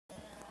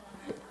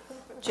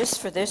just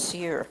for this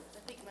year. I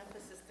think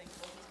Memphis is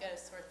thankful he's got a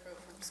sore throat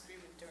from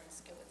screaming during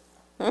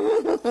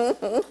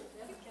skillet.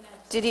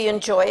 Did he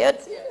enjoy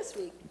it? Yes.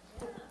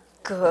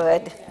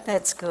 Good.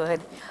 That's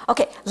good.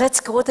 Okay, let's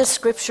go with the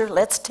scripture.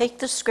 Let's take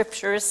the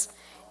scriptures.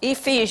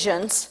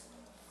 Ephesians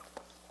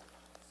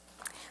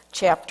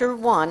chapter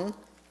 1.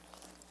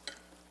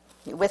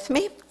 You with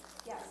me?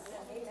 Yes.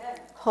 Amen.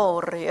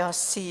 Horia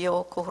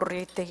sio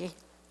correte.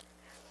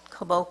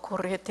 Kabo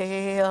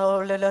correte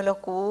la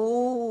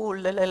ku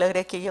la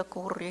rekia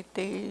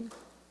correte.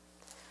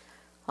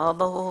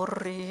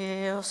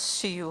 Aboria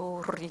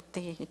sio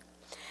rite.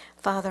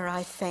 Father,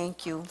 I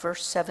thank you,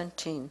 verse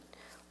 17,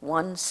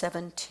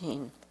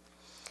 1:17.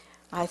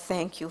 I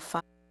thank you,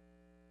 Father,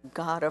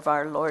 God of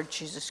our Lord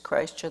Jesus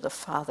Christ, you're the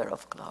Father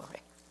of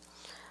glory.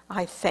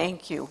 I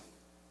thank you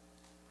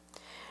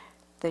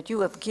that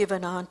you have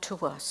given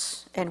unto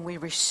us, and we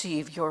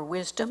receive your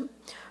wisdom,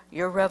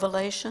 your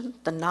revelation,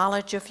 the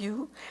knowledge of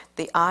you.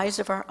 The eyes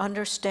of our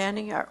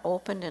understanding are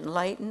opened,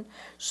 enlightened,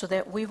 so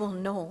that we will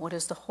know what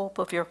is the hope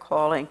of your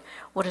calling,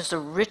 what is the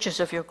riches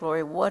of your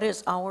glory, what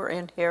is our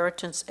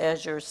inheritance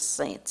as your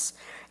saints,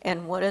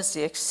 and what is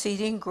the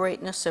exceeding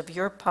greatness of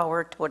your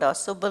power toward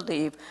us who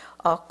believe,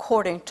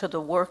 according to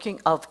the working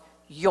of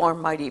your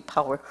mighty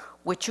power,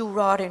 which you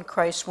wrought in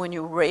Christ when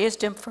you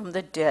raised him from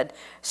the dead,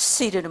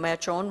 seated him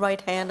at your own right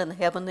hand in the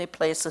heavenly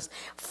places,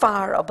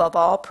 far above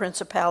all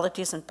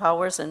principalities and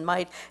powers and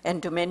might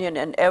and dominion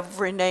and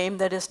every name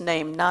that is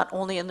named, not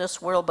only in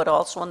this world but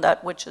also in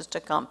that which is to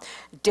come.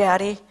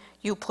 Daddy,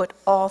 you put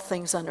all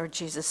things under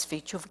Jesus'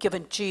 feet. You've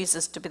given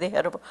Jesus to be the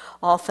head of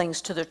all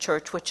things to the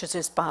church, which is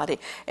his body.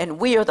 And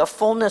we are the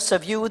fullness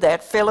of you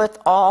that filleth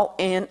all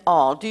in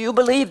all. Do you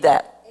believe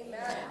that?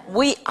 Amen.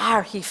 We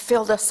are. He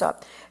filled us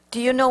up. Do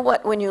you know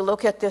what, when you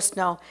look at this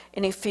now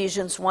in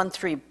Ephesians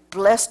 1:3,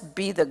 blessed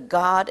be the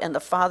God and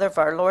the Father of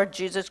our Lord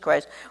Jesus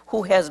Christ,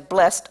 who has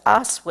blessed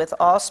us with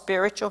all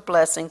spiritual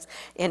blessings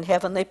in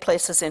heavenly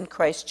places in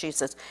Christ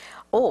Jesus.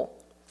 Oh,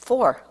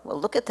 4, well,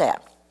 look at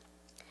that.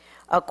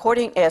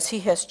 According as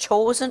he has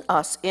chosen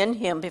us in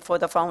him before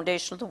the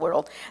foundation of the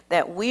world,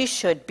 that we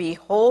should be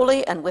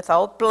holy and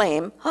without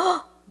blame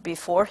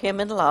before him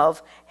in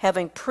love,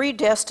 having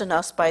predestined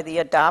us by the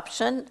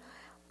adoption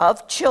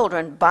of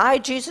children by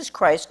Jesus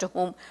Christ, to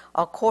whom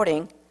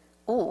according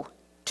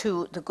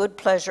to the good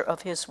pleasure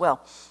of his will.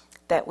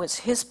 That was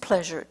his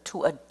pleasure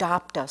to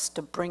adopt us,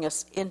 to bring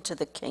us into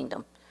the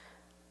kingdom.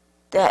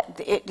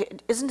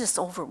 Isn't this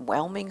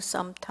overwhelming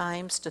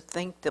sometimes to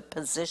think the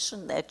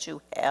position that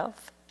you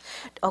have?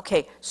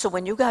 Okay, so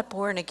when you got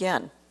born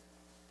again,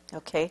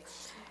 okay,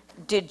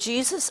 did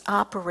Jesus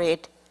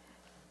operate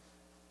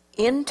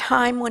in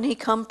time when he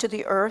come to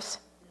the earth?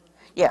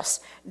 Yes.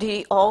 Did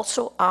he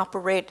also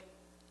operate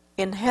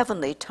in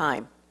heavenly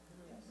time?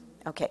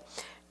 Okay.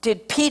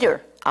 Did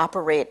Peter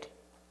operate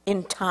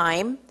in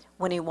time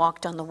when he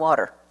walked on the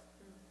water?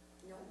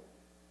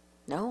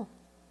 No.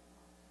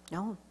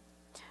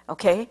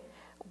 Okay.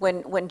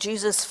 When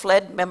Jesus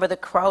fled, remember the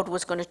crowd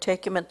was going to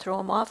take him and throw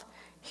him off?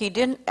 He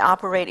didn't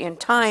operate in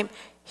time.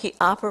 He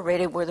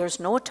operated where there's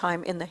no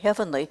time, in the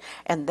heavenly,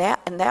 and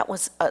that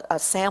was a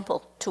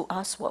sample to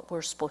us what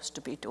we're supposed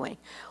to be doing.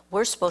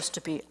 We're supposed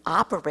to be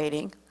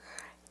operating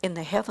in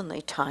the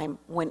heavenly time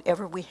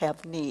whenever we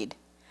have need.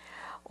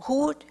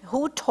 Who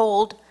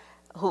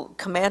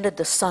commanded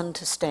the sun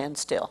to stand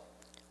still?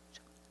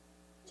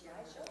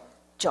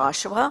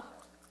 Joshua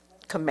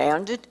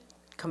commanded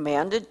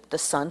the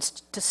sun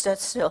to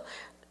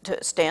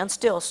stand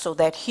still so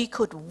that he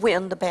could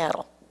win the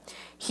battle.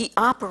 He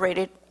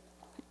operated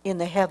in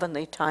the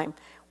heavenly time,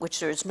 which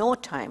there is no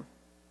time.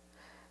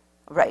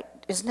 Right?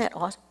 Isn't that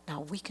awesome?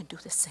 Now we can do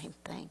the same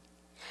thing.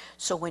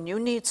 So when you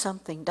need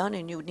something done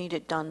and you need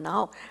it done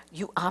now,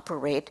 you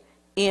operate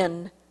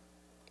in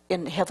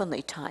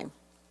heavenly time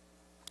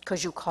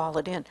because you call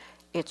it in.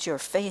 It's your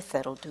faith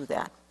that'll do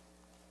that.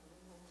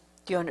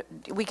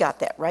 We got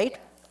that, right?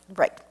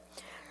 Right.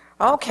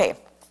 Okay.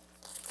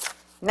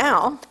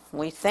 Now,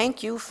 we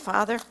thank you,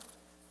 Father.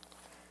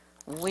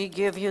 We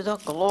give you the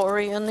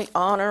glory and the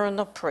honor and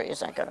the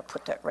praise. I got to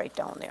put that right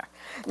down there.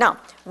 Now,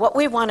 what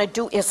we want to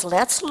do is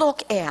let's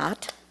look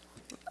at,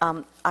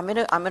 I'm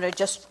gonna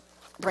just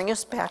bring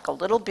us back a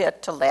little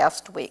bit to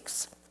last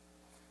week's.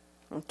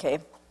 Okay.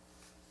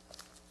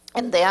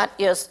 And that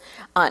is,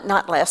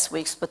 not last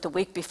week's, but the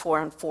week before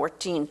on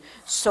 14.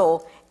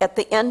 So at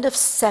the end of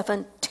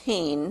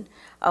 17,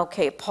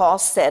 okay, Paul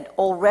said,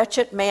 O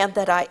wretched man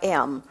that I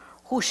am,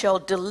 who shall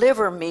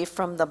deliver me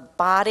from the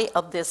body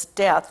of this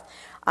death?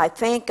 I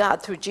thank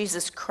God through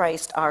Jesus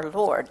Christ our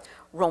Lord.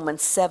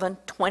 Romans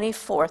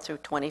 7:24 through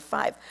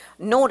 25.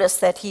 Notice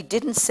that he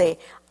didn't say,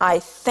 I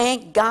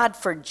thank God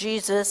for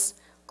Jesus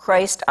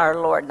Christ our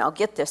Lord. Now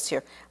get this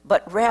here.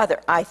 But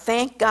rather, I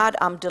thank God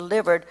I'm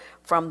delivered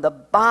from the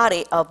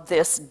body of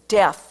this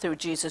death through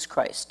Jesus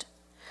Christ.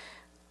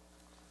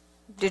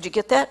 Did you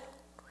get that?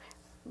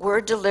 We're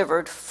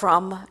delivered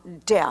from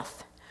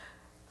death,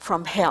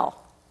 from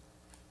hell.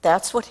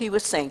 That's what he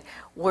was saying.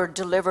 We're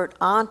delivered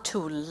onto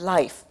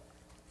life.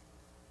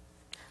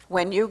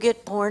 When you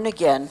get born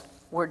again,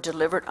 were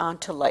delivered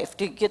unto life.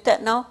 Do you get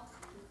that now?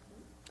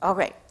 All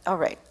right, all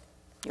right.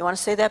 You want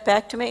to say that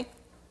back to me?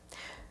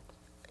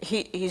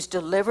 He's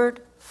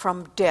delivered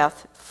from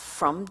death,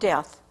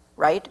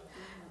 right?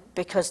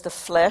 Because the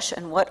flesh,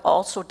 and what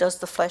also does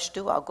the flesh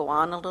do? I'll go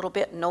on a little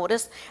bit.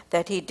 Notice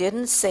that he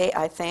didn't say,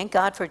 I thank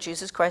God for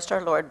Jesus Christ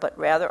our Lord, but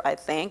rather, I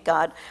thank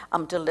God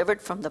I'm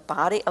delivered from the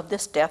body of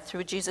this death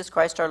through Jesus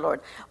Christ our Lord.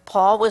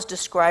 Paul was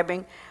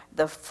describing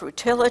the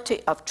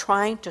futility of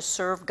trying to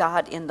serve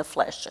God in the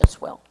flesh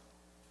as well.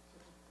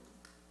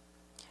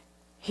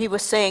 He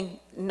was saying,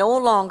 no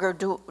longer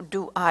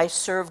do I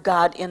serve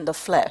God in the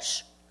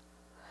flesh.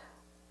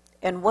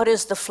 And what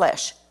is the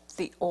flesh?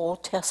 The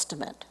Old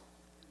Testament.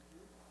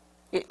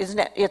 Isn't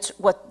it? It's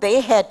what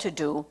they had to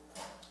do,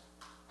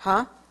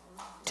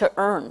 to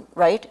earn,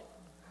 right?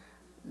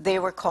 They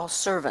were called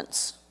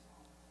servants,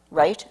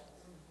 right?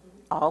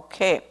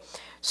 Okay.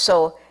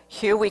 So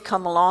here we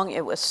come along.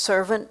 It was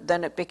servant,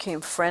 then it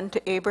became friend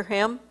to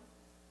Abraham,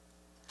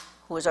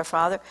 who was our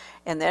father.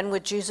 And then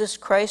with Jesus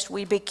Christ,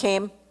 we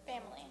became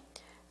Family.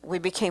 We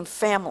became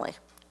family.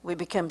 We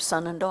became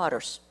son and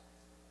daughters.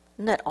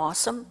 Isn't that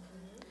awesome?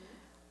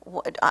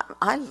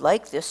 I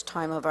like this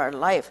time of our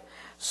life.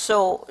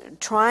 So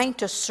trying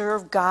to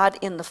serve God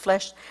in the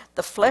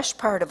flesh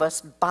part of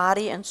us,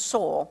 body and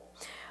soul,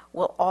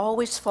 will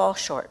always fall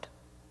short.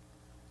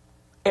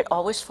 It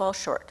always falls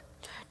short.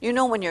 You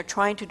know when you're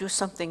trying to do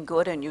something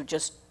good and you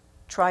just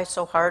try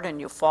so hard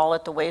and you fall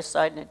at the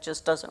wayside and it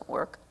just doesn't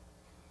work?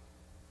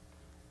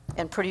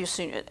 And pretty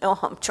soon, oh,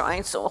 I'm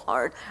trying so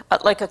hard.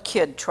 Like a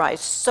kid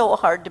tries so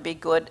hard to be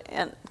good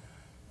and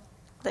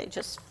they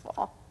just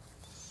fall.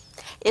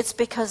 It's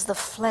because the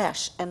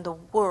flesh and the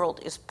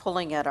world is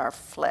pulling at our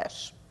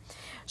flesh.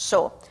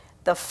 So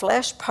the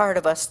flesh part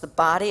of us, the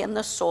body and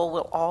the soul,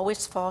 will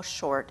always fall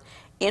short.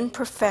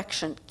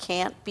 Imperfection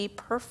can't be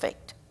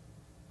perfect.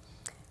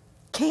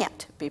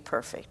 Can't be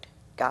perfect.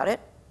 Got it?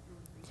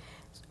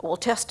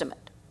 Old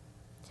Testament.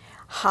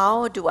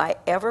 How do I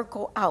ever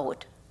go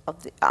out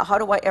of how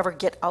do I ever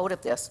get out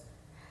of this?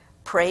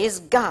 Praise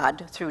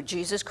God, through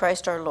Jesus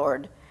Christ our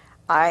Lord,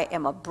 I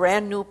am a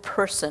brand new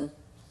person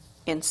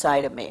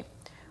inside of me.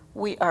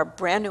 We are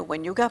brand new.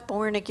 When you got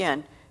born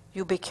again,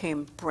 you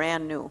became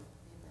brand new.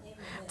 Amen.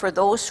 For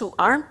those who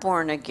aren't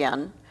born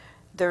again,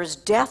 there's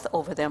death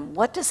over them.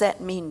 What does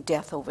that mean,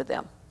 death over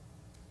them?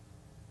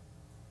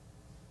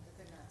 That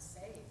they're not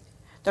saved.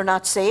 They're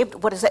not saved?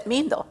 What does that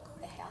mean, though?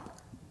 Go to hell.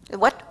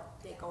 What?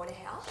 They go to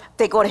hell.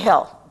 They go to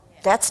hell. Yeah.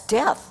 That's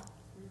death.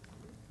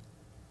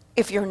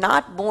 If you're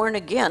not born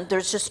again,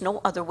 there's just no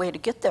other way to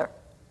get there.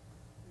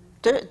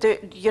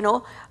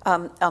 Oprah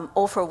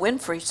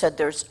Winfrey said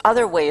there's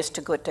other ways to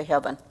go to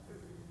heaven.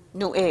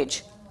 New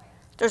Age.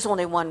 There's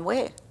only one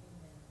way.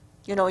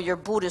 You know, you're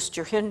Buddhist,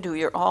 you're Hindu,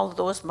 you're all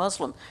those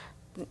Muslim.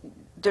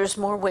 There's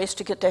more ways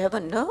to get to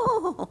heaven?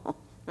 No.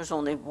 There's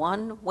only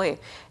one way.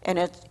 And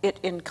it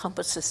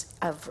encompasses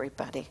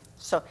everybody.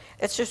 So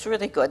it's just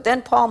really good.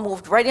 Then Paul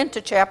moved right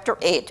into chapter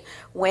 8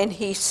 when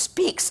he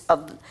speaks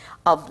of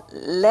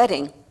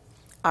letting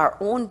our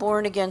own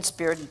born-again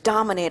spirit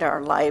dominate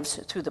our lives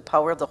through the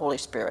power of the Holy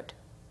Spirit.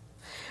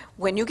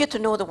 When you get to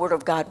know the Word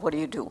of God, what do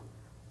you do?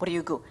 What do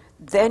you do?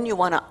 Then you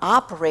want to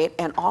operate,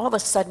 and all of a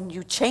sudden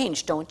you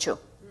change, don't you?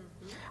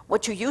 Mm-hmm.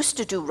 What you used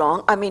to do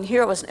wrong, I mean,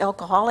 here I was an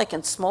alcoholic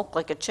and smoked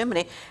like a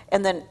chimney,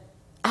 and then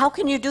how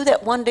can you do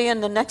that one day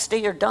and the next day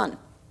you're done?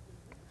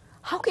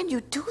 How can you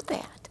do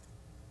that?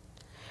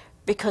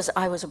 Because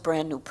I was a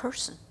brand new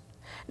person.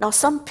 Now,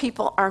 some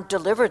people aren't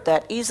delivered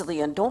that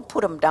easily, and don't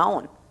put them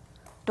down.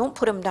 Don't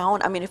put them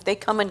down. I mean, if they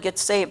come and get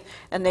saved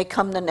and they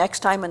come the next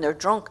time and they're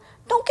drunk,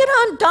 don't get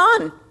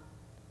undone.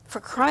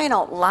 For crying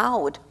out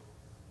loud.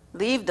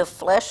 Leave the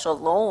flesh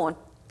alone.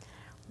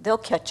 They'll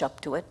catch up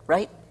to it,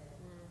 right?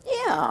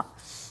 Yeah.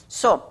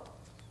 So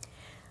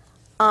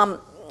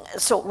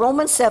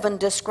Romans 7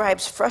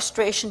 describes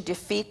frustration,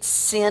 defeat,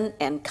 sin,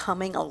 and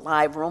coming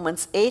alive.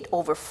 Romans 8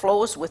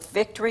 overflows with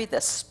victory. The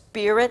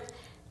spirit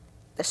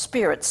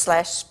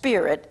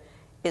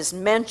is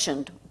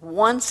mentioned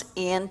once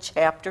in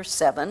chapter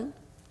 7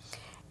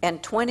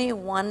 and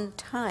 21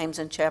 times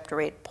in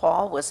chapter 8.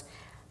 Paul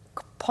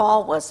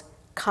was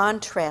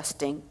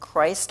contrasting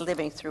Christ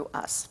living through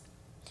us.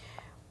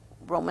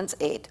 Romans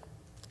 8,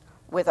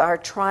 with our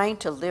trying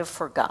to live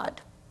for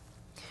God.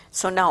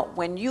 So now,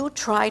 when you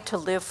try to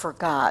live for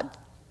God,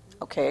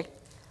 okay,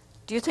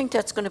 do you think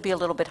that's going to be a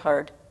little bit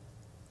hard?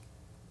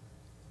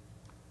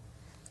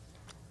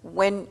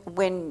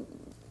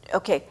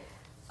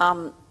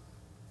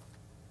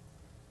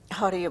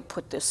 How do you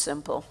put this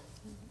simple?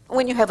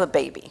 When you have a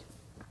baby.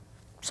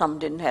 Some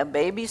didn't have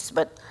babies,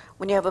 but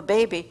when you have a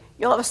baby,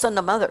 you're all of a sudden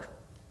a mother.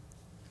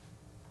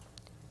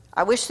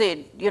 I wish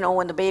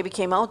when the baby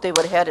came out, they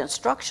would have had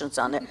instructions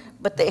on it,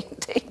 but they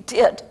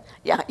did.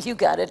 Yeah, you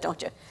got it,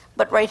 don't you?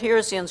 But right here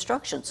is the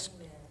instructions.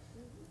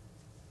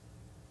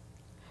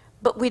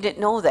 But we didn't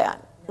know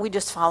that. We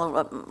just followed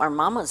what our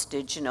mamas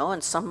did,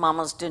 and some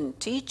mamas didn't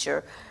teach,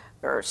 or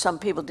some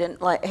people didn't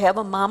have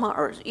a mama,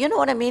 or you know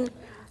what I mean?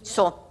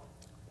 So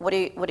what are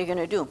you going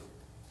to do?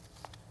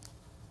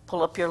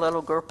 pull up your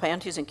little girl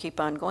panties and keep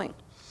on going.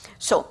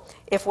 So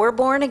if we're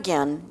born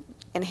again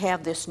and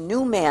have this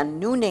new man,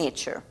 new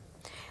nature,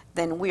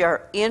 then we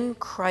are in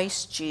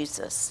Christ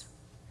Jesus.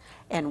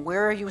 And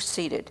where are you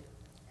seated?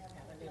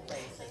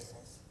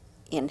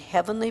 In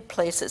heavenly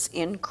places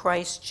in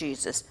Christ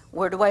Jesus.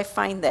 Where do I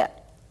find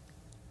that?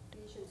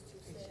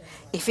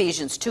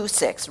 Ephesians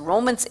 2:6.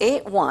 Romans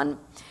 8:1.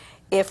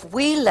 If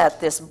we let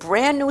this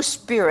brand new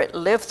spirit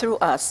live through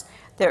us,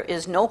 there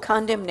is no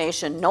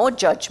condemnation, no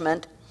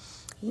judgment,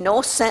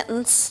 no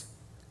sentence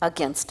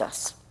against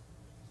us.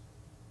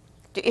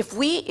 If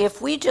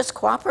we just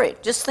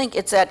cooperate, just think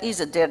it's that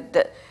easy.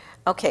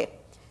 Okay.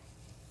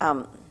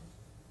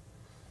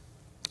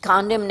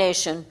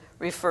 Condemnation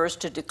refers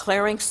to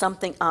declaring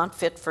something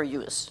unfit for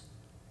use.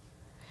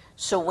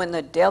 So when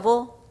the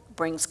devil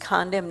brings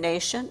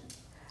condemnation,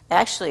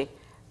 actually,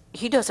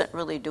 he doesn't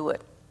really do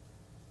it.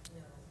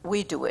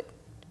 We do it.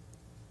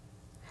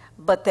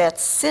 But that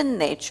sin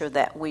nature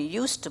that we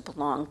used to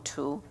belong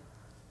to,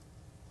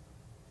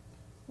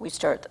 we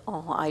start,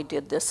 oh, I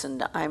did this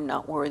and I'm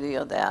not worthy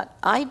of that.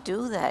 I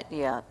do that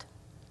yet.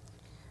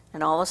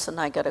 And all of a sudden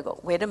I got to go,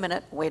 wait a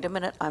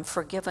minute, I'm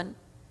forgiven.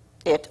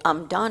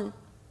 I'm done.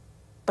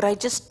 But I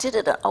just did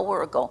it an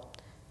hour ago.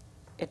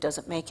 It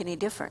doesn't make any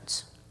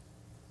difference.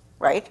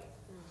 Right?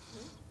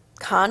 Mm-hmm.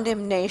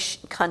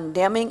 Condemnation,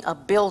 condemning a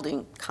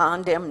building,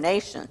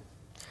 condemnation.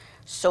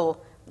 So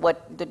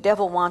what the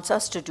devil wants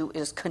us to do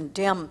is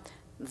condemn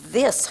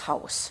this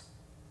house.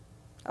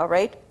 All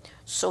right?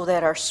 So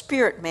that our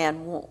spirit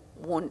man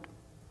won't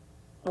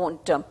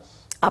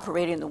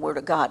operate in the Word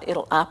of God.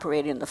 It'll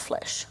operate in the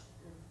flesh.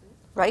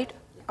 Mm-hmm. Right?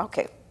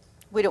 Okay.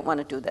 We don't want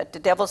to do that. The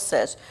devil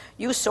says,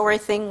 you sorry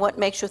thing, what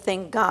makes you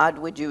think God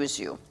would use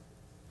you?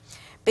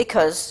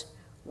 Because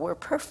we're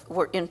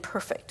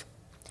imperfect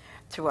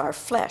through our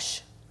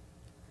flesh.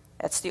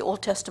 That's the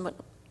Old Testament.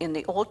 In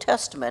the Old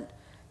Testament,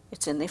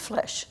 it's in the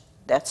flesh.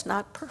 That's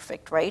not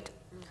perfect, right?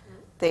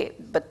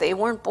 Mm-hmm. But they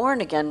weren't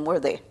born again, were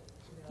they?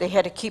 They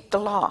had to keep the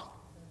law.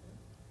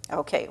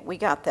 Okay, we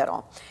got that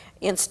all.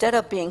 Instead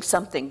of being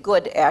something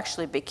good, it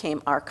actually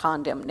became our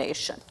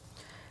condemnation.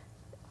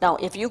 Now,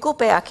 if you go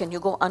back and you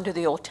go under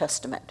the Old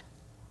Testament,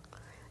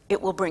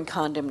 it will bring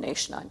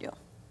condemnation on you.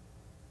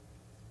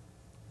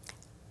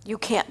 You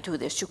can't do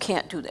this. You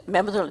can't do that.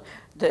 Remember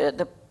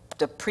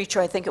the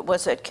preacher, I think it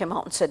was, that came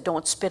out and said,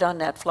 don't spit on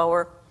that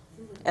flour?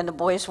 Mm-hmm. And the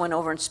boys went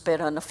over and spit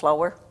on the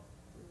flour?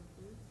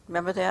 Mm-hmm.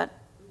 Remember that?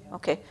 Yeah.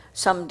 Okay.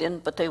 Some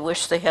didn't, but they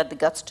wish they had the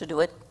guts to do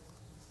it.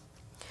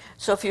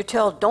 So if you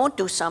tell, don't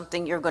do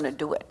something, you're going to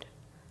do it.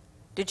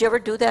 Did you ever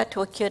do that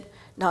to a kid?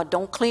 Now,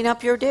 don't clean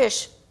up your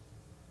dish.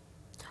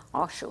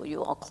 I'll show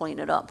you, I'll clean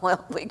it up.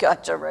 Well, we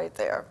got you right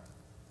there.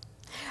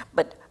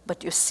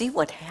 But you see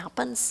what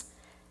happens?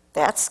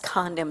 That's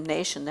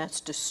condemnation, that's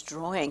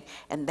destroying,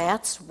 and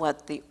that's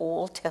what the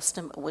Old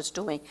Testament was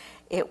doing.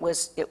 It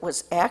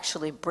was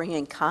actually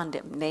bringing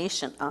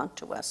condemnation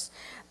onto us.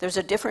 There's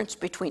a difference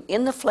between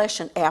in the flesh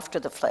and after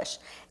the flesh,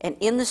 and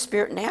in the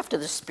Spirit and after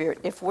the Spirit.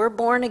 If we're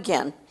born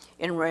again,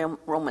 in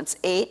Romans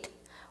 8,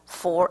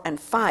 4,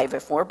 and 5,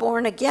 if we're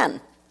born again,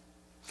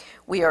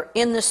 we are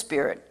in the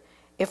Spirit.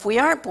 If we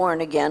aren't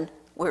born again,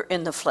 we're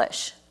in the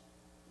flesh.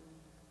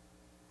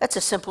 That's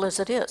as simple as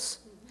it is.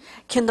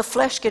 Can the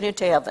flesh get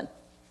into heaven?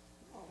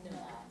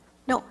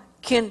 No.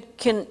 Can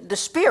the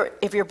Spirit,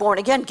 if you're born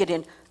again, get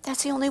in?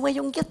 That's the only way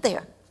you can get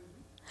there.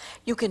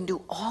 You can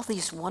do all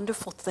these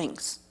wonderful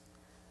things.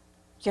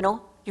 You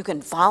know, you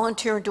can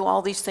volunteer and do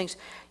all these things.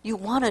 You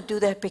want to do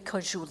that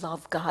because you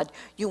love God.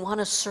 You want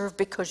to serve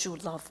because you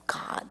love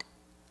God.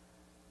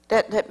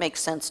 That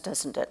makes sense,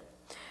 doesn't it?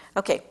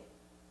 Okay.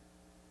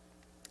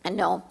 And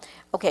no,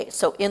 okay,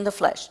 so in the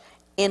flesh.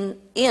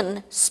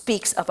 In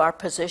speaks of our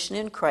position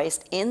in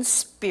Christ, in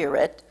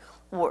spirit,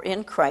 or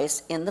in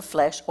Christ, in the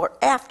flesh, or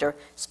after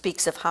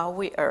speaks of how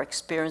we are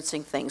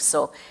experiencing things.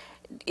 So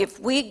if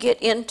we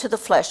get into the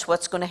flesh,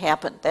 what's going to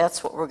happen?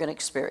 That's what we're going to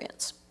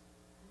experience.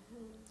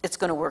 It's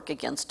going to work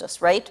against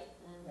us, right?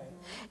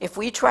 Mm-hmm. If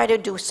we try to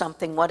do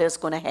something, what is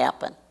going to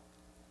happen?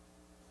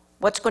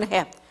 What's going to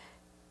happen?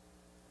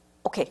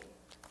 Okay,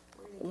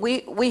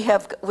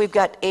 we've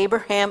got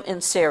Abraham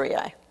and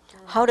Sarai.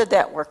 How did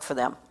that work for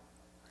them?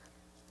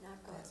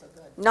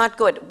 Not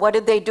good. What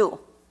did they do?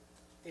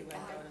 They went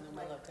down in the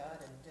will of God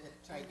and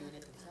tried doing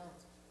it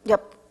themselves.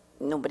 Yep.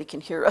 Nobody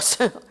can hear us.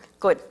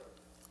 Good.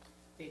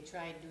 They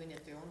tried doing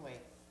it their own way.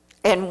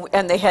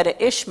 And they had an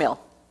Ishmael.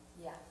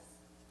 Yes.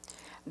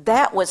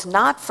 That was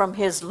not from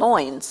his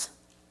loins.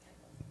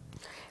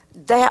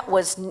 That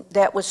was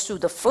through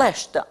the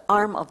flesh, the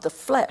arm of the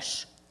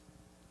flesh.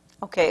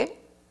 Okay?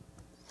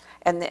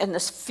 And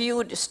this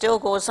feud still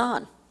goes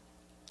on.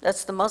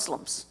 That's the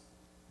Muslims.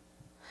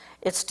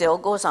 It still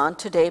goes on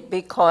today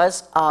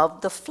because of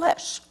the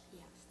flesh.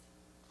 Yes.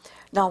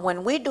 Now,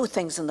 when we do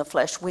things in the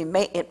flesh,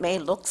 it may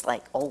look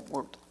like, oh,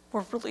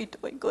 we're really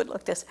doing good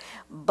like this,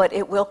 but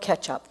it will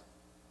catch up.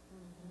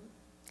 Mm-hmm.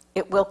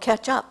 It will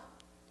catch up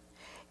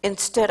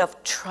instead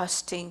of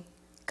trusting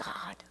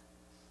God.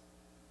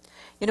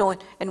 You know,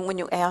 and when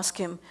you ask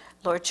him,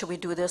 Lord, should we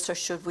do this or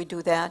should we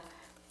do that?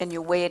 and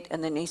you wait,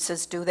 and then he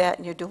says, do that,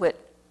 and you do it.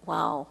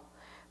 Wow.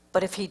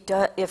 But if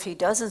he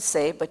doesn't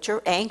say, but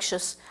you're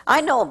anxious,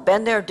 I know,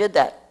 been there, did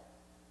that.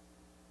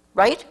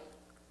 Right?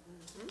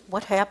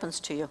 What happens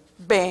to you?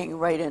 Bang,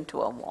 right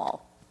into a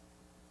wall.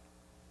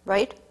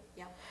 Right?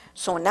 Yeah.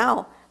 So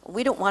now,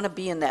 we don't want to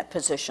be in that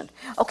position.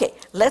 Okay,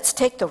 let's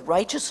take the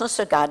righteousness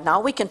of God. Now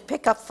we can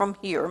pick up from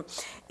here.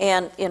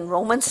 And in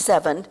Romans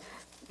 7,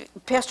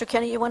 Pastor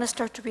Kenny, you want to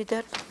start to read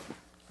that?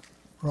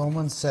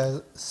 Romans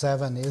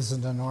 7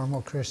 isn't a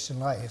normal Christian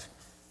life.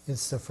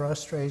 It's the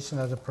frustration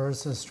of the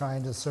persons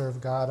trying to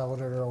serve God out of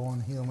their own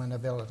human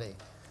ability.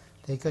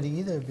 They could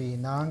either be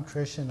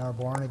non-Christian or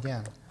born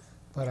again,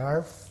 but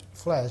our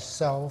flesh,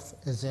 self,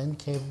 is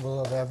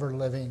incapable of ever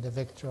living the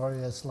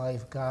victorious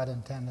life God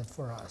intended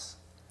for us.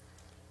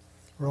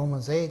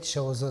 Romans 8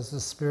 shows us a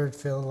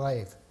spirit-filled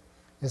life.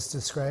 It's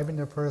describing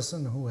the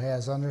person who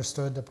has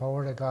understood the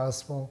power of the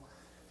gospel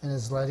and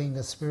is letting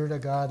the Spirit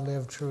of God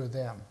live through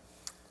them.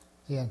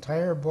 The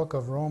entire book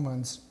of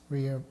Romans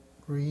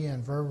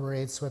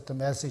reverberates with the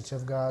message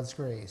of God's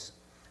grace.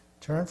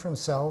 Turn from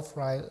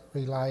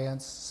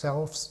self-reliance,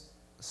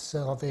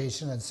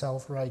 self-salvation, and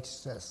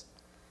self-righteousness.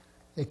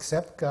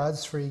 Accept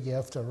God's free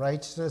gift of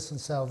righteousness and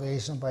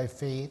salvation by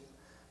faith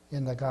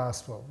in the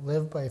gospel.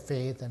 Live by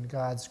faith in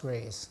God's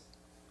grace.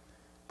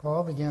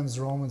 Paul begins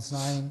Romans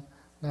 9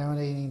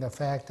 laminating the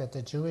fact that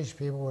the Jewish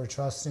people were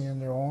trusting in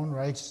their own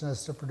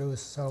righteousness to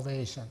produce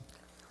salvation.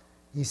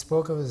 He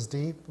spoke of his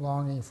deep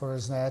longing for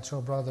his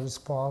natural brothers.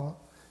 Paul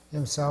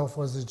himself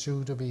was a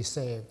Jew to be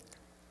saved.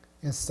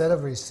 Instead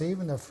of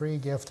receiving the free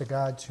gift of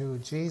God through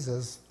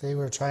Jesus, they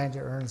were trying to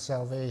earn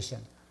salvation.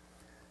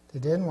 They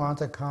didn't want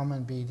to come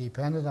and be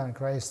dependent on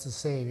Christ the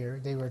Savior.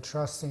 They were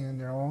trusting in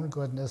their own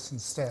goodness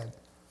instead.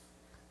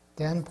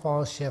 Then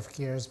Paul shifts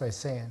gears by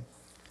saying,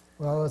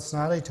 well, it's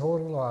not a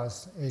total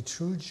loss. A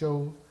true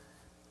Jew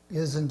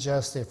isn't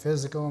just a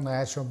physical,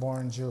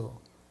 natural-born Jew,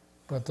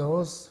 but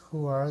those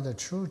who are the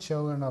true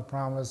children of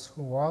promise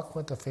who walk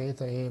with the faith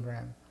of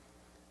Abraham.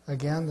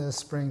 Again,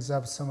 this brings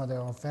up some of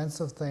the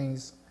offensive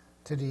things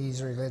to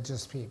these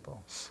religious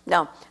people.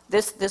 Now,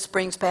 this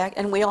brings back,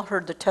 and we all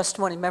heard the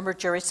testimony. Remember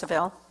Jerry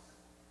Savelle?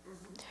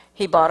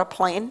 He bought a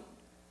plane.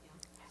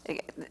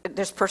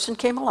 This person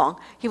came along.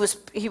 He was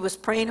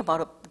praying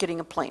about getting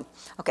a plane.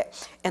 Okay,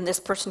 and this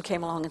person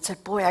came along and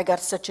said, boy, I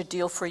got such a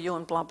deal for you,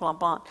 and blah, blah,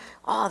 blah.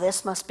 Oh,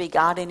 this must be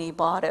God, and he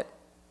bought it.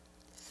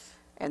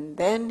 And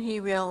then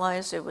he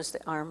realized it was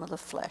the arm of the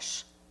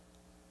flesh.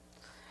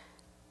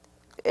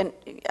 And,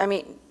 I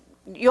mean,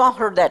 you all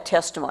heard that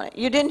testimony.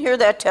 You didn't hear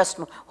that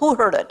testimony. Who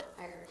heard it?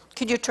 I heard it.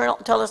 Could you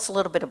tell us a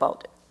little bit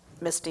about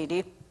it, Miss Dee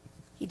Dee?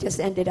 He just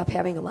ended up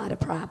having a lot of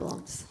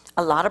problems.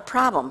 A lot of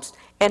problems.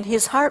 And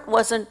his heart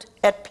wasn't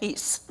at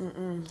peace.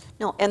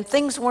 No, and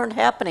things weren't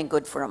happening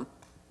good for him.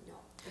 No.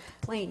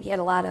 The plane, he had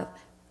a lot of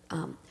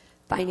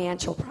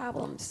financial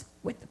problems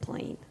with the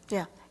plane.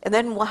 Yeah. And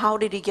then how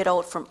did he get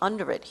out from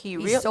under it? He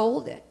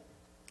sold it.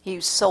 He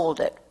sold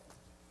it.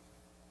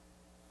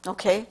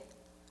 Okay?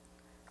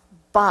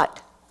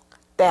 But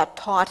that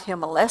taught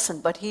him a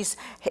lesson, but he's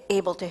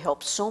able to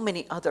help so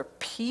many other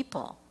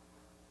people.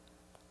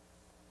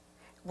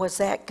 Was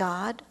that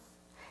God?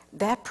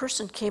 That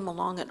person came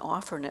along and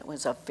offered, and it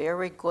was a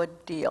very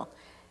good deal.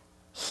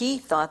 He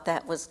thought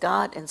that was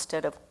God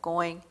instead of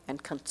going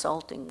and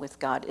consulting with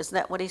God. Isn't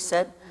that what he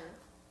said?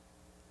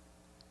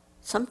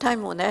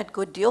 Sometimes when that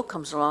good deal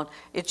comes along,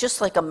 it's just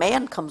like a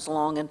man comes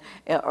along and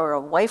or a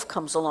wife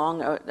comes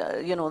along, or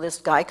this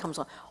guy comes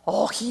along.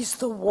 Oh, he's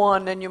the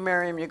one, and you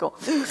marry him. You go.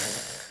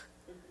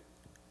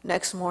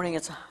 Next morning,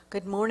 it's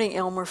good morning,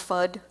 Elmer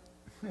Fudd,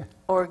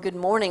 or good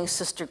morning,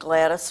 Sister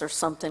Gladys, or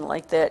something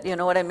like that. You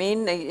know what I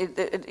mean?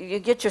 You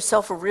get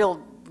yourself a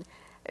real.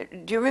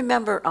 Do you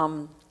remember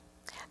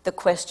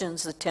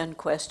the 10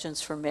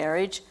 questions for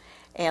marriage?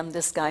 And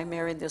this guy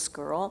married this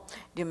girl.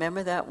 Do you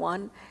remember that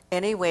one?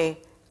 Anyway.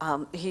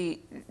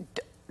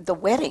 The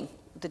wedding,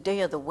 the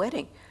day of the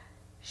wedding,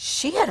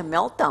 she had a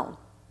meltdown.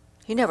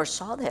 He never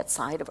saw that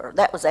side of her.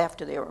 That was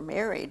after they were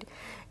married.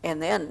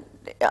 And then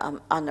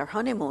on their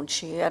honeymoon,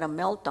 she had a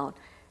meltdown.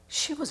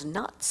 She was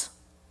nuts.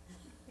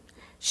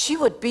 She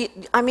would be,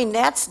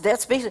 that's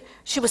basically,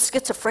 she was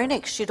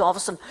schizophrenic. She'd all of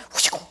a sudden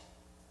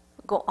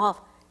go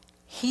off.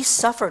 He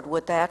suffered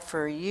with that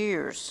for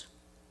years.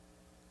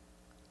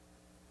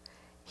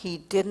 He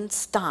didn't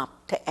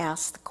stop to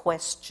ask the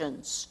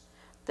questions.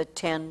 The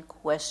 10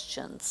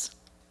 questions,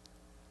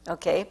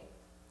 okay?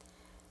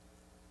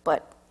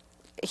 But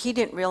he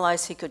didn't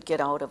realize he could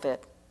get out of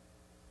it.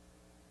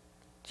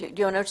 Do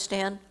you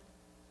understand?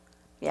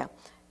 Yeah.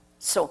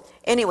 So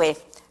anyway,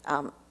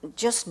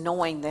 just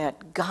knowing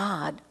that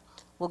God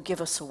will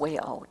give us a way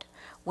out.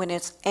 When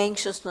it's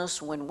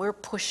anxiousness, when we're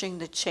pushing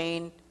the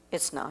chain,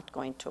 it's not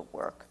going to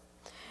work.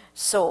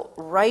 So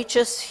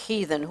righteous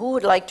heathen, who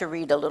would like to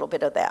read a little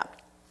bit of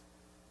that?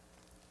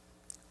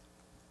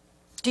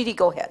 Dee Dee,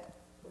 go ahead.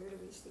 Where do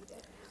we see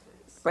that?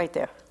 Right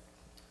there.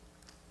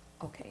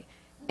 Okay.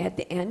 At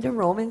the end of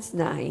Romans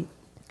 9,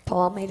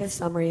 Paul made a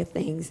summary of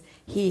things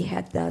he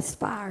had thus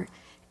far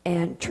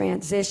and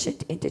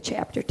transitioned into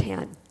chapter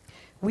 10,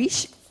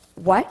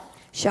 What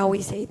shall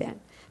we say then?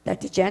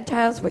 That the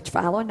Gentiles which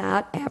follow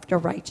not after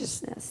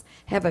righteousness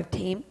have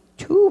obtained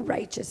to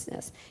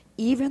righteousness,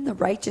 even the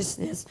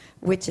righteousness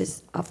which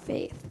is of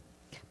faith.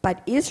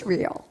 But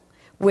Israel,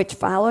 which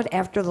followed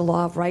after the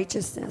law of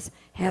righteousness,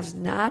 has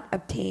not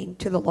obtained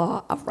to the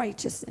law of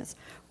righteousness.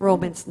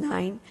 Romans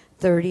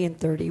 9:30 and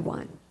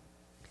 31.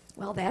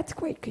 Well, that's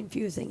quite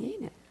confusing,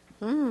 ain't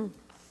it?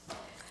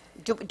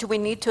 Do we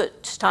need to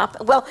stop?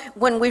 Well,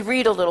 when we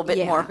read a little bit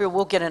Yeah. more here,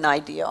 we'll get an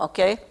idea,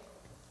 okay?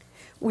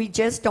 We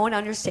just don't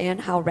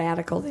understand how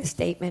radical this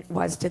statement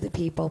was to the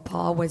people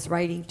Paul was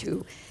writing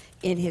to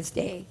in his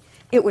day.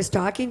 It was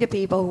talking to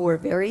people who were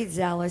very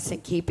zealous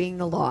in keeping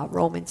the law,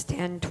 Romans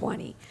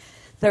 10:20.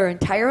 Their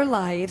entire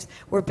lives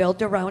were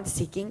built around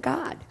seeking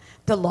God.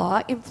 The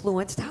law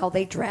influenced how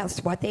they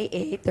dressed, what they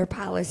ate, their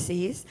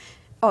policies,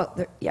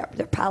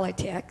 their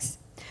politics,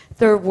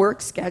 their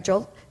work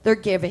schedule, their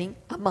giving,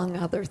 among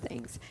other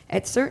things.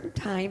 At certain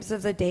times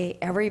of the day,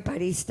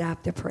 everybody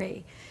stopped to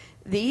pray.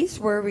 These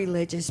were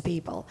religious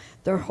people.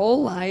 Their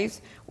whole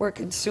lives were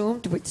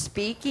consumed with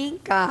speaking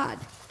God.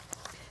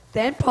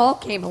 Then Paul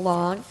came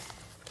along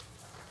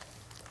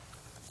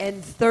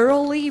and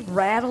thoroughly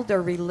rattled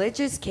their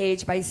religious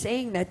cage by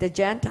saying that the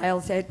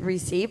Gentiles had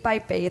received by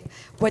faith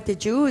what the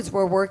Jews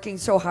were working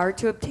so hard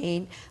to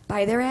obtain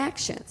by their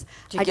actions.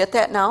 Do you get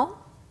that now?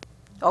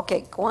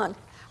 Okay, go on.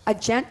 A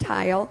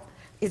Gentile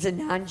is a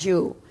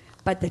non-Jew,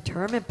 but the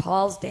term in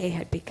Paul's day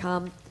had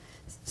become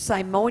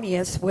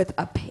synonymous with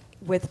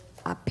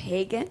a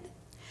pagan.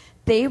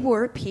 They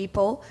were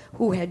people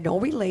who had no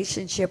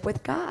relationship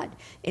with God.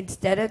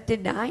 Instead of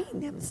denying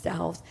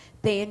themselves,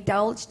 they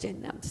indulged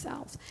in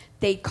themselves.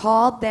 They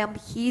called them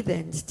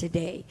heathens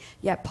today.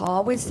 Yet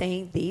Paul was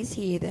saying these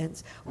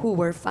heathens who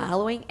were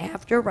following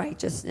after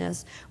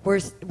righteousness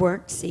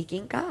weren't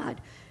seeking God,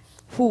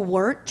 who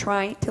weren't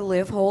trying to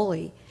live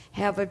holy,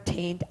 have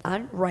obtained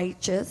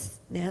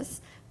unrighteousness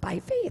by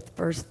faith.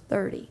 Verse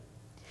 30.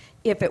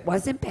 If it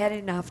wasn't bad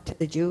enough to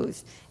the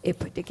Jews, it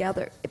put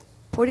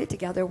it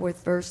together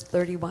with verse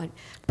 31.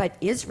 But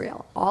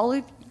Israel, all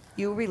of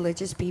you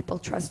religious people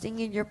trusting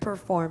in your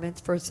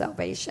performance for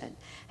salvation,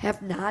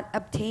 have not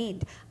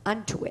obtained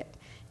unto it.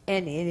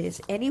 And it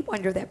is any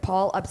wonder that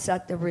Paul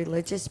upset the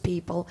religious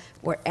people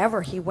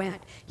wherever he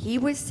went. He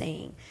was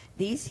saying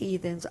these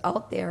heathens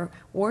out there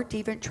weren't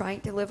even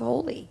trying to live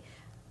holy,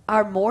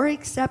 are more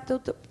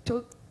acceptable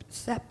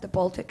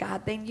to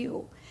God than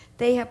you.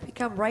 They have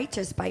become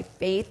righteous by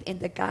faith in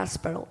the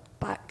gospel.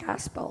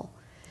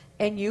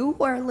 And you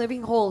who are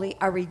living holy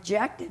are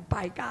rejected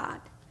by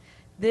God.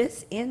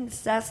 This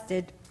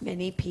incested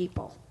many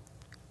people.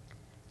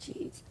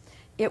 Jeez.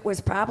 It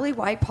was probably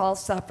why Paul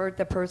suffered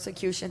the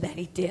persecution that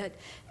he did.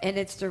 And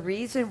it's the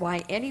reason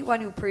why anyone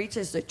who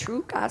preaches the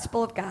true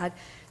gospel of God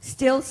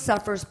still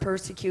suffers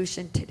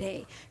persecution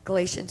today.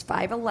 Galatians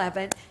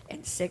 5:11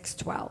 and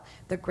 6:12.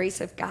 The grace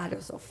of God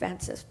is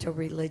offensive to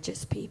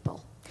religious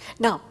people.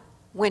 Now,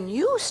 when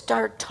you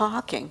start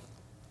talking,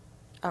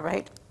 all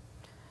right,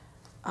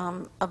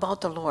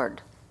 about the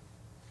Lord,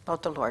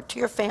 to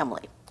your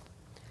family,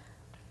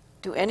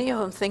 do any of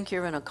them think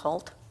you're in a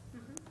cult?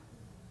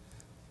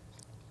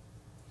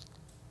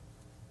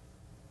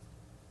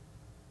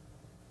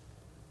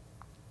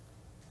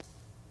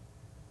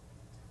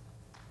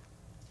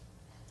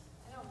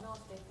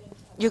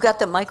 You got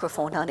the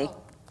microphone, honey.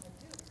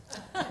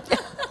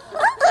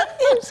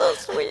 You're so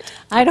sweet.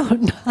 I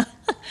don't know.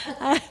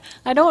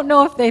 I don't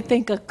know if they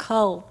think a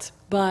cult,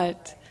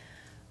 but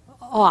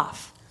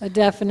off.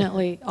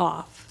 Definitely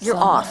off. You're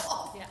So- off.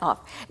 Off.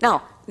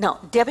 Now,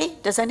 Debbie,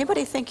 does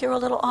anybody think you're a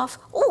little off?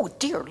 Oh,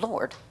 dear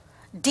Lord.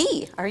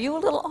 Dee, are you a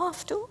little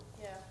off too?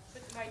 Yeah,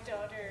 but my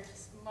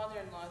daughter's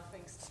mother-in-law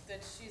thinks that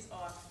she's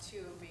off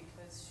too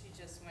because she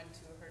just went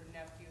to her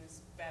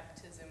nephew's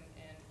baptism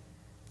and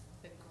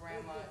the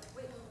grandma.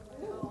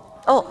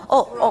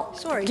 Oh,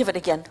 sorry. Give it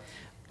again.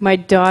 My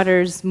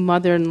daughter's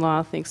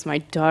mother-in-law thinks my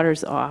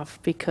daughter's off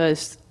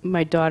because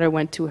my daughter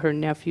went to her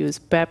nephew's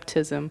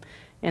baptism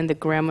and the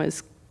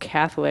grandma's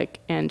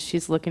Catholic, and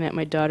she's looking at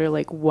my daughter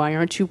like, why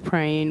aren't you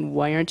praying?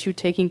 Why aren't you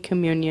taking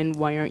communion?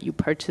 Why aren't you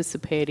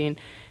participating? And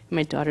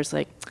my daughter's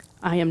like,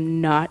 I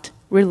am not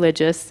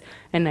religious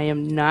and I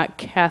am not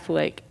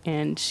Catholic.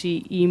 And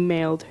she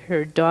emailed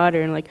her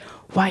daughter and like,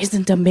 why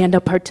isn't Amanda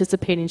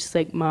participating? She's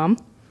like, Mom,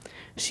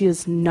 she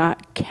is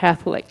not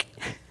Catholic.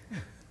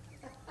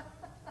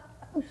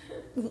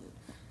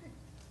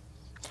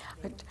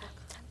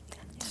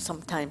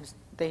 Sometimes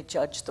they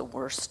judge the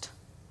worst.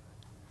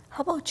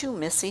 How about you,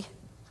 Missy?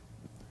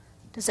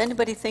 Does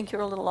anybody think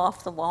you're a little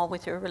off the wall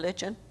with your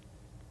religion?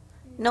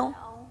 No?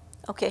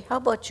 Okay, how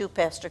about you,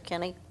 Pastor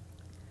Kenny?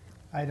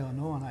 I don't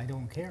know, and I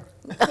don't care.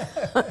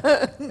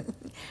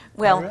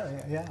 Well,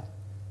 Yeah.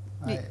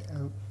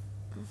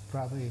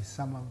 Probably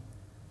some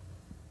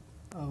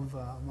of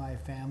my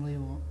family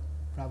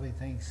probably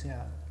thinks,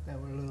 that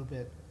we're a little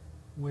bit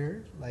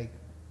weird. Like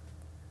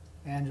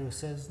Andrew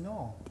says,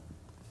 no,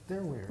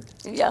 they're weird.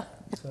 yeah.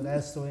 So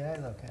that's the way I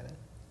look at it.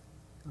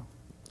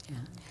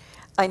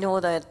 I know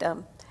that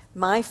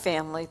My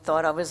family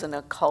thought I was in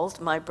a cult.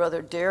 My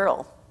brother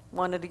Daryl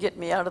wanted to get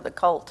me out of the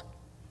cult.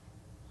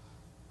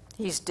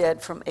 He's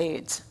dead from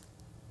AIDS.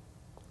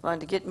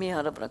 Wanted to get me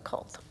out of an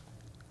occult.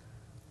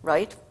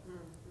 Right?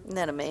 Isn't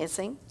that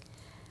amazing?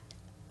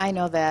 I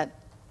know that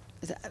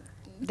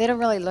they don't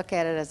really look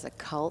at it as a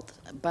cult,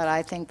 but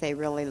I think they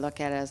really look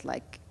at it as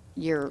like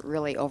you're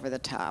really over the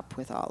top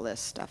with all this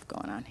stuff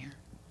going on here.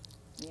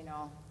 You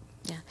know?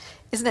 Yeah.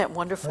 Isn't that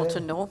wonderful to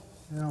know?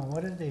 You know,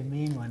 what do they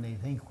mean when they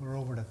think we're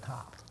over the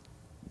top?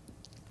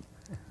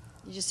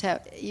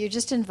 You're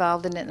just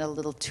involved in it a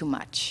little too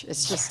much.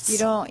 It's just, you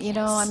don't, you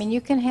know, I mean,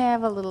 you can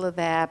have a little of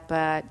that,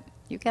 but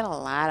you get a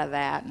lot of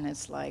that, and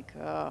it's like,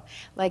 oh,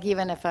 like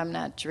even if I'm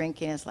not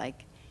drinking, it's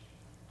like,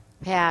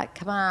 Pat,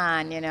 come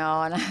on, you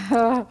know,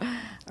 and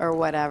or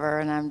whatever,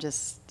 and I'm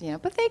just, you know,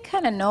 but they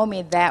kind of know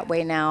me that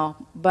way now,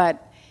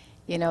 but,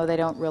 you know, they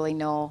don't really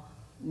know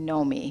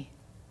me.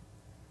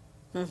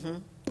 Mm-hmm.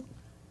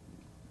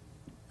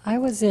 I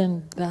was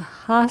in the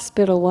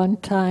hospital one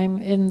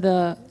time in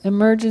the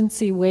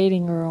emergency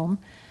waiting room,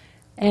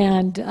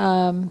 and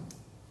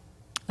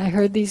I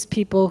heard these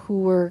people who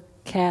were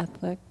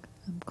Catholic,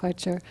 I'm quite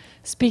sure,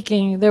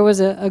 speaking. There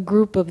was a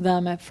group of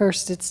them. At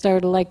first it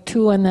started like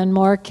 2 and then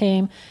more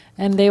came,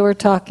 and they were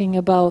talking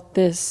about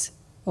this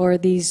or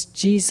these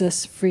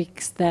Jesus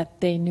freaks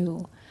that they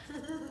knew.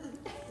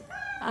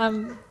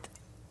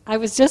 I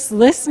was just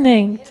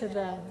listening to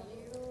them.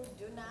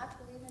 You do not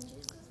believe in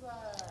Jesus?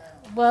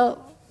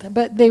 Well,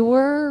 but they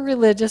were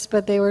religious,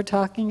 but they were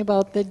talking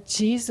about the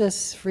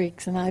Jesus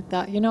freaks, and I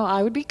thought, you know,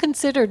 I would be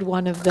considered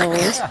one of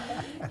those,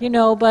 you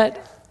know,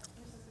 but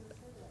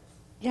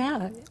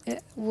yeah,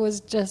 it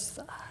was just,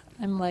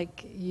 I'm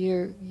like,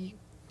 you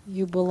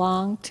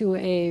belong to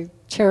a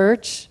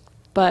church,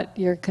 but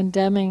you're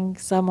condemning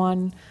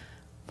someone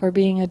for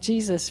being a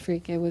Jesus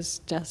freak. It was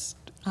just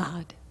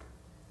odd.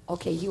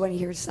 Okay, you want to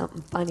hear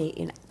something funny?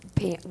 And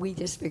we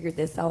just figured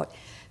this out.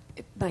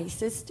 My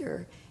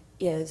sister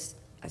is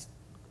a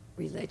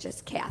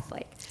religious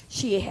Catholic.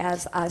 She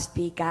has us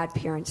be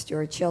godparents to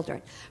her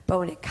children. But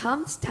when it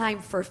comes time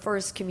for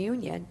First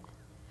Communion,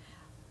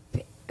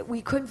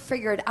 we couldn't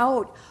figure it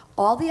out.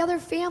 All the other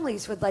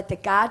families would let the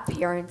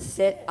godparents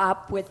sit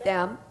up with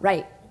them.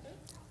 Right.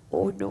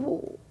 Oh,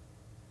 no.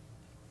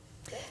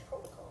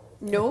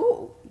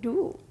 No.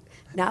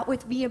 Not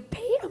with me and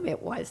Pam,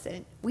 it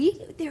wasn't.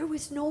 There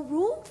was no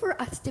room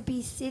for us to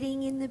be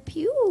sitting in the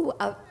pew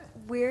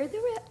where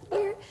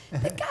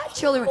the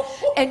godchildren were.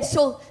 And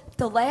so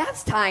the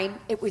last time,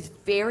 it was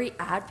very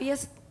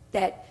obvious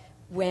that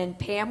when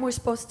Pam was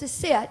supposed to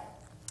sit,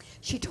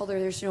 she told her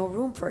there's no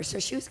room for her, so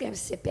she was going to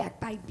sit back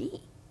by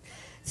me.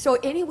 So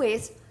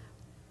anyways,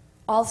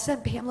 all of a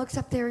sudden Pam looks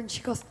up there and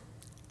she goes,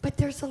 but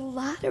there's a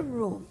lot of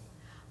room.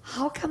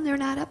 How come they're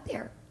not up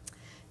there?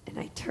 And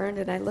I turned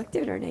and I looked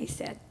at her and I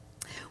said,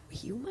 well,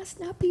 you must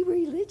not be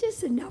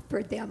religious enough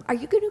for them. Are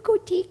you going to go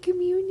take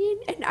communion?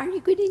 And are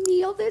you going to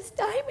kneel this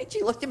time? And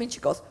she looked at me and she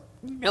goes,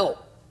 no.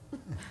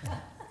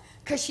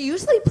 Because she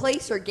usually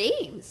plays her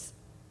games.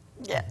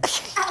 Yeah.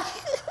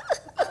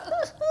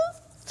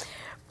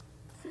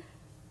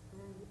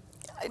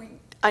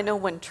 I know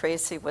when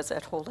Tracy was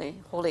at Holy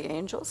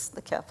Angels,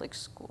 the Catholic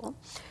school,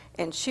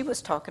 and she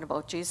was talking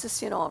about Jesus,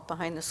 you know, out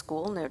behind the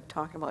school, and they were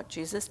talking about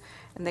Jesus,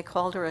 and they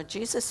called her a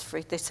Jesus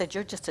freak. They said,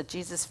 you're just a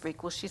Jesus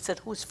freak. Well, she said,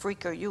 whose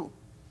freak are you?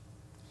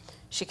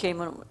 She came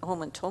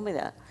home and told me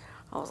that.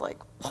 I was like,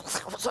 oh,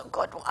 that was a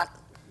good one.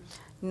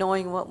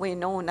 Knowing what we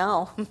know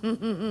now,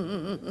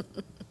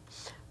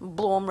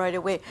 blow them right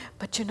away.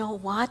 But you know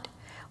what?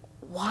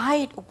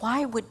 Why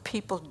would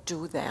people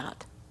do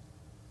that?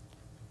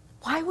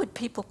 Why would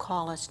people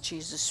call us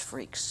Jesus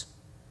freaks?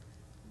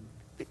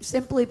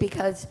 Simply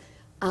because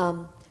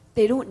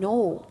they don't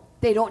know.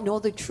 They don't know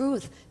the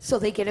truth, so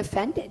they get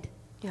offended.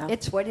 Yeah.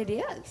 It's what it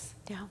is.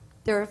 Yeah.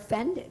 They're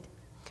offended.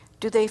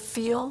 Do they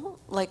feel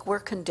like we're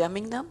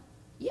condemning them?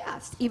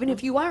 Yes, even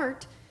if you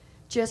aren't,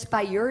 just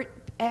by your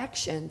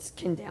actions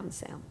condemns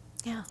them.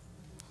 Yeah.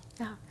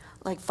 Yeah.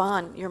 Like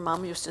Vaughn, your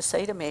mom used to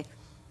say to me,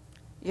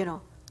 you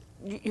know,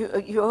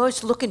 you're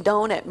always looking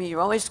down at me.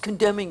 You're always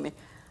condemning me.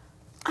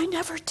 I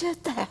never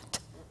did that.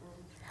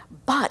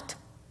 But,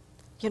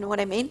 you know what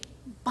I mean?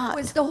 But. It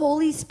was the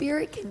Holy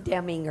Spirit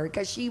condemning her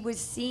because she was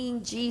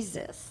seeing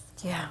Jesus.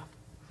 Yeah.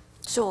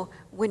 So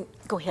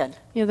go ahead.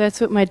 Yeah, that's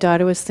what my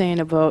daughter was saying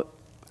about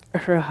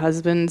her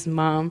husband's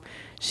mom.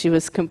 She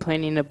was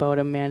complaining about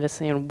Amanda,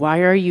 saying,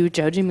 why are you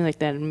judging me like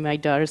that? And my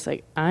daughter's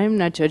like, I'm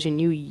not judging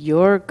you.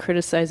 You're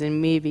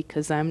criticizing me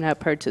because I'm not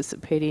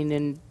participating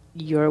in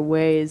your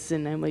ways.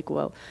 And I'm like,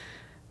 well,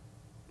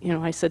 you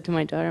know, I said to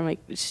my daughter, I'm like,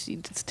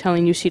 she's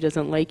telling you she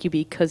doesn't like you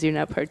because you're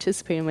not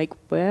participating. I'm like,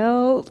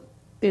 well,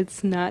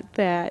 it's not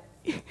that.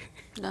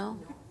 No.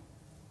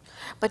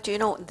 But you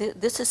know,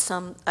 this is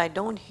I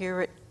don't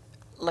hear it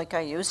like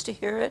I used to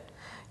hear it.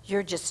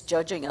 You're just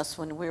judging us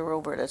when we were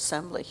over at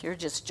Assembly. You're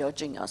just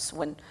judging us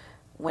when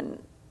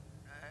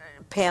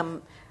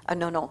Pam,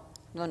 no,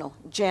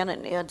 Janet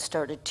and Ed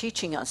started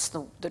teaching us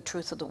the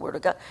truth of the Word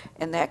of God,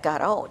 and that got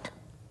out.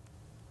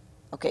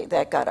 Okay,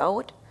 that got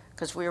out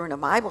because we were in a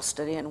Bible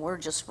study and we're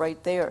just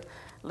right there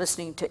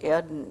listening to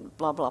Ed and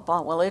blah, blah, blah.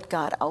 Well, it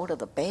got out of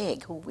the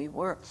bag who we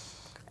were.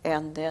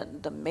 And then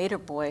the Mater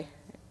boy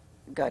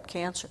got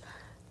cancer.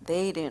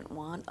 They didn't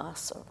want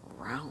us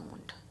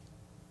around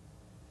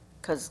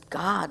because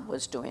God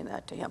was doing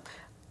that to him.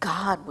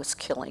 God was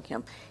killing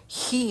him.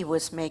 He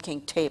was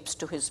making tapes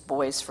to his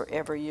boys for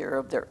every year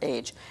of their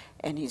age,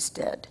 and he's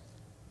dead.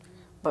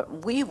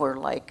 But we were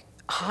like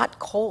hot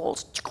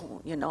coals,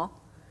 you know.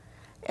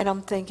 And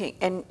I'm thinking,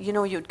 and you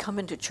know, you'd come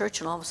into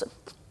church and all of a sudden,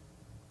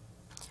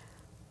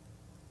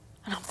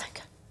 and I'm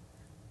thinking,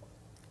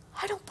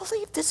 I don't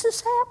believe this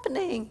is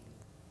happening,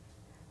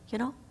 you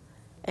know.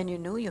 And you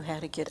knew you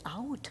had to get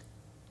out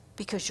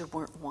because you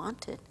weren't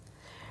wanted.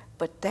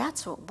 But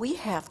that's what we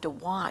have to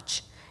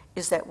watch,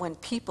 is that when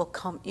people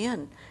come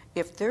in,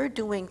 if they're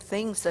doing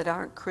things that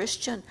aren't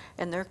Christian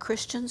and they're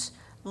Christians,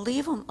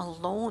 leave them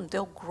alone.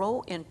 They'll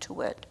grow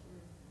into it.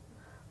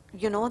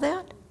 You know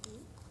that?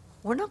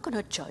 We're not going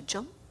to judge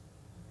them.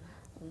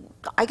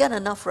 I got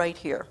enough right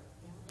here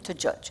to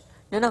judge.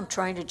 Then I'm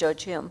trying to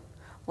judge him.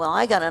 Well,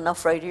 I got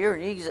enough right here,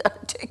 and he's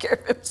got to take care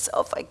of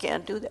himself. I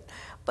can't do that.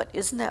 But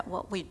isn't that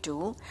what we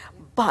do?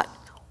 But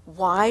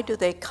why do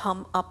they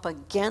come up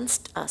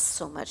against us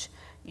so much?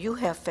 You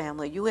have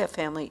family,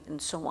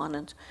 and so on.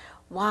 And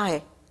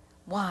why?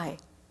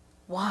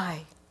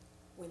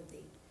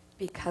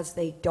 Because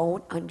they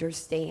don't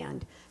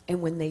understand.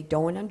 And when they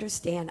don't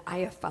understand, I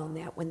have found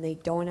that when they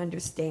don't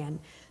understand,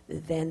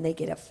 then they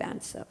get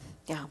offensive.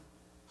 Yeah.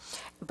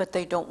 But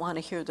they don't want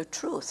to hear the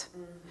truth.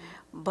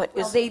 But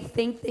Well, they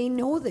think they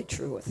know the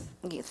truth.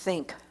 you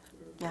think,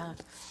 yeah.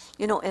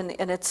 You know, and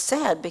it's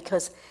sad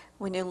because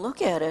when you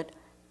look at it,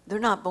 they're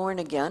not born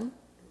again.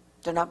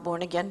 They're not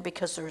born again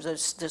because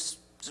there's this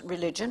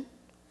religion,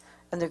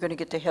 and they're going to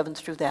get to heaven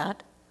through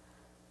that.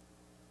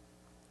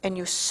 And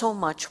you so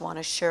much want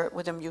to share it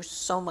with them. You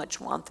so much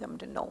want them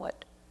to know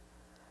it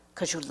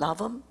because you love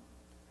them,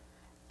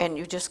 and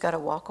you just got to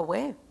walk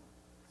away.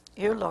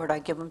 Here, Lord, I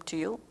give them to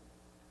you.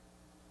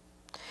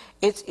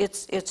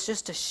 It's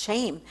just a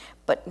shame.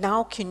 But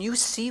now, can you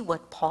see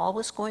what Paul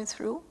was going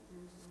through?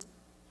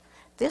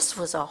 This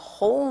was a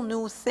whole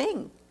new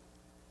thing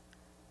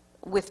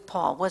with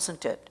Paul,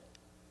 wasn't it?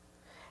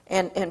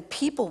 And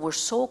people were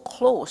so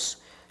close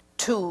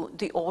to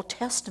the Old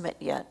Testament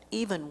yet,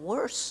 even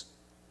worse.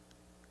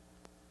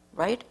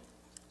 Right?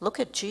 Look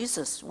at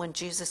Jesus. When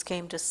Jesus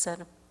came to set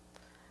him,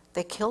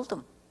 they killed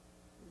him.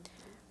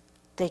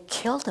 They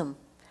killed him.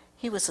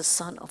 He was a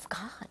son of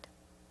God.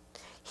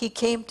 He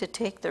came to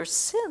take their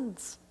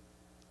sins,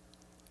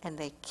 and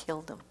they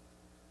killed him.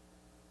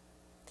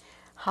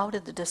 How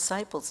did the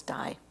disciples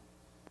die?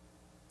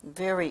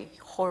 Very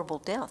horrible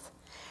death.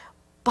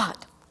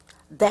 But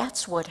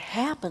that's what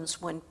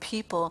happens when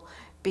people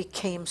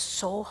became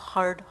so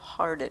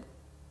hard-hearted.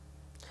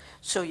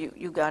 So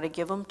you got to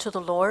give them to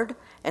the Lord,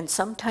 and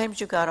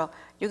sometimes you got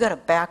to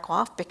back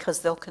off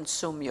because they'll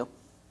consume you.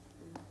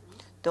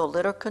 They'll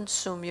literally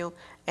consume you,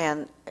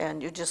 and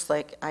you're just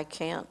like, I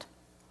can't.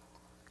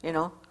 You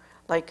know,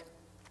 like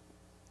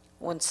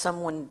when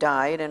someone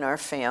died in our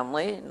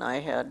family, and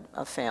I had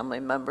a family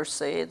member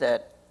say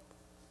that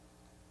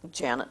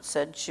Janet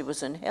said she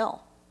was in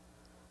hell.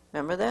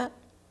 Remember that?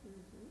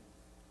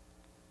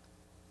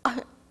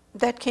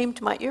 That came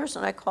to my ears,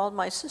 and I called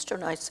my sister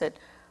and I said,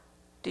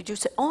 did you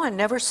say? Oh, I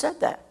never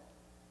said that.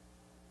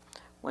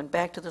 Went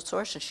back to the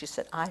source, and she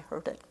said, I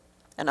heard it.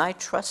 And I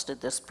trusted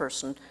this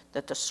person,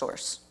 that the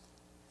source.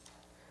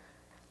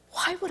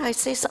 Why would I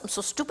say something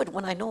so stupid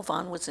when I know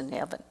Vaughn was in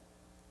heaven?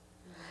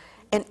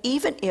 And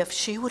even if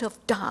she would have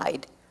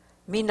died,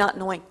 me not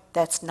knowing,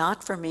 that's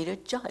not for me to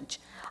judge.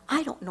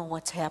 I don't know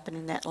what's happened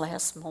in that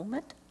last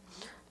moment.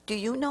 Do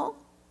you know?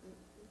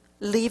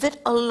 Leave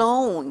it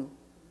alone.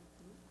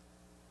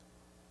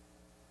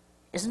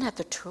 Isn't that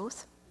the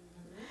truth?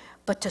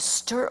 But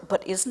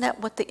isn't that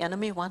what the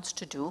enemy wants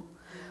to do?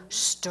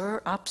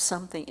 Stir up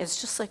something. It's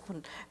just like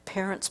when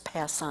parents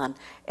pass on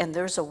and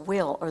there's a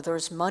will or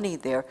there's money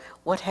there.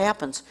 What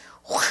happens?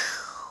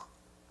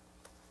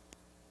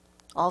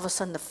 All of a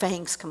sudden the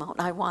fangs come out,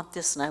 and I want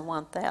this and I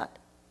want that.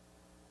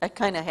 That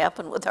kind of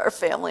happened with our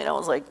family, and I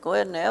was like, go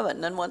ahead and have it.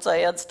 And then once I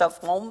had stuff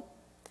home,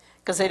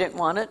 because they didn't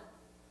want it,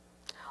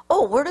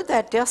 oh, where did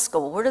that desk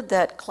go? Where did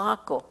that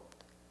clock go?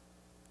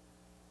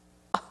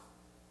 Oh,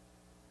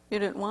 you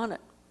didn't want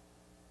it.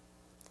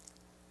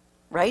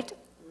 Right?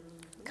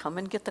 Come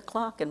and get the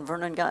clock. And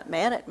Vernon got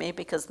mad at me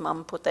because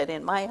Mom put that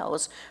in my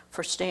house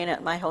for staying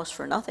at my house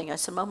for nothing. I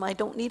said, Mom, I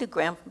don't need a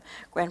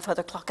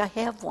grandfather clock. I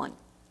have one.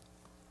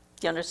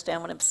 Do you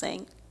understand what I'm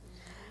saying?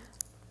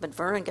 But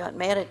Vernon got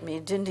mad at me,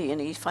 didn't he? And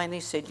he finally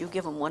said, you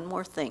give him one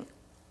more thing,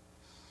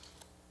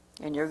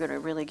 and you're going to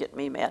really get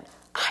me mad.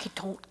 I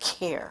don't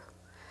care.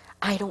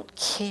 I don't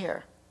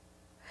care.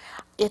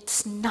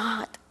 It's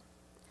not.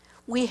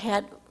 We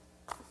had,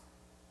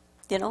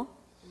 you know,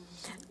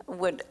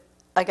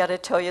 I got to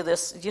tell you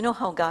this. You know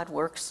how God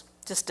works?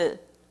 Just to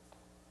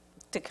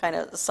kind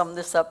of sum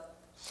this up.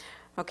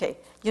 Okay,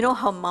 you know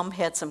how Mom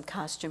had some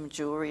costume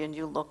jewelry and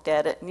you looked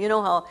at it, and you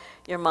know how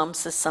your mom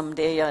says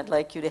someday I'd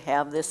like you to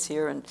have this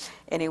here, and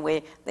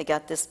anyway, they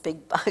got this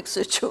big box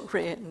of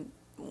jewelry, and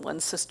one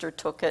sister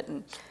took it,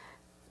 and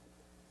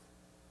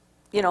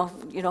you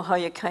know how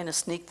you kind of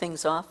sneak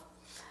things off?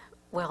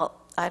 Well,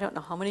 I don't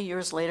know how many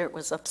years later, it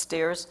was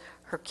upstairs,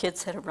 her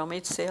kids had a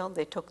rummage sale,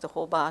 they took the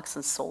whole box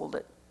and sold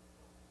it.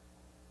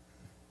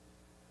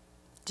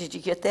 Did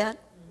you get that?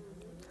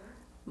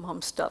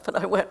 Mom's stuff, and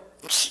I went,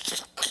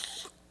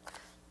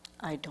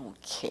 I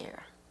don't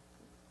care.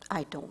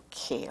 I don't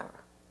care.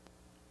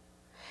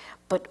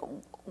 But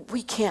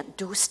we can't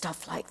do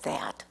stuff like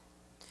that.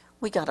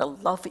 We got to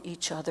love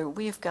each other.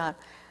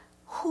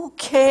 Who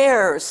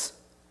cares?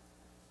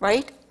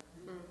 Right?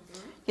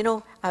 You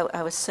know,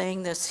 I was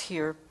saying this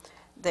here,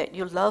 that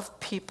you love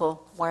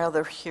people while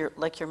they're here,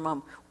 like your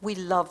mom. We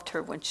loved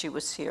her when she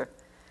was here.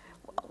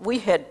 We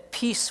had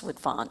peace with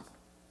Vaughn.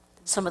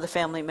 Some of the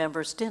family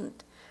members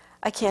didn't.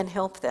 I can't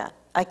help that.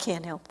 I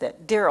can't help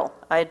that. Daryl,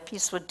 I had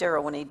peace with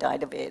Daryl when he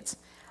died of AIDS.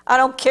 I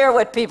don't care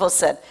what people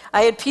said.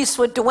 I had peace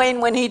with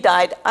Dwayne when he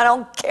died. I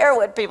don't care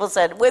what people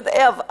said. With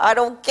Ev, I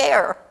don't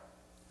care.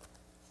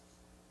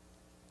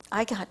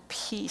 I got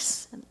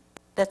peace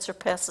that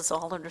surpasses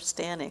all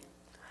understanding.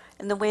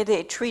 And the way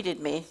they treated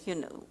me, you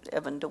know,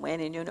 Ev and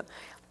Dwayne, and you know,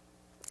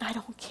 I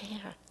don't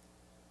care.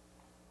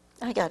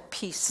 I got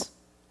peace.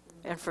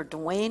 And for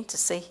Dwayne to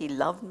say he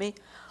loved me,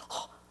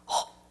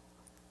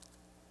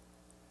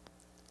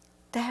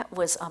 that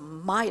was a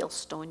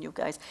milestone, you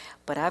guys.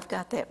 But I've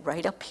got that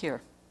right up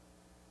here.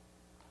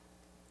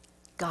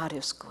 God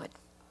is good.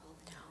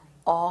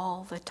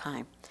 All the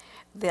time.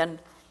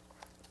 Then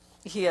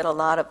he had a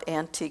lot of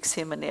antiques,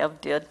 him and Ev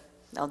did.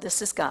 Now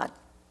this is God.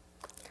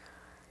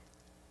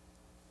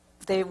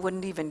 They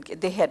wouldn't even,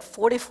 they had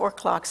 44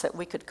 clocks that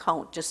we could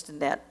count just in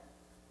that,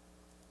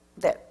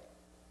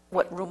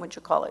 what room would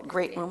you call it?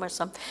 Great room or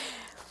something?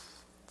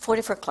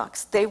 44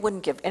 clocks. They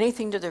wouldn't give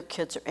anything to their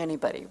kids or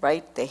anybody,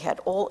 right? They had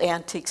old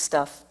antique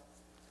stuff.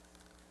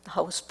 The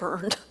house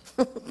burned.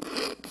 I'm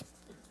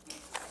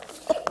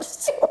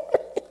sorry.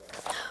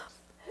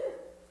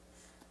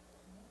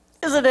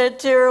 Isn't it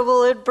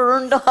terrible? It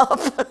burned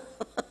up.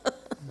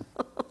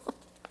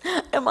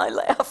 Am I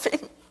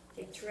laughing?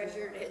 They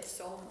treasured it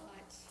so much.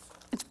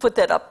 Let's put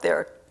that up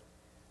there.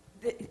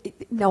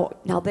 No,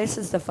 now this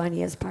is the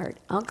funniest part.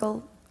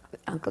 Uncle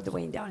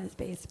Dwayne down in his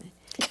basement,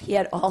 he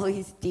had all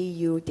these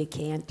DU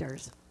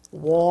decanters,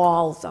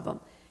 walls of them.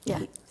 Yeah.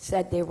 He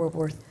said they were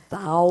worth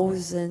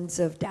thousands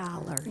of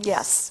dollars.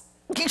 Yes.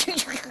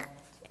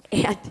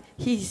 And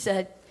he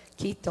said,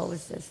 Keith told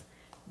us this,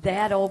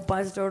 that old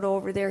buzzard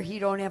over there, he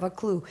don't have a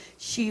clue.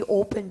 She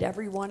opened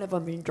every one of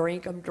them and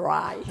drank them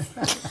dry.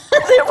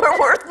 They were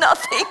worth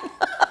nothing.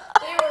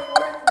 They were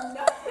worth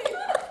nothing.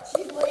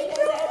 She laid in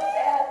that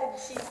bed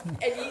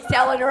and he's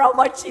telling her how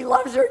much he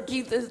loves her.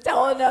 Keith is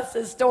telling us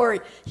the story.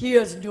 He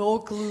has no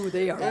clue.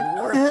 They are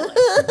worthless.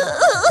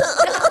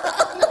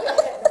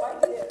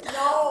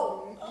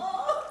 No.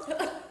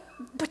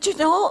 But you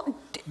know,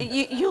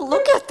 you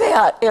look at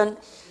that, and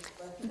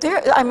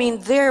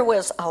there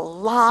was a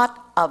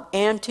lot of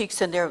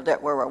antiques in there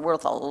that were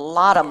worth a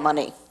lot of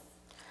money.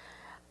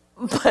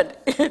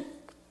 But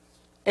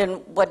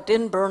and what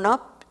didn't burn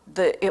up,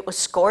 it was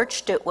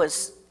scorched. It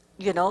was,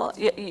 you know,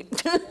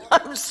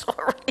 I'm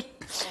sorry.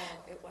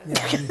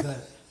 Yeah,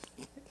 but,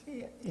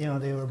 you know,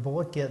 they were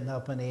both getting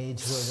up in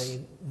age where they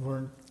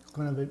weren't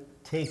going to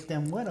take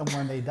them with them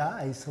when they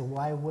die, so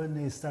why wouldn't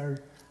they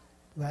start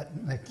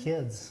letting the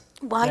kids?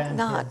 Why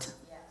not? grandkids,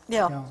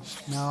 Yeah. You know,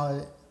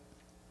 now,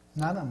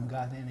 none of them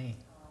got any,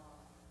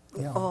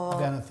 you know,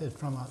 benefit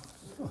from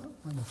it.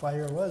 When the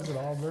fire was, it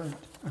all burnt.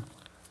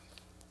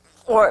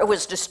 Or it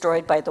was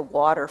destroyed by the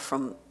water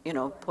from, you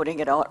know, putting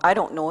it out. I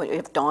don't know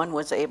if Dawn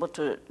was able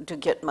to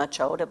get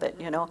much out of it,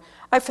 you know.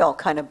 I felt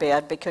kind of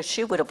bad because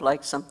she would have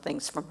liked some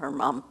things from her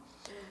mom,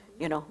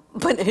 you know,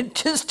 but it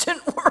just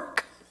didn't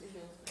work.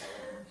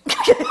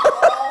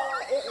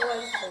 Oh, it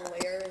was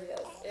hilarious.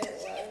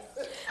 It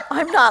was.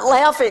 I'm not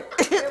laughing.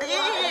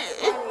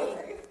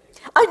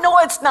 I know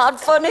it's not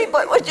funny,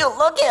 but when you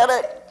look at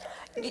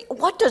it,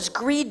 what does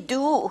greed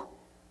do?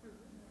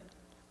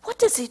 What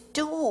does it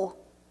do?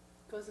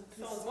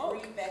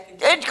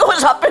 It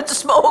goes up in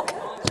smoke.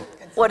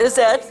 What is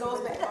that?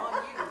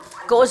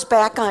 Goes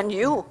back on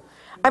you.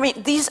 I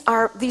mean, these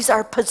are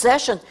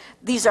possessions.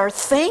 These are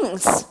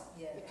things.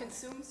 It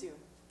consumes you.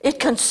 It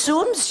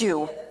consumes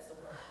you.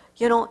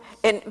 You know,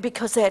 and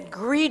because that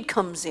greed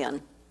comes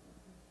in.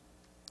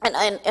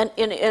 And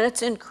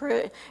it's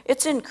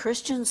in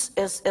Christians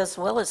as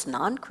well as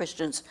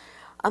non-Christians.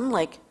 I'm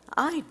like,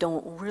 I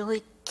don't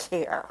really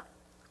care.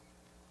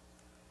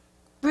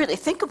 Really,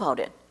 think about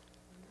it.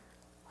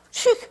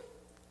 Chic.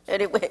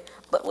 Anyway,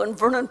 but when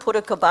Vernon put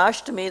a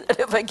kibosh to me that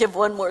if I give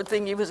one more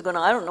thing,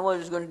 I don't know what he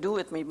was going to do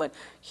with me, but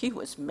he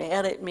was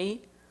mad at me.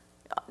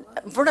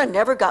 Vernon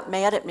never got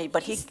mad at me,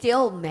 but He's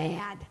still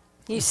mad.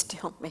 he's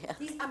still mad.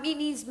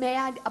 He's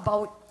mad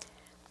about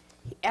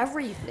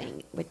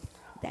everything with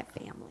that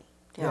family.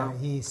 Yeah.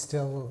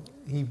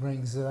 He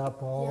brings it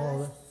up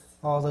all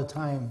all the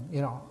time,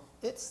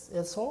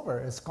 it's over,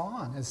 it's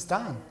gone, it's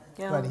done.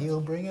 Yeah. But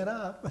he'll bring it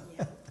up.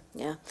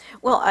 Yeah.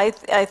 Well, I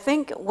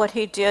think what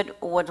he did,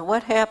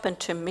 what happened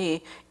to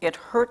me, it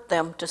hurt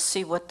them to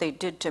see what they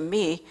did to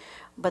me,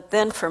 but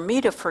then for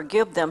me to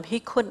forgive them, he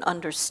couldn't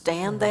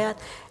understand that,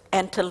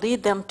 and to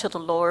lead them to the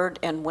Lord,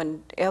 and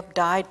when Eb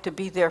died, to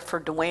be there for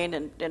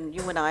Dwayne, and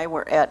you and I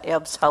were at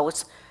Eb's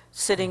house,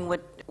 sitting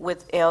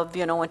with Eb,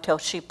 until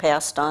she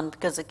passed on,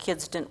 because the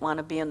kids didn't want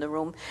to be in the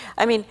room.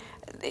 I mean,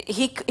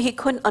 he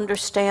couldn't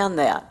understand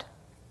that,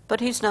 but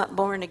he's not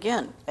born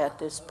again at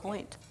this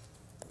point,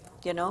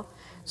 But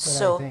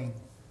So,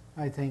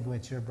 I think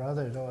with your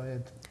brother, though,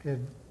 it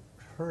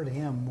hurt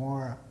him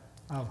more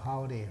of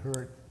how they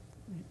hurt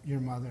your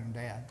mother and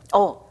dad.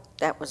 oh,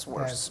 that was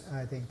worse.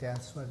 I think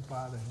that's what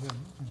bothered him.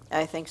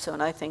 I think so,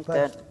 and I think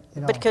But,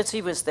 that, because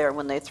he was there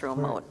when they threw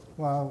him out.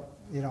 Well,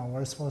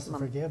 we're supposed to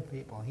forgive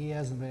people. He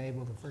hasn't been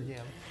able to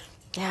forgive.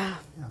 Yeah.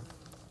 Yeah.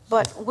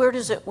 But where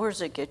does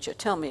it get you?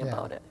 Tell me Yeah.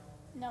 about it.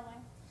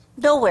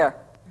 Nowhere.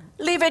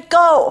 Leave it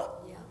go.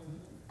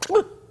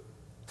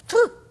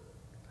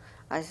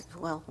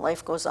 Well,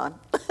 life goes on.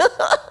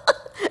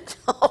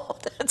 Oh,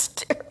 that's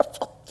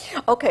terrible.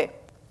 Okay.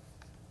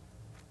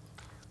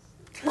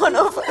 One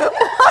of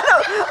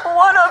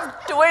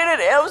Dwayne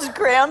and Ev's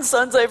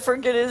grandsons, I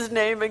forget his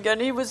name again.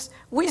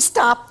 We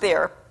stopped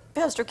there.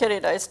 Pastor Kenny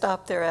and I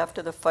stopped there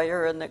after the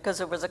fire, and because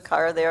there was a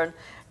car there. And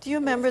do you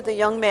remember the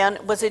young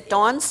man? Was it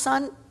Dawn's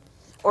son,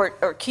 or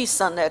Keith's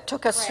son that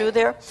took us through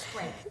there?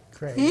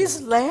 Craig. He's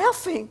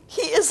laughing.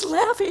 He is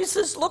laughing. He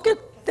says, "Look at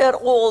that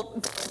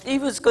old." He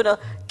was going to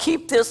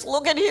keep this.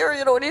 Look at here,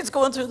 and he's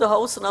going through the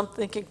house, and I'm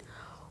thinking,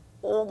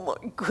 "Oh my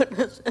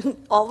goodness!"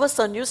 And all of a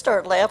sudden, you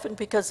start laughing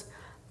because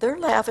they're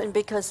laughing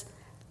because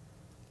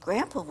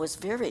Grandpa was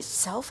very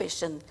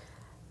selfish, and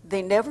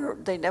they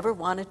never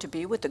wanted to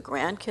be with the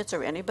grandkids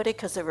or anybody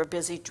because they were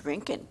busy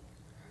drinking.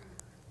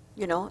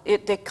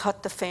 They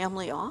cut the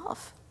family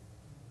off,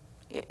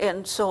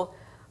 and so.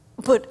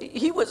 But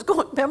he was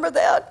going. Remember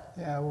that?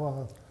 Yeah,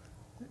 well,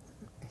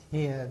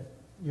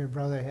 your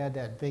brother had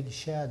that big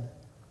shed,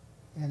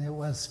 and it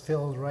was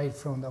filled right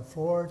from the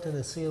floor to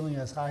the ceiling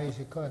as high as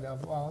you could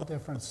of all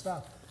different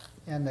stuff.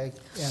 And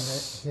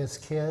his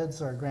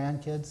kids or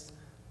grandkids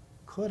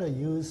could have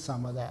used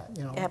some of that,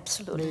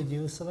 Absolutely. Made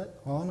use of it.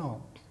 Oh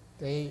no,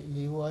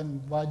 he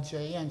wouldn't budge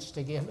an inch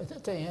to give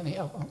it to any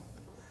of them.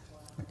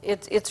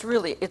 It's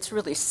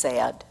really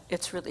sad.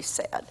 It's really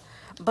sad.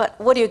 But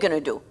what are you going to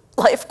do?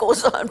 Life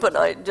goes on, but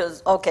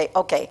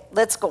okay,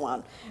 let's go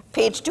on.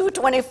 Page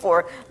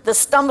 224, the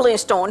stumbling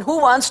stone. Who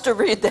wants to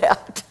read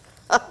that?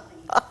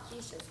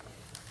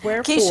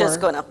 Keisha's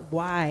gonna.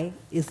 Why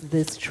is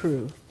this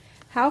true?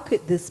 How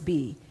could this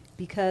be?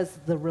 Because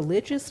the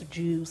religious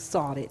Jews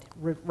sought it,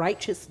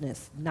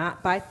 righteousness,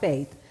 not by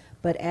faith,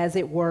 but as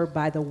it were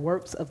by the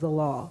works of the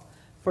law.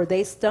 For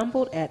they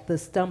stumbled at the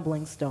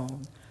stumbling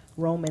stone.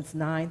 Romans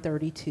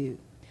 9:32.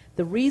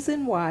 The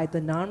reason why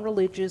the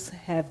non-religious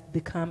have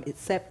become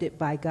accepted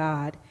by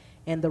God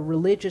and the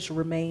religious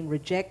remain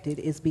rejected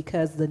is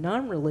because the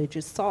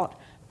non-religious sought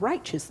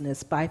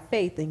righteousness by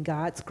faith in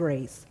God's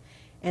grace,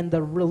 and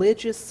the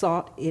religious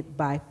sought it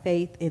by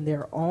faith in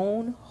their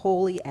own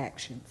holy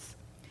actions.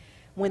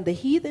 When the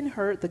heathen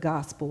heard the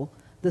gospel,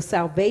 the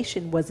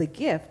salvation was a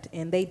gift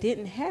and they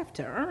didn't have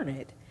to earn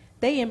it.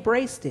 They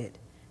embraced it.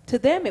 To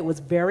them it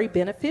was very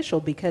beneficial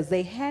because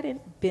they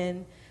hadn't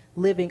been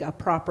living a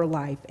proper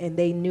life, and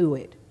they knew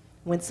it.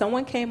 When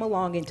someone came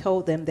along and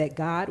told them that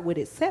God would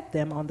accept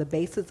them on the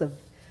basis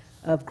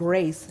of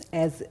grace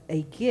as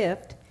a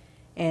gift,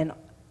 and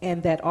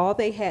that all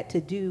they had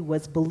to do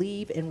was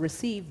believe and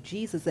receive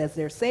Jesus as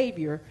their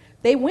Savior,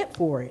 they went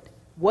for it.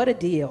 What a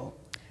deal.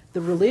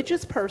 The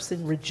religious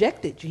person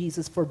rejected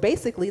Jesus for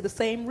basically the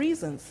same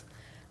reasons.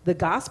 The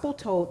gospel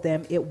told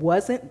them it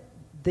wasn't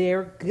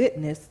their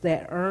goodness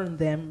that earned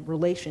them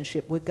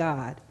relationship with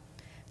God.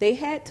 They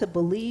had to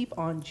believe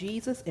on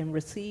Jesus and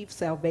receive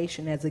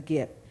salvation as a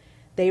gift.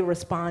 They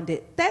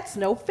responded, "That's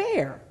no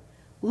fair.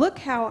 Look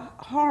how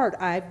hard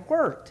I've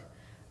worked.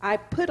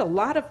 I've put a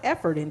lot of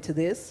effort into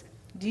this.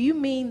 Do you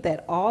mean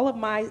that all of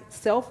my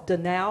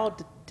self-denial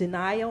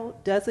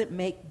doesn't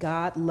make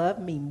God love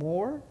me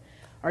more?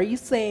 Are you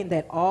saying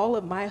that all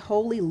of my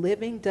holy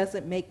living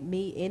doesn't make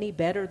me any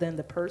better than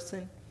the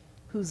person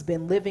who's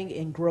been living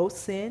in gross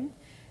sin?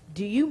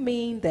 Do you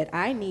mean that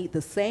I need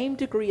the same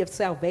degree of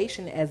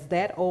salvation as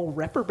that old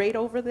reprobate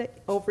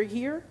over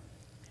here?"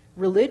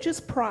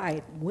 Religious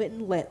pride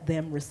wouldn't let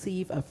them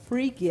receive a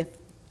free gift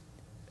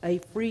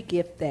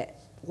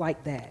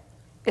like that.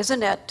 Isn't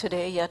that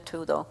today yet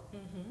too, though?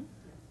 Mm-hmm.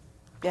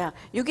 Yeah,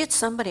 you get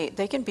somebody,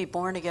 they can be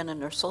born again and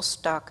they're so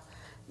stuck.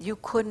 You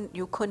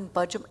couldn't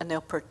budge them, and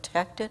they'll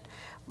protect it,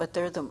 but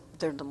they're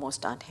the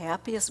most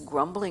unhappiest,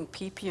 grumbling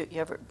people you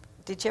ever.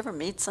 Did you ever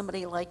meet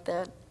somebody like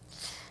that?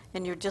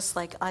 And you're just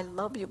like, "I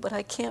love you, but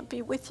I can't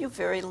be with you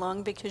very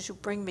long because you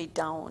bring me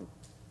down."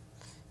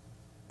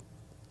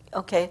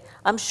 Okay,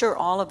 I'm sure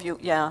all of you,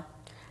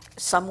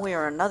 some way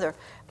or another,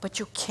 but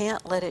you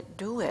can't let it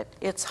do it.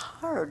 It's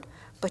hard,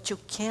 but you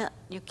can't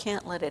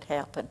let it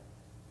happen.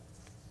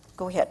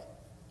 Go ahead.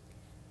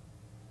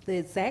 The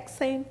exact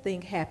same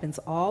thing happens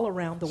all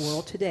around the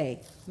world today.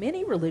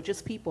 Many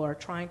religious people are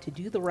trying to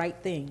do the right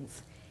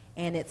things,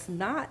 and it's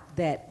not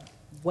that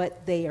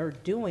what they are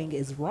doing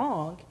is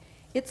wrong.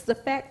 It's the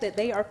fact that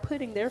they are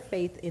putting their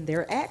faith in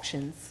their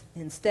actions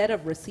instead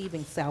of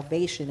receiving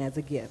salvation as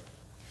a gift.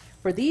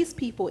 For these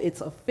people,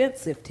 it's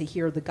offensive to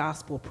hear the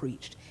gospel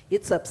preached.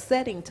 It's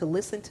upsetting to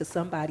listen to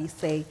somebody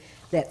say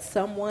that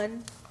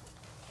someone,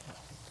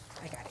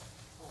 I got it.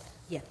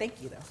 Yeah, thank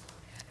you, though.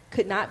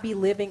 Could not be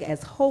living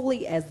as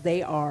holy as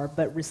they are,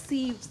 but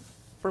received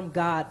from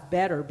God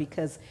better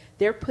because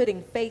they're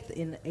putting faith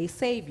in a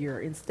Savior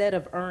instead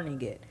of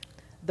earning it.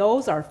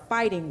 Those are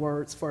fighting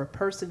words for a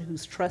person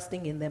who's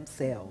trusting in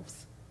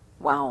themselves.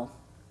 Wow.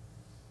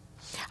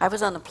 I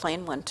was on the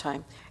plane one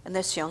time, and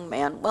this young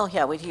man, well,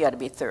 yeah, he had to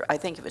be, I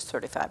think he was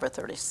 35 or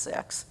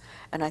 36.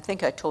 And I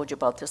think I told you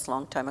about this a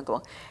long time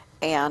ago.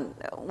 And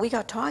we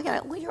got talking,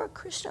 well, you're a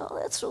Christian, oh,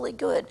 that's really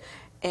good.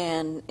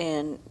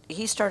 And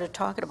he started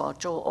talking about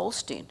Joel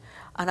Osteen.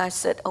 And I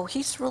said, oh,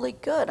 he's really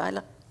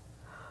good.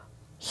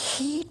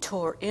 He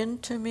tore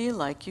into me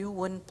like you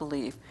wouldn't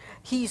believe.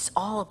 He's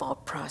all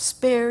about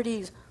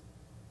prosperity.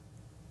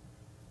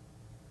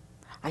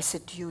 I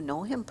said, do you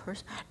know him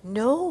personally?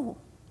 No.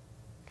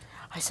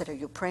 I said, are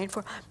you praying for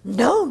him?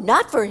 No,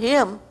 not for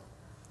him.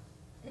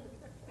 You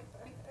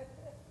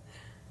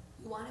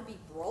want to be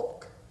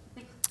broke?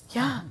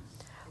 Yeah.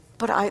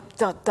 But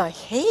the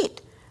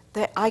hate,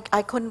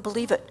 I couldn't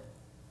believe it.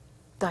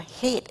 The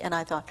hate. And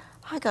I thought,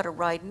 I got to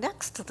ride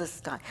next to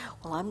this guy.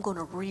 Well, I'm going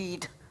to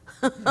read.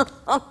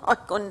 I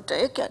couldn't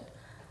take it.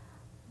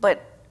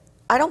 But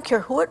I don't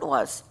care who it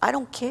was. I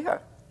don't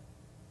care.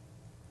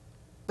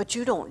 But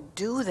you don't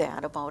do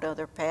that about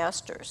other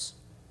pastors.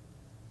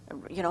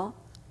 You know?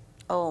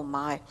 Oh,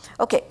 my.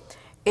 Okay.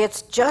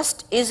 It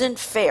just isn't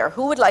fair.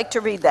 Who would like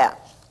to read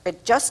that?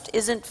 It just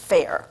isn't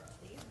fair.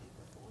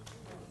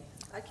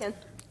 I can.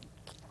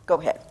 Go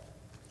ahead.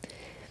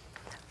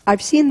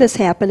 I've seen this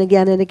happen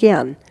again and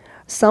again.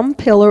 Some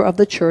pillar of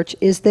the church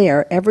is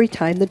there every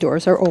time the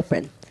doors are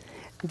open.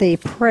 They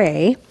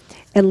pray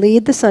and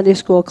lead the Sunday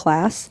school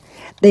class.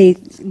 They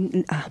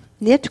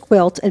knit,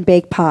 quilt, and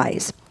bake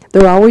pies.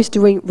 They're always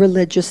doing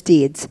religious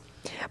deeds.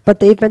 But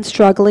they've been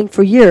struggling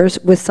for years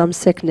with some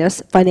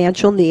sickness,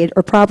 financial need,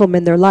 or problem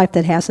in their life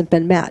that hasn't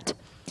been met.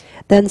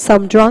 Then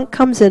some drunk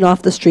comes in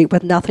off the street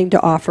with nothing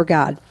to offer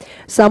God.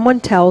 Someone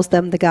tells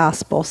them the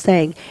gospel,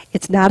 saying,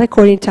 it's not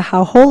according to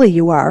how holy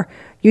you are.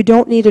 You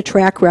don't need a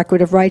track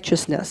record of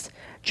righteousness.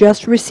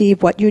 Just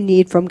receive what you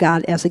need from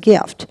God as a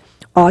gift.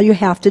 All you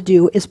have to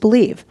do is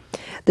believe.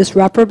 This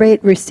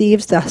reprobate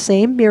receives the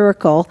same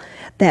miracle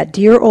that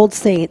dear old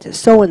saint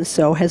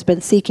so-and-so has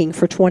been seeking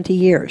for 20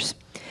 years.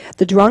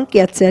 The drunk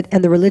gets it,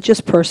 and the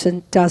religious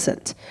person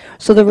doesn't.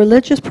 So the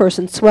religious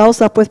person swells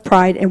up with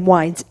pride and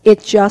whines,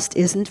 it just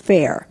isn't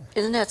fair.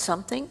 Isn't that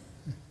something?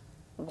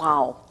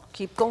 Wow.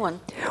 Keep going.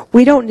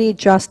 We don't need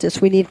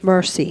justice, we need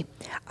mercy.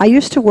 I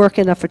used to work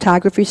in a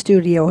photography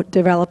studio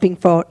developing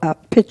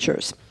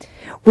pictures.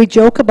 We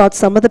joke about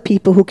some of the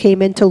people who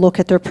came in to look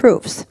at their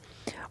proofs.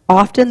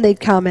 Often they'd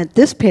comment,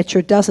 this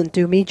picture doesn't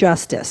do me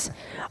justice.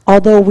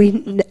 Although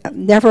we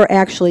never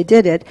actually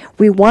did it,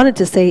 we wanted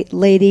to say,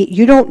 lady,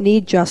 you don't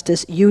need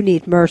justice, you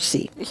need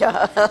mercy.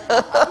 Yeah.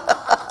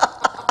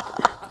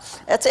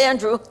 That's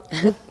Andrew.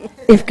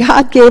 If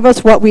God gave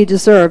us what we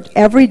deserved,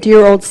 every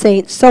dear old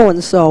saint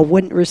so-and-so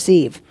wouldn't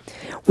receive.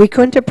 We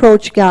couldn't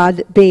approach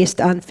God based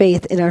on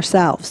faith in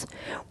ourselves.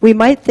 We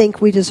might think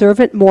we deserve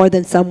it more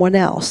than someone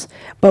else,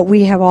 but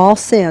we have all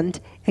sinned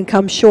and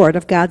come short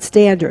of God's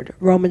standard,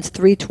 Romans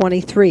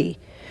 3:23.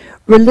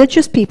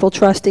 Religious people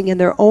trusting in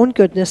their own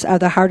goodness are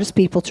the hardest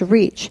people to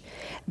reach.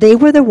 They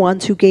were the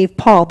ones who gave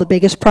Paul the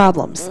biggest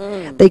problems.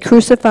 They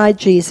crucified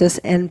Jesus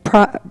and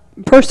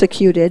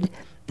persecuted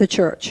the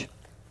church.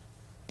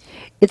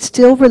 It's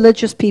still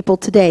religious people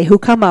today who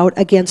come out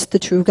against the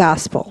true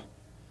gospel.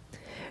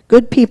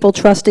 Good people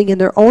trusting in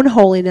their own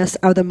holiness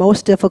are the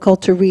most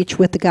difficult to reach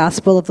with the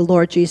gospel of the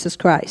Lord Jesus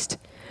Christ.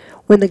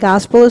 When the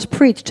gospel is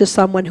preached to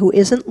someone who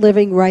isn't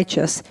living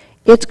righteous,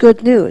 it's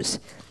good news.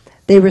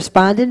 They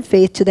respond in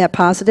faith to that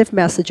positive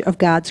message of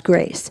God's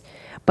grace.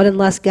 But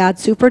unless God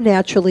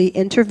supernaturally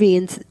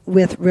intervenes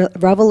with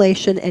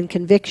revelation and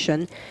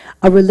conviction,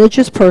 a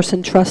religious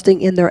person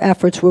trusting in their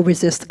efforts will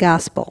resist the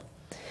gospel.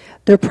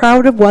 They're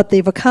proud of what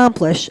they've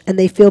accomplished, and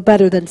they feel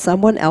better than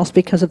someone else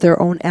because of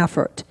their own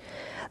effort.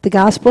 The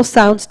gospel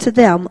sounds to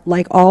them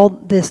like all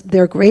this,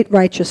 their great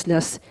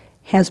righteousness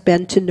has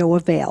been to no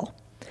avail.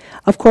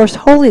 Of course,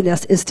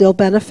 holiness is still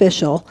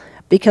beneficial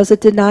because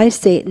it denies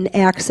Satan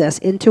access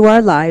into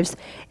our lives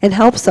and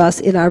helps us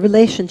in our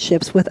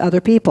relationships with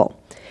other people.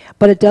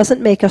 But it doesn't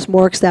make us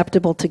more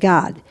acceptable to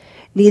God.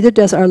 Neither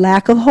does our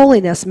lack of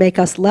holiness make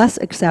us less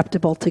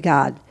acceptable to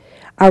God.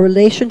 Our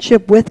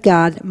relationship with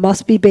God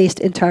must be based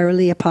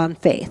entirely upon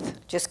faith.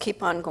 Just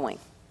keep on going.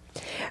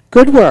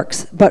 Good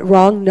works, but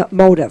wrong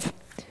motive.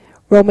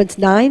 Romans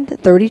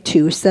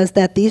 9:32 says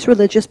that these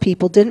religious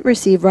people didn't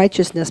receive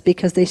righteousness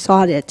because they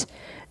sought it,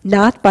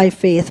 not by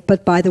faith,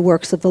 but by the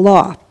works of the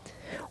law.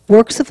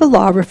 Works of the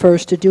law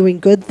refers to doing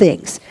good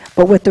things,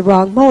 but with the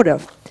wrong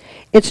motive.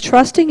 It's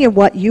trusting in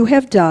what you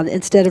have done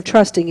instead of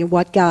trusting in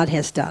what God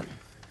has done.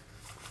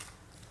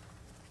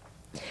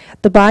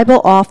 The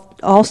Bible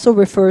also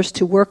refers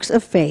to works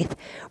of faith,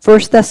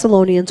 1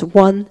 Thessalonians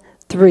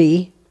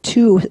 1:3,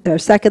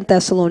 2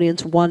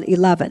 Thessalonians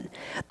 1:11.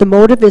 The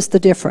motive is the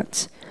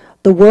difference.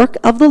 The work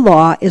of the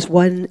law is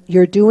when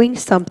you're doing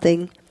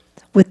something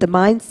with the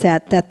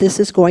mindset that this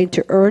is going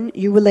to earn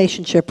you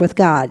relationship with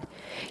God.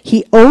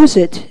 He owes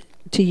it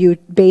to you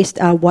based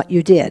on what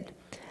you did.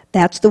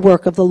 That's the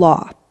work of the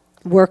law.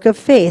 Work of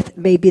faith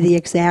may be the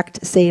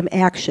exact same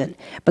action,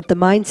 but the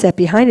mindset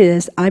behind it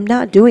is, I'm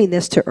not doing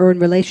this to earn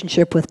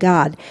relationship with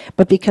God,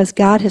 but because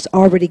God has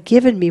already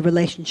given me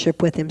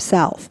relationship with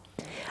himself.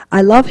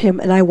 I love him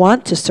and I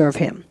want to serve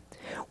him.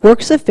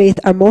 Works of faith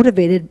are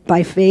motivated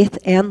by faith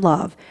and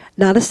love,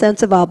 not a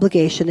sense of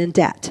obligation and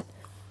debt.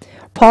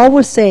 Paul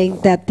was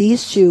saying that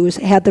these Jews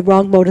had the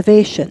wrong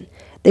motivation.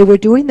 They were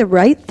doing the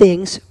right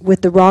things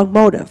with the wrong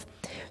motive,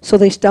 so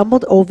they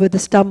stumbled over the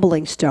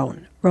stumbling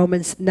stone.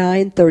 Romans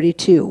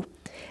 9:32.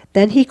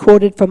 Then he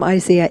quoted from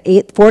Isaiah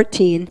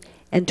 8:14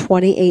 and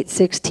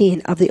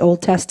 28:16 of the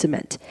Old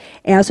Testament.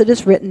 As it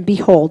is written,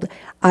 behold,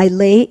 I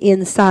lay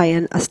in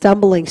Zion a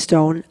stumbling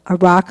stone, a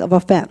rock of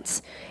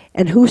offense,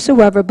 and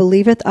whosoever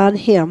believeth on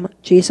him,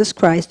 Jesus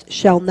Christ,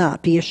 shall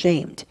not be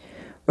ashamed.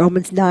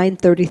 Romans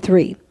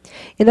 9:33.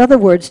 In other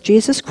words,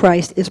 Jesus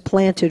Christ is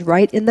planted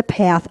right in the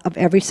path of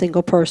every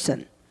single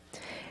person.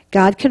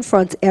 God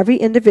confronts every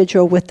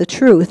individual with the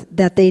truth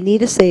that they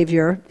need a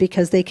Savior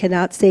because they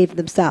cannot save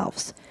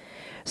themselves.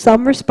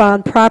 Some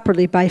respond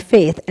properly by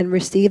faith and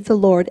receive the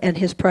Lord and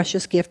his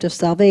precious gift of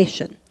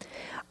salvation.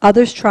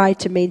 Others try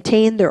to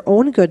maintain their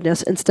own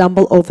goodness and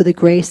stumble over the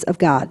grace of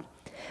God.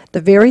 The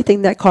very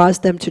thing that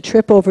caused them to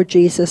trip over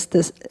Jesus,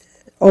 the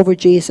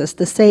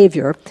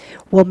Savior,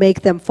 will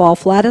make them fall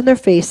flat on their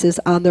faces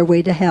on their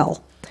way to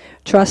hell,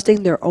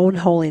 trusting their own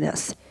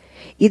holiness.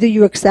 Either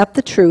you accept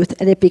the truth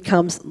and it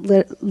becomes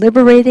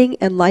liberating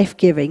and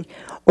life-giving,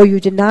 or you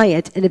deny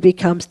it and it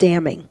becomes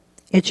damning.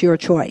 It's your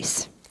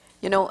choice.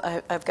 You know,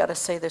 I've got to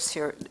say this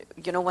here.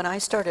 You know, when I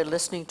started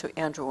listening to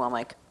Andrew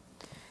Wommack,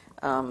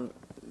 let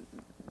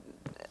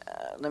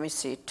me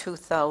see,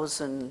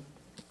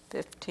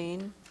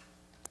 2015?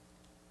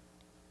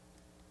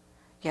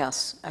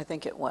 Yes, I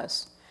think it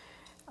was.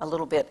 A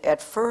little bit.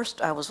 At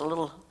first, I was a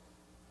little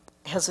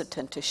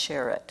hesitant to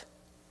share it,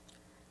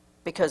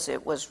 because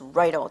it was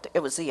right out,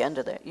 it was the end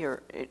of that.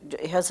 You're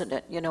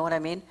hesitant, you know what I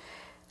mean?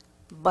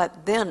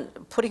 But then,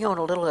 putting out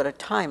a little at a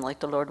time, like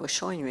the Lord was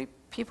showing me,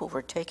 people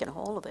were taking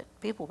hold of it.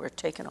 People were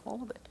taking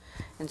hold of it.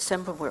 And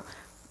some people were,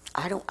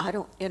 I don't,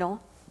 you know,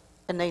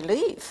 and they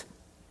leave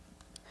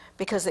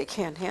because they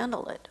can't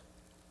handle it.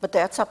 But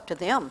that's up to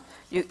them.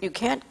 You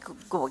can't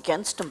go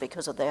against them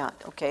because of that,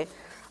 okay?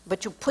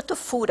 But you put the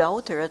food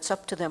out there, it's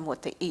up to them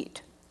what they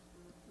eat,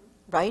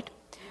 right?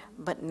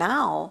 But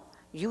now,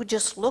 you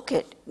just look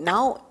at,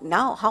 now,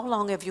 how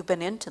long have you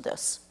been into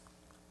this?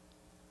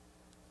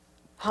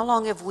 How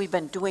long have we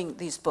been doing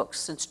these books?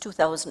 Since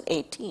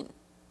 2018.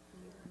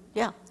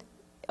 Yeah,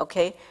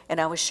 okay? And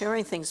I was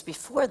sharing things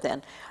before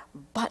then.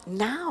 But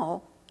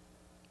now,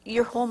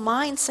 your whole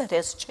mindset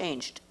has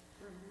changed.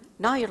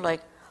 Now you're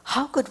like,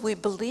 how could we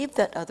believe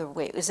that other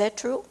way? Is that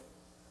true?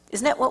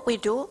 Isn't that what we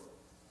do?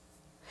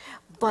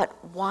 But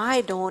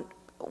why don't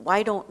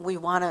we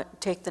want to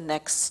take the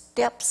next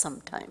step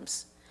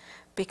sometimes?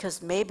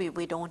 Because maybe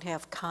we don't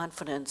have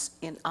confidence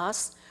in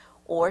us,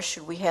 or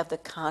should we have the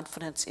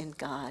confidence in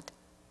God?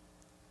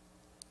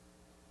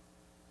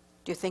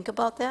 Do you think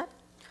about that?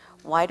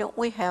 Why don't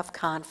we have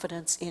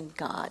confidence in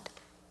God?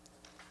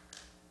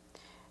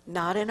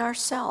 Not in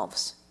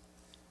ourselves.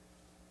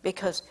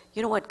 Because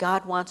you know what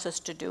God wants us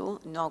to do?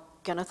 No,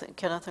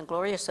 Kenneth and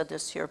Gloria said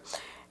this here,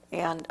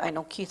 and I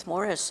know Keith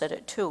Moore has said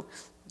it too,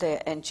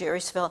 and Jerry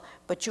Svell,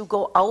 but you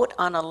go out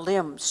on a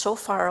limb so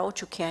far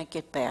out you can't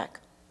get back.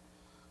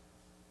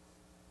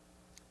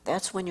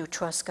 That's when you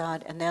trust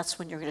God, and that's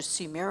when you're going to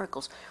see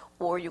miracles.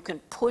 Or you can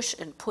push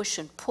and push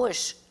and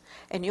push,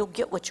 and you'll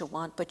get what you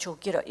want, but you'll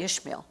get an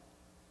Ishmael.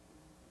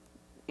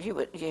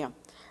 Yeah.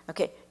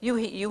 Okay,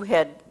 you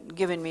had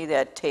given me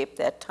that tape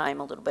that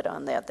time a little bit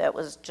on that. That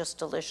was just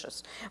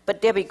delicious.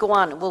 But Debbie, go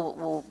on.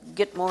 We'll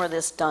get more of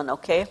this done,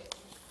 okay?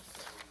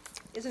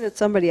 Isn't it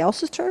somebody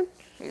else's turn?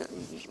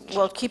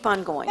 Well, keep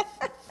on going.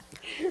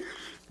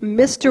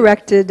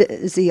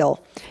 Misdirected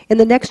zeal. In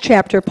the next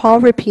chapter,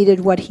 Paul repeated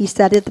what he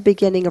said at the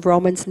beginning of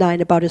Romans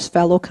 9 about his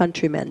fellow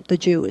countrymen, the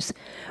Jews.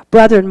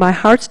 Brethren, my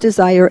heart's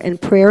desire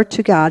and prayer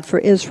to God for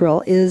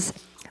Israel is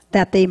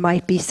that they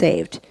might be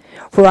saved.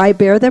 For I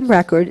bear them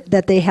record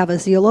that they have a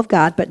zeal of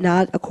God, but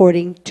not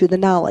according to the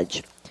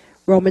knowledge.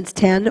 Romans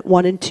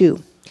 10:1 and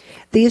 2.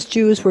 These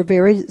Jews were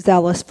very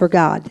zealous for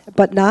God,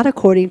 but not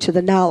according to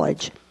the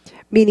knowledge,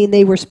 meaning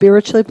they were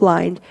spiritually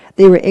blind.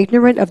 They were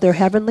ignorant of their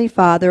heavenly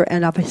Father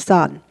and of his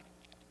Son.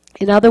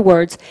 In other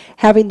words,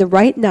 having the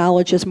right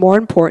knowledge is more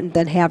important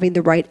than having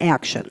the right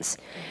actions.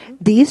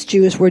 These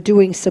Jews were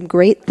doing some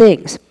great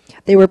things,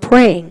 They were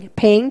praying,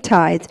 paying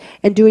tithes,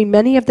 and doing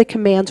many of the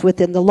commands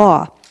within the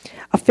law.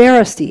 A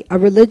Pharisee, a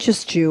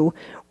religious Jew,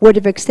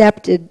 would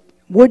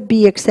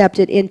be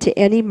accepted into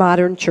any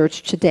modern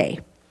church today.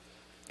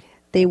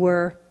 They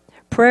were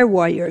prayer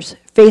warriors,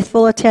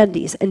 faithful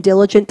attendees, and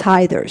diligent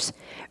tithers.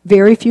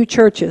 Very few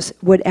churches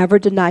would ever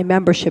deny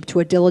membership to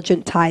a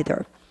diligent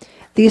tither.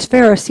 These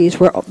Pharisees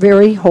were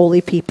very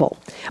holy people,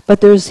 but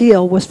their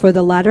zeal was for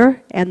the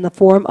letter and the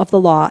form of the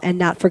law and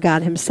not for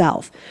God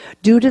himself.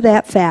 Due to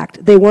that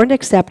fact, they weren't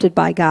accepted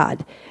by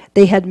God.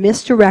 They had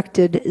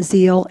misdirected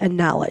zeal and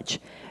knowledge.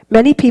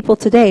 Many people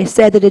today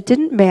say that it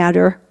didn't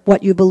matter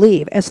what you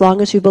believe, as long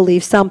as you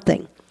believe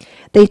something.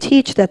 They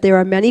teach that there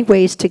are many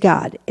ways to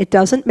God. It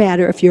doesn't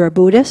matter if you're a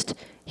Buddhist,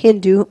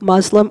 Hindu,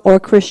 Muslim, or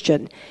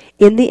Christian.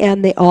 In the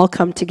end, they all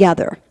come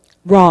together.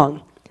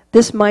 Wrong.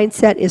 This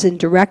mindset is in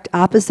direct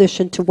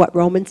opposition to what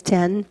Romans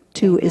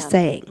 10:2 is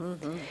saying.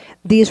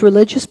 These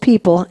religious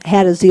people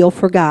had a zeal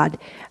for God.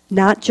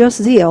 Not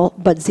just zeal,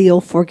 but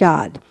zeal for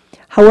God.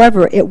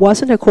 However, it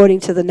wasn't according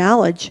to the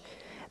knowledge.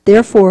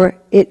 Therefore,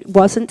 it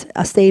wasn't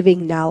a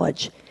saving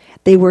knowledge.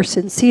 They were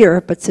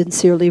sincere, but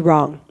sincerely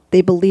wrong.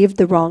 They believed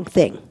the wrong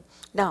thing.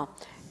 Now,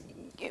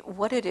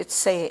 what did it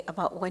say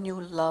about when you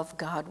love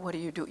God? What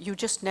do? You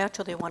just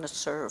naturally want to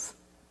serve.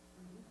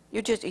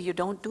 You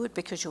don't do it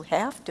because you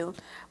have to,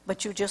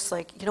 but you just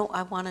like,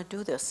 I want to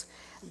do this.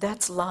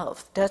 That's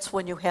love. That's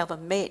when you have a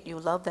mate. You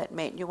love that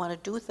mate. And you want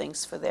to do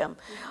things for them,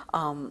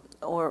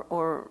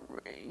 or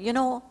you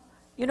know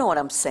what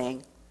I'm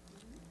saying.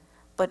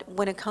 But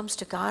when it comes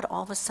to God,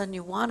 all of a sudden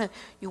you want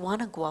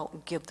to go out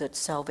and give that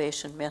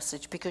salvation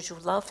message because you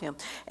love Him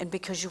and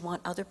because you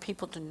want other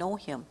people to know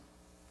Him.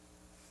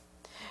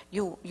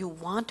 You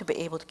want to be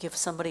able to give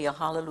somebody a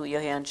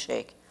hallelujah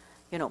handshake.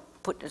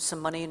 Put some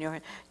money in your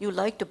hand. You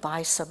like to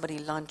buy somebody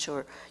lunch,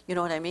 or you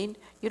know what I mean?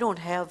 You don't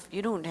have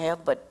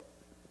but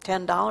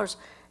 $10,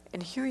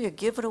 and here you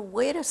give it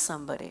away to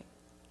somebody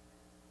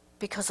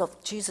because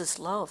of Jesus'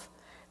 love.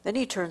 Then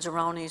He turns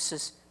around and He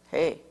says,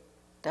 hey,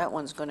 that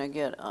one's going to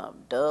get a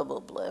double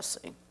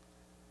blessing.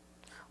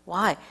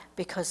 Why?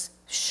 Because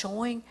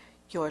showing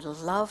your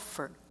love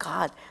for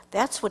God,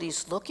 that's what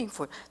He's looking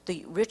for.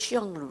 The rich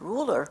young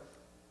ruler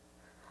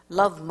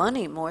loved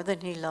money more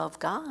than he loved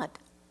God.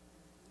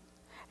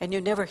 And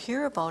you never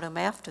hear about him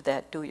after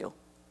that, do you?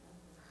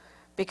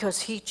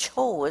 Because he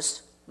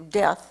chose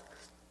death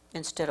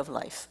instead of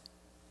life.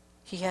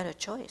 He had a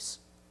choice.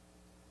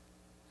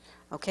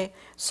 Okay?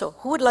 So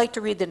who would like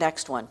to read the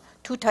next one?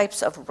 2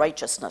 types of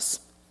righteousness.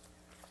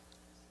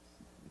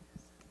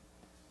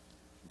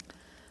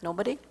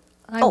 Nobody?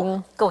 I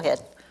will. Go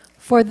ahead.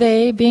 For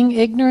they, being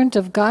ignorant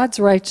of God's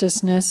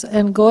righteousness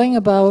and going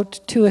about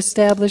to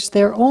establish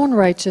their own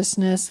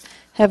righteousness,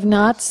 have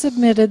not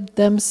submitted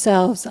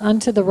themselves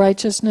unto the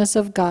righteousness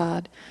of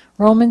God.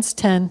 Romans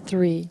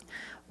 10:3.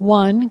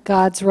 1.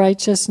 God's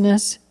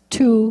righteousness.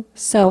 2.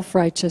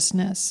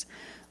 Self-righteousness.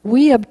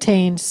 We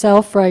obtain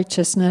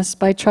self-righteousness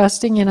by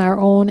trusting in our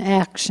own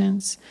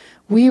actions.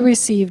 We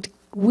receive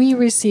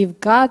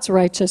God's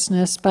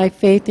righteousness by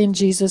faith in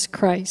Jesus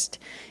Christ.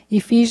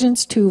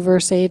 Ephesians 2,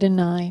 verse 8 and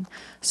 9.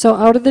 So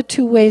out of the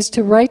 2 ways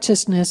to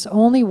righteousness,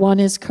 only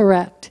one is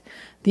correct.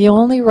 The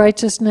only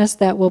righteousness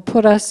that will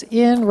put us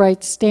in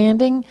right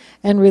standing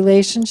and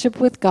relationship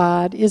with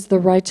God is the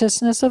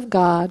righteousness of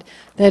God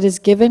that is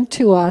given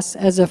to us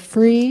as a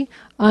free,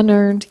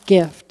 unearned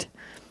gift.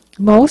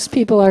 Most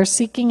people are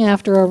seeking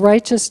after a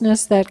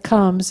righteousness that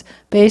comes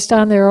based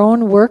on their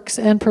own works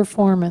and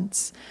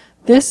performance.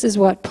 This is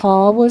what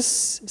Paul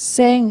was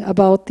saying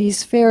about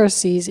these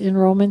Pharisees in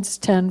Romans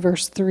 10,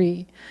 verse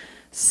 3.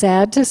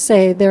 Sad to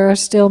say, there are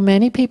still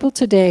many people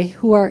today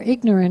who are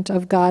ignorant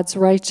of God's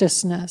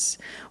righteousness.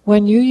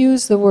 When you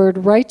use the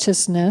word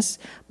righteousness,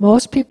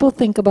 most people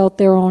think about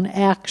their own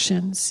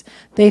actions.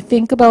 They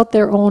think about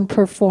their own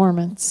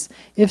performance.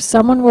 If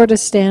someone were to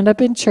stand up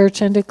in church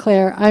and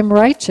declare, I'm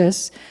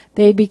righteous,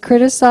 they'd be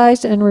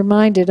criticized and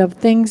reminded of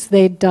things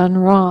they'd done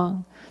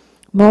wrong.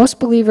 Most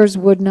believers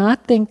would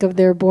not think of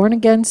their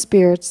born-again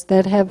spirits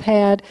that have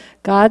had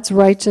God's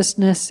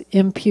righteousness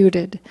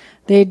imputed.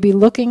 They'd be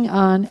looking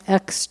on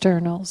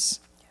externals.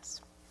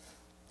 Yes.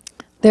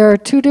 There are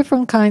 2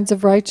 different kinds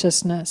of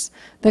righteousness,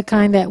 the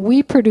kind that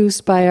we produce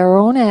by our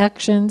own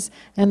actions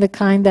and the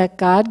kind that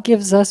God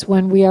gives us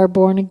when we are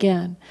born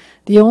again.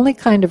 The only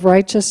kind of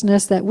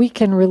righteousness that we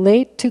can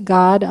relate to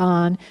God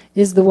on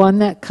is the one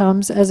that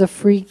comes as a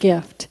free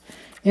gift.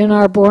 In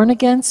our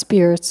born-again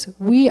spirits,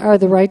 we are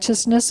the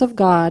righteousness of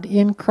God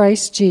in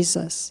Christ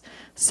Jesus.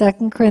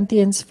 2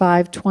 Corinthians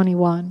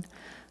 5:21.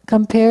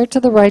 Compared to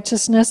the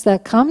righteousness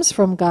that comes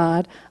from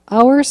God,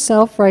 our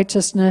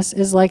self-righteousness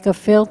is like a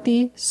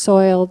filthy,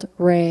 soiled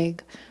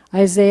rag.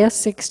 Isaiah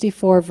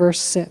 64, verse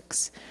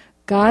 6.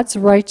 God's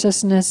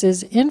righteousness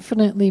is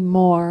infinitely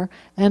more,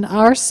 and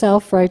our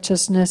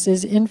self-righteousness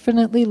is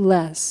infinitely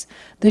less.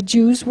 The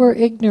Jews were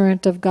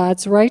ignorant of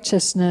God's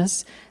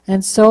righteousness,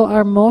 and so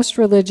are most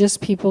religious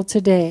people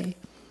today.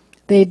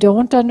 They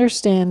don't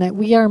understand that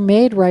we are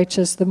made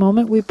righteous the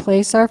moment we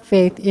place our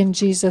faith in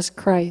Jesus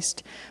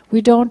Christ.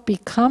 We don't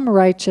become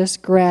righteous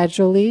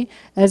gradually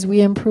as we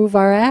improve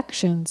our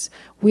actions.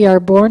 We are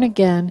born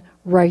again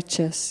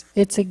righteous.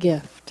 It's a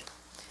gift.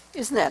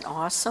 Isn't that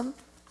awesome?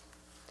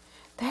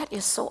 That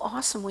is so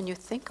awesome when you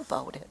think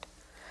about it.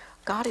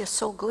 God is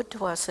so good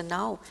to us, and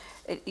now,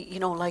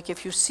 you know, like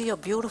if you see a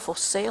beautiful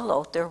sale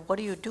out there, what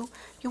do?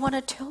 You want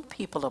to tell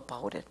people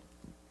about it,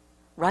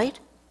 right?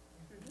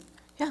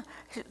 Yeah.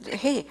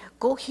 Hey,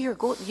 go here,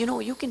 go, you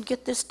know, you can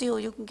get this deal,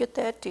 you can get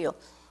that deal.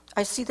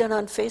 I see that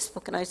on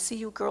Facebook, and I see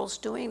you girls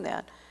doing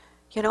that,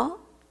 you know?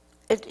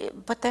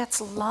 But that's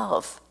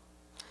love.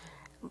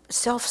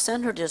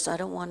 Self-centeredness, I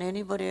don't want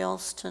anybody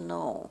else to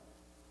know.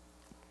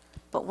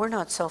 But we're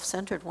not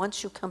self-centered.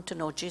 Once you come to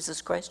know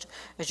Jesus Christ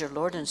as your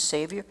Lord and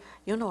Savior,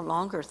 you're no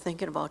longer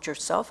thinking about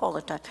yourself all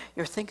the time.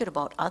 You're thinking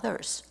about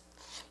others.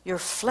 Your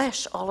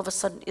flesh all of a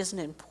sudden isn't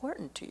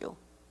important to you.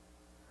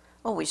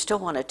 Oh, we still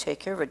want to take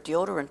care of it.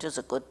 Deodorant is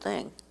a good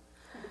thing.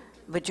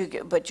 But you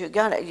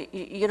got to,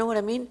 you know what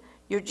I mean?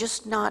 You're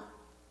just not,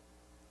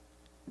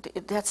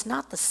 that's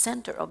not the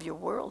center of your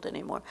world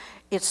anymore.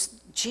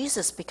 It's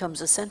Jesus becomes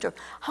the center.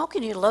 How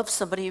can you love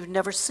somebody you've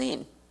never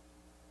seen?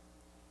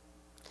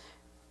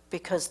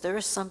 Because there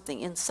is something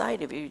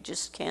inside of you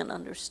just can't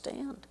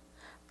understand.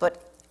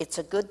 But it's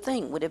a good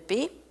thing. Would it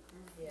be?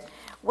 Yeah.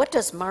 What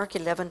does Mark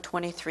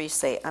 11:23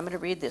 say? I'm going to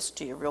read this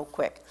to you real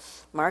quick.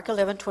 Mark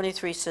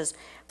 11:23 says,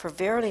 "For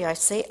verily I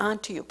say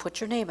unto you," put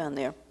your name on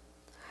there,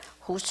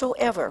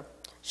 "whosoever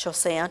shall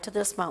say unto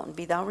this mountain,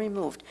 Be thou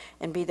removed,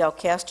 and be thou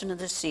cast into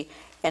the sea,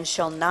 and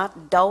shall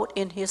not doubt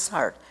in his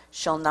heart,"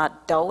 shall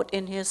not doubt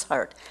in his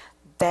heart.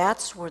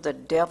 That's where the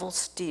devil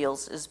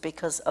steals, is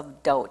because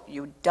of doubt.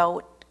 You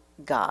doubt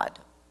God.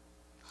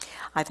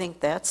 I think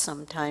that's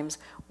sometimes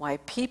why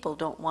people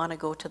don't want to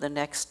go to the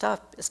next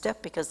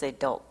step because they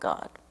doubt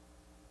God.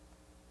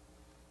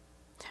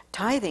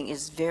 Tithing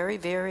is very,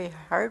 very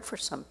hard for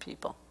some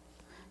people.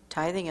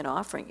 Tithing and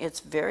offering, it's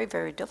very,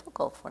 very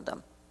difficult for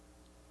them.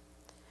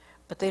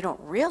 But they don't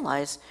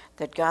realize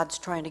that God's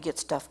trying to get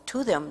stuff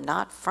to them,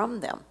 not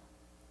from them.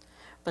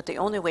 But the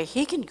only way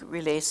he can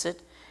release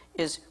it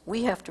is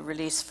we have to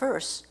release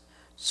first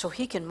so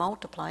he can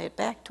multiply it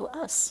back to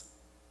us.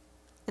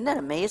 Isn't that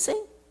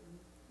amazing?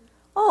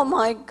 Oh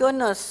my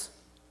goodness.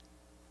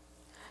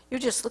 You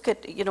just look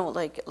at, you know,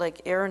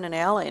 like Aaron and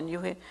Allie,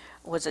 and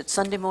was it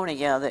Sunday morning?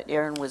 Yeah, that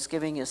Aaron was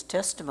giving his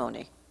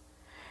testimony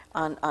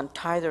on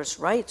tithers'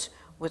 rights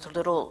with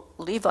little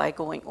Levi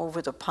going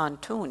over the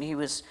pontoon. He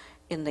was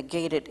in the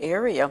gated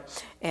area,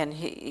 and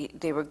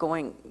they were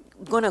going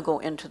to go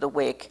into the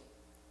wake.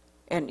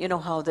 And you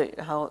know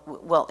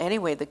well,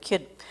 anyway, the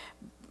kid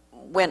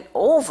went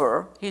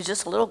over, he's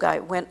just a little guy,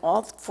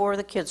 all four of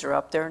the kids are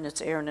up there, and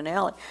it's Aaron and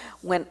Allie,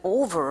 went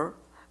over,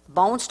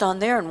 bounced on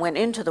there, and went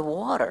into the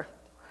water.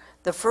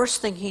 The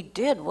first thing he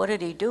did, what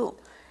did he do?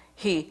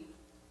 He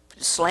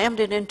slammed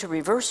it into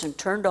reverse and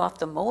turned off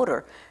the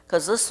motor,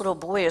 because this little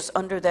boy is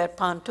under that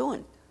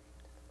pontoon.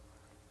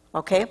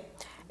 Okay?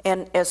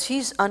 And as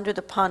he's under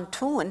the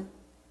pontoon,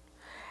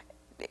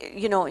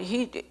 you know,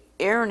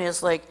 Aaron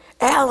is like,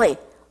 Allie,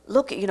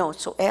 look, you know,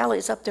 so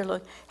Allie's up there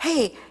looking,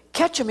 hey,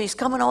 catch him, he's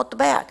coming out the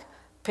back.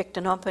 Picked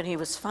him up and he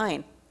was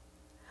fine.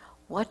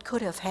 What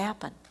could have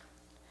happened?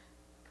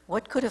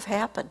 What could have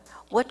happened?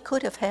 What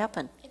could have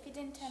happened? If he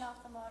didn't turn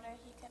off the motor,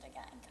 he could have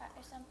gotten cut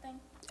or something.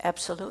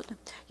 Absolutely.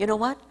 You know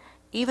what?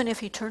 Even if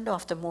he turned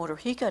off the motor,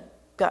 he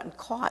gotten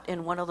caught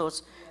in one of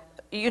those,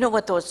 you know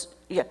what those,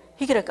 yeah,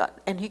 he could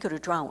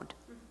have drowned.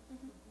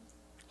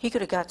 He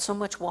could have got so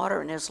much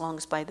water in his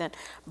lungs by then.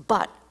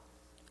 But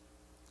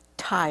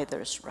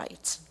tithers'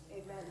 rights.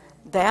 Amen.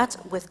 That's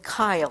with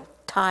Kyle,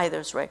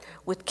 tithers' right.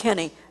 With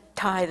Kenny,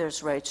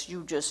 tithers' rights.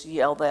 You just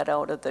yell that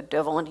out at the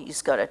devil and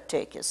he's got to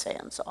take his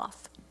hands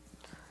off.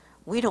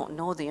 We don't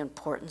know the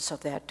importance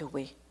of that, do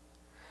we?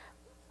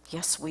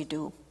 Yes, we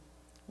do.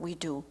 We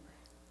do.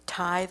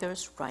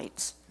 Tithers'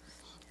 rights.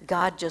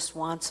 God just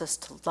wants us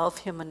to love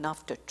him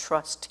enough to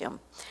trust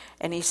him.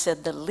 And he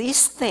said the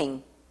least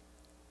thing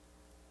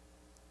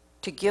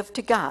to give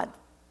to God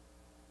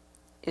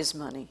is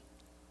money.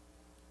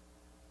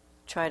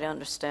 Try to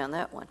understand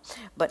that one.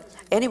 But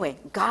anyway,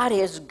 God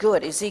is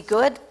good. Is he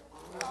good?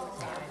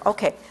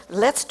 Okay,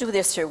 let's do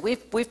this here.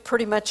 We've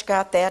pretty much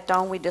got that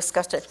down. We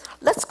discussed it.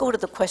 Let's go to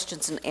the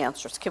questions and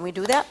answers. Can we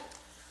do that?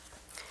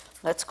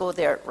 Let's go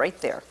there, right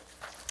there.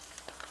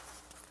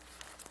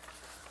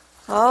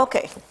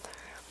 Okay.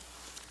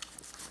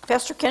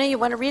 Pastor Kenny, you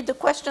want to read the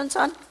questions,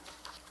 hon?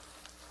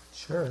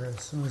 Sure,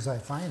 as soon as I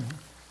find them.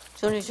 As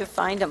soon as you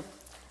find them.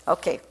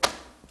 Okay.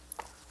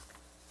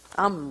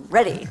 I'm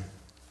ready.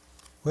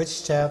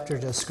 Which chapter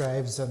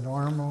describes the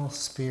normal,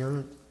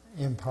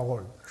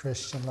 spirit-empowered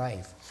Christian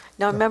life?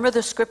 Now remember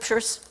the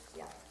scriptures?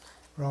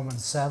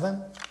 Romans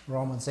 7,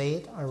 Romans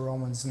 8, or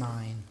Romans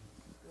 9?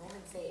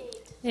 Romans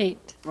 8.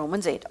 8.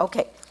 Romans 8,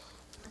 okay.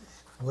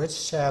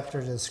 Which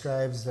chapter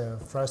describes the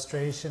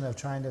frustration of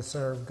trying to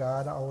serve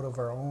God out of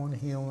our own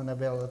human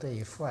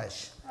ability,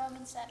 flesh?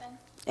 Romans 7.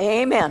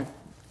 Amen.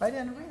 I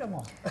didn't read them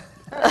all.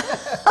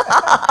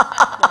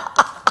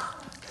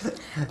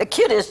 The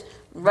kid is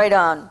right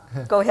on.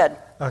 Go ahead.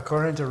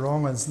 According to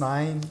Romans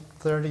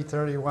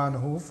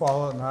 9:30-31, who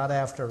followed not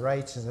after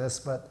righteousness,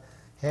 but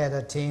had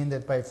attained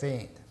it by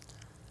faith.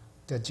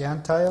 The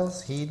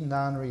Gentiles, heathen,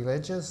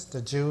 non-religious.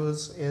 The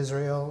Jews,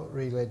 Israel,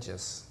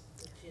 religious.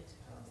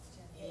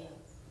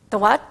 The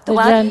what? The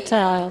what?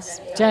 Gentiles.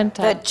 The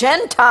Gentiles.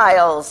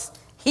 Gentiles,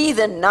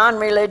 heathen,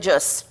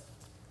 non-religious.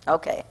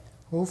 Okay.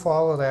 Who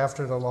followed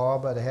after the law,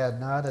 but had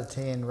not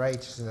attained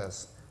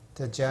righteousness.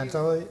 The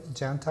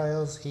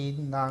Gentiles,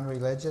 heathen,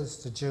 non-religious.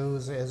 The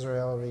Jews,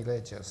 Israel,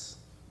 religious.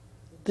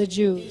 The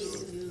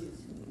Jews.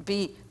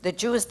 The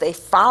Jews, they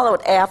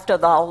followed after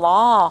the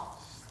law.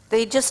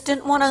 They just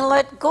didn't want to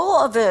let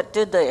go of it,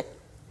 did they?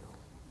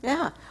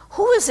 Yeah.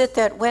 Who is it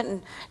that went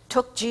and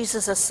took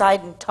Jesus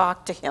aside and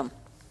talked to him?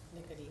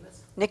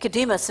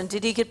 Nicodemus. And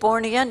did he get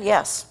born again?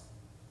 Yes.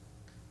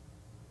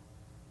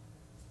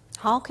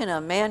 How can a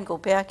man go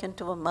back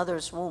into a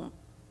mother's womb?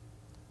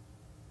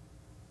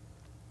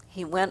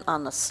 He went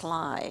on the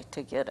sly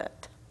to get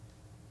it.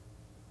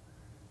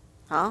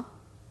 Huh?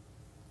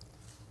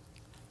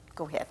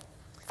 Go ahead.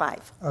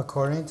 5.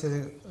 According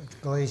to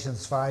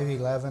Galatians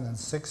 5:11 and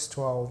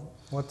 6:12,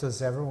 what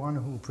does everyone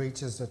who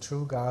preaches the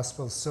true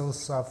gospel still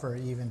suffer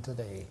even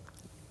today?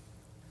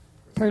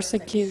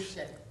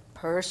 Persecution.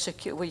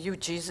 Will you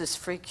Jesus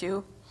freak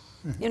you?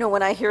 You know,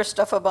 when I hear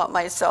stuff about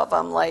myself,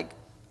 I'm like,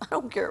 I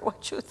don't care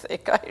what you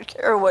think. I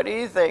care what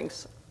he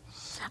thinks.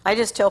 I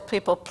just tell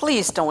people,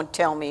 please don't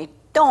tell me.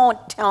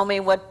 Don't tell me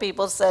what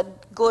people said,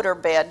 good or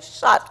bad.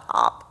 Shut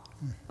up.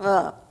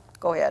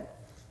 Go ahead.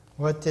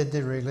 What did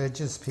the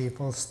religious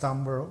people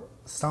stumble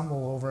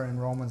over in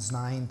Romans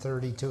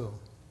 9:32?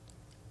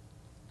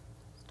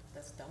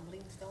 The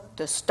stumbling stone?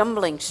 The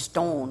stumbling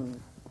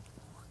stone.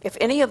 If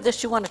any of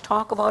this you want to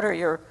talk about, or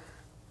you're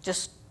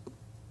just,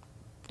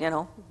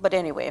 but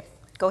anyway,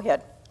 go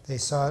ahead. They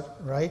sought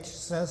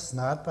righteousness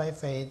not by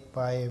faith,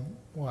 by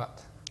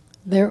what?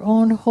 Their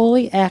own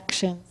holy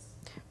actions.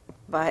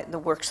 By the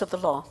works of the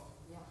law.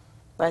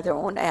 By their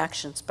own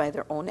actions,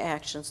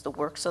 the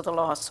works of the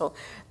law. So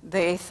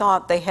they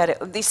thought they had it.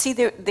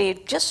 They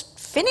just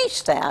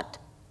finished that.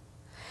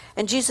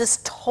 And Jesus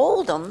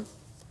told them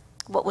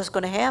what was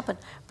going to happen,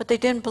 but they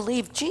didn't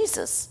believe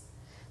Jesus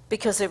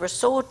because they were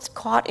so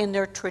caught in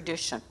their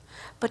tradition.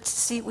 But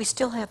see, we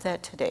still have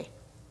that today,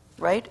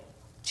 right?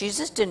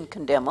 Jesus didn't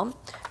condemn them.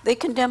 They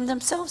condemned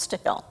themselves to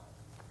hell.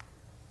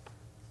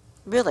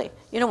 Really.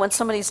 When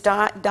somebody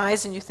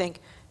dies and you think,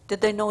 did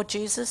they know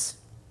Jesus?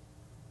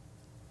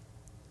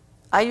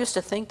 I used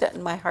to think that,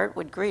 and my heart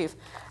would grieve.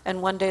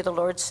 And one day the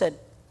Lord said,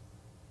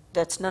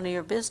 that's none of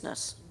your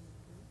business.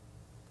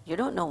 You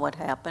don't know what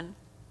happened,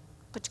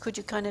 but could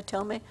you kind of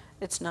tell me?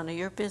 It's none of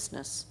your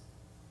business.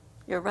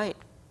 You're right.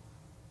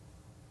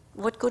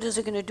 What good is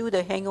it going to do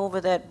to hang over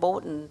that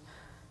boat and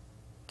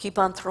keep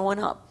on throwing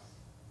up?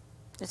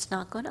 It's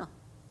not going to.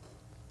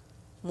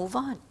 Move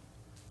on.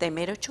 They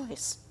made a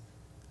choice.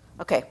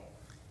 Okay.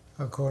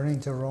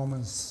 According to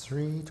Romans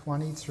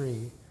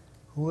 3:23,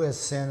 who has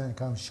sinned and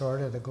come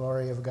short of the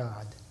glory of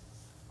God?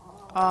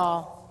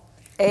 All.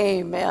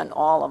 Amen.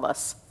 All of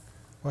us.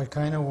 What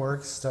kind of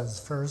works does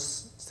 1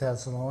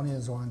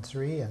 Thessalonians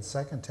 1:3 and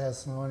 2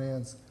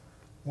 Thessalonians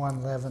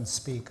 1:11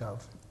 speak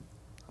of?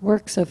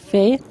 Works of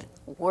faith.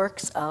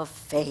 Works of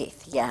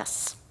faith,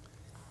 yes.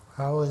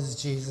 How is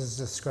Jesus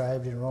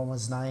described in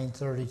Romans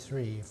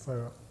 9:33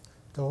 for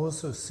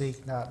those who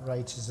seek not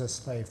righteousness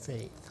by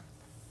faith?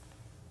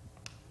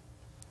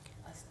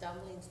 A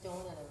stumbling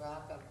stone and a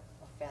rock of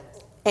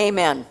offense.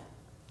 Amen.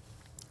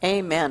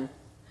 Amen.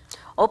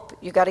 Oh,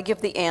 you got to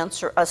give the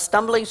answer. A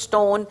stumbling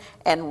stone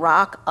and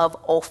rock of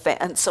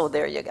offense. So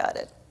there you got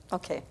it.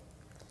 Okay.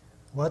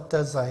 What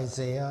does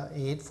Isaiah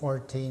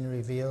 8:14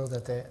 reveal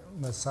that the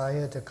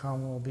Messiah to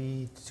come will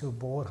be to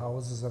both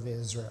houses of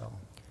Israel?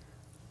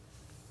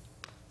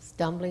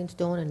 Stumbling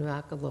stone and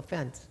rock of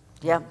offense.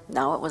 Yeah,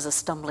 now it was a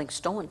stumbling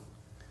stone.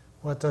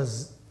 What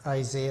does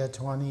Isaiah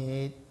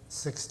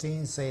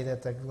 28:16 say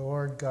that the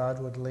Lord God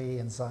would lay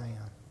in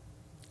Zion?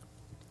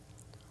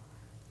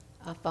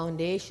 A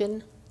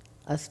foundation,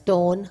 a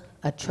stone,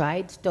 a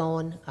tried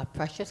stone, a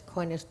precious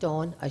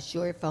cornerstone, a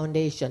sure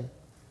foundation.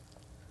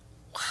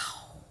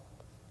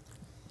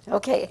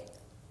 Okay.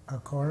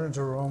 According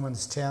to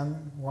Romans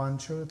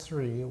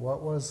 10:1-3,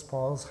 what was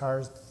Paul's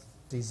heart's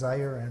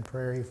desire and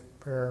prayer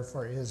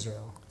for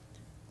Israel?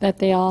 That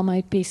they all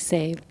might be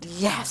saved.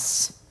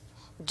 Yes.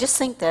 Just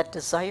think that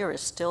desire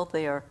is still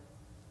there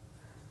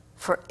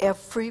for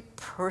every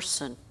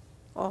person.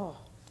 Oh.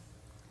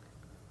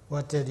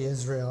 What did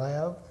Israel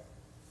have?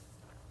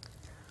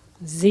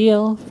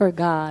 Zeal for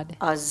God.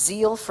 A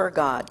zeal for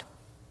God.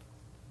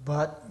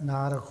 But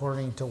not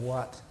according to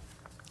what?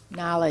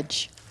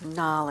 Knowledge.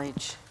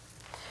 Knowledge.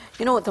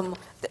 You know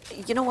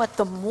what?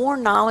 The more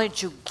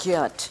knowledge you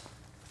get,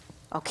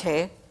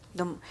 okay.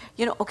 When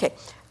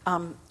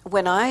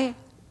I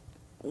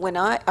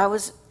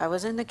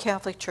was in the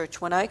Catholic Church,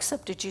 when I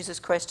accepted Jesus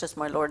Christ as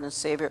my Lord and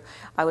Savior,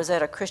 I was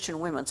at a Christian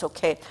women's,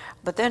 okay.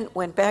 But then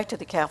went back to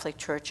the Catholic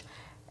Church,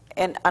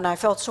 and I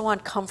felt so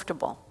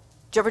uncomfortable.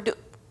 Did you ever do?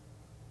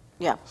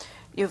 Yeah,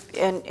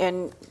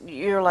 and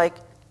you're like,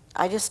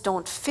 I just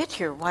don't fit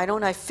here. Why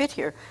don't I fit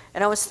here?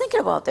 And I was thinking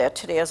about that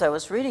today as I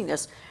was reading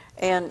this,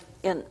 and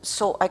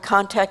so I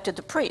contacted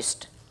the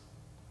priest,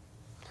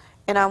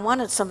 and I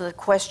wanted some of the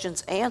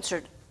questions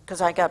answered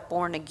because I got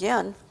born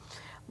again,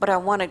 but I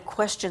wanted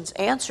questions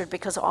answered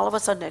because all of a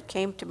sudden it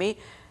came to me,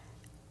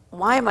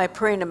 why am I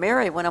praying to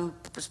Mary when I'm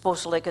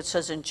supposed to, like it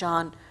says in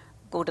John,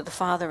 go to the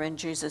Father in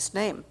Jesus'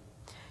 name?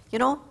 You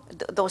know,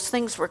 those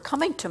things were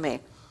coming to me.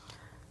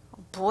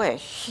 Boy,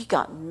 he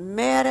got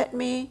mad at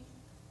me.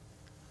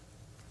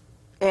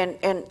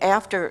 And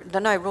after,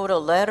 then I wrote a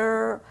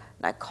letter,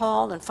 and I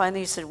called, and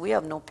finally he said, we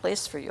have no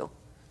place for you.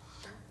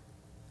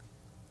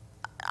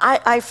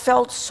 I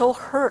felt so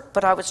hurt,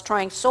 but I was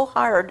trying so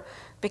hard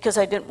because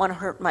I didn't want to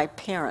hurt my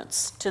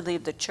parents to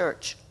leave the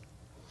church.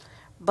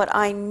 But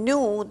I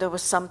knew there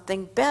was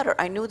something better.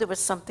 I knew there was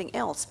something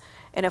else.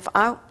 And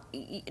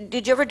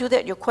did you ever do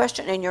that? You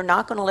question, and you're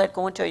not going to let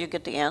go until you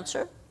get the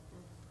answer?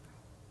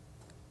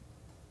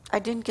 I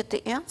didn't get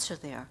the answer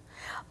there.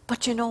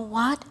 But you know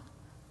what?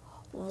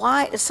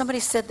 Why? Somebody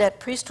said that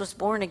priest was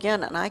born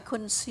again, and I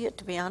couldn't see it,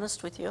 to be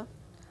honest with you.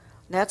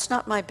 That's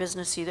not my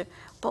business either.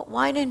 But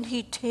why didn't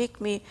he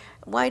take me?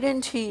 Why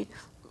didn't he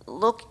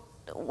look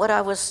what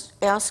I was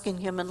asking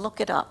him and look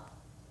it up?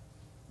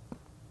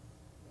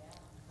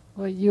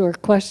 Well, you were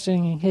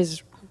questioning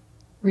his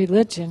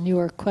religion. You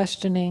were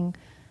questioning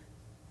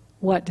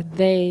what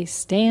they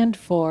stand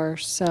for,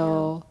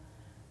 so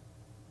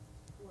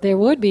there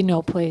would be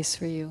no place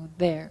for you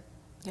there.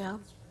 Yeah.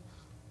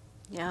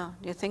 Yeah,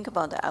 you think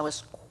about that. I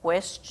was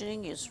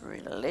questioning his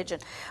religion.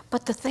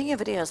 But the thing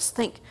of it is,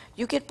 think,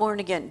 you get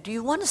born again. Do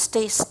you want to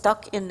stay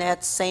stuck in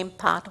that same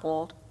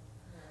pothole?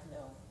 No.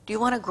 Do you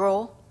want to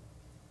grow?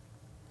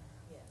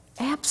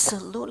 Yes.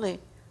 Absolutely.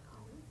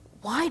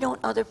 Why don't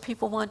other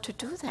people want to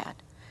do that?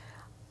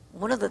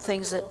 One of the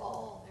things that,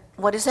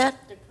 what is that?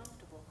 They're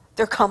comfortable.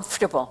 They're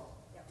comfortable.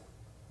 Yep.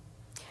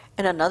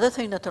 And another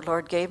thing that the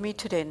Lord gave me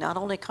today, not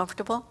only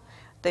comfortable,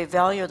 they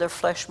value their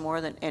flesh more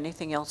than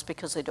anything else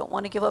because they don't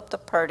want to give up the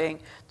partying,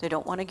 they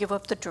don't want to give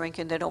up the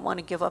drinking, they don't want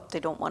to give up, they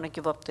don't want to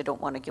give up, they don't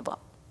want to give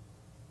up.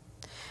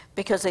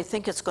 Because they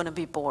think it's going to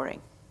be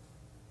boring.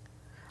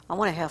 I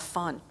want to have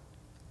fun.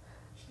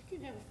 You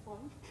can have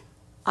fun.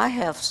 I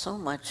have so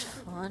much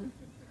fun.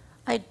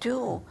 I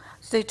do.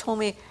 They told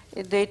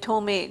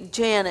me,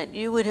 Janet,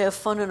 you would have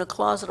fun in a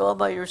closet all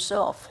by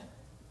yourself.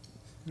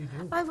 You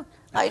do.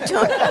 I do.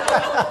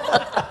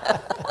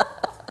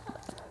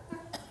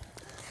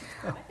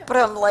 But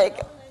I'm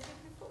like,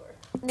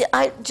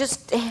 I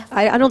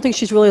don't think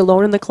she's really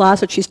alone in the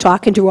closet. She's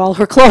talking to all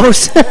her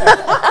clothes.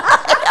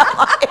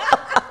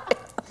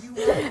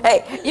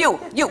 Hey, you,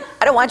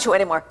 I don't want you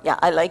anymore. Yeah,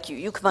 I like you.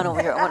 You come on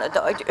over here. I want to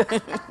talk to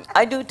you.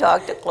 I do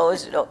talk to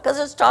clothes, you know, because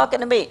it's talking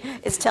to me.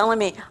 It's telling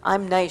me,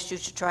 I'm nice. You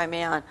should try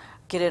me on.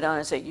 Get it on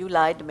and say, you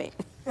lied to me.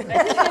 I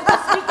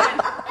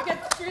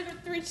got rid of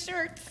 3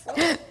 shirts.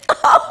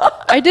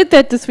 I did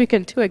that this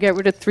weekend, too. I got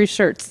rid of 3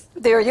 shirts.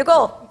 There you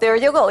go. There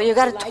you go. You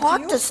got to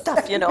talk to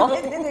stuff, you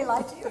know. They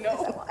lied to you?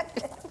 No.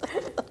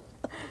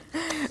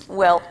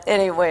 Well,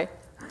 anyway,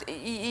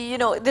 you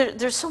know,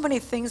 there's so many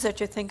things that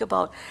you think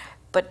about.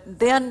 But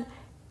then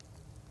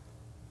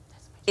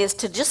is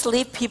to just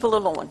leave people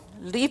alone.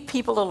 Leave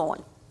people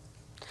alone.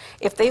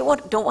 If they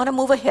don't want to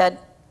move ahead,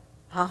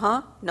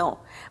 no.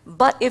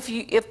 But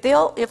if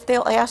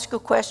they'll ask you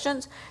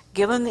questions,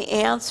 give them the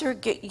answer.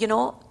 You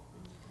know,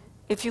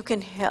 if you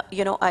can help.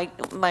 You know,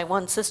 my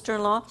one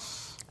sister-in-law,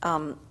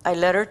 I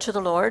led her to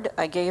the Lord.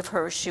 I gave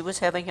her. She was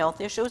having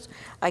health issues.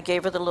 I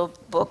gave her the little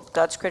book,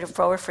 God's Creative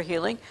Flower for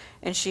Healing,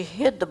 and she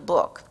hid the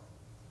book.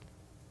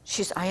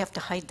 I have to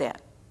hide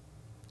that.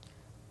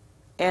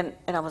 And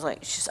I was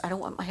like, I don't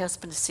want my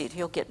husband to see it.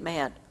 He'll get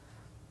mad.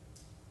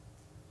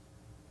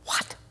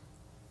 What?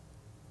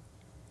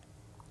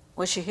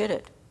 Well, she hid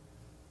it.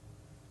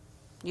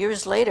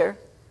 Years later,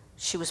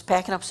 she was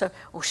packing up stuff.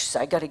 Oh, she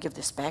said, I got to give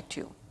this back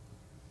to you.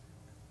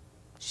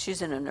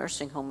 She's in a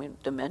nursing home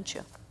with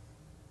dementia.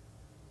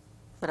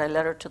 But I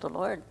led her to the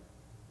Lord.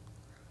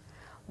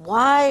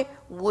 Why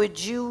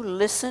would you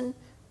listen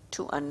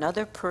to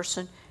another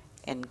person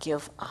and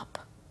give up?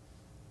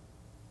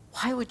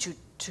 Why would you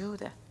do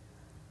that?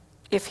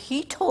 If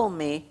he told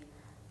me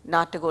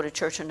not to go to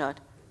church or not,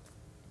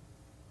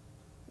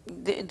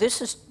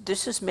 this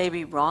is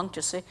maybe wrong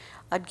to say,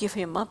 I'd give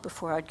him up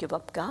before I'd give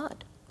up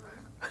God.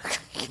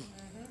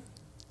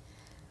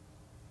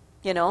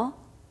 You know?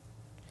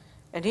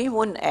 And he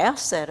wouldn't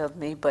ask that of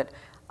me, but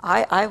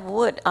I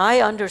would.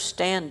 I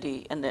understand,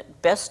 Dee, and the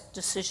best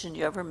decision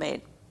you ever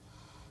made.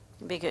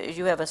 Because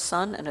you have a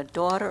son and a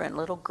daughter and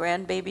little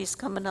grandbabies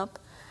coming up.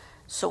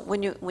 So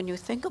when you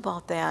think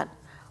about that,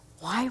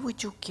 why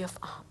would you give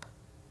up?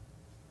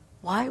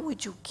 Why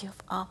would you give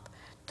up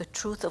the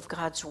truth of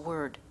God's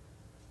word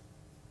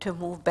to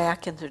move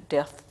back into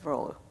death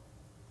row?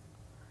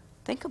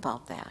 Think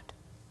about that,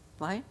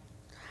 right?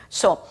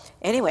 So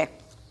anyway,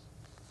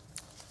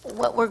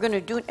 what we're going to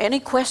do,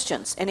 any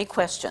questions? Any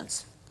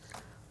questions?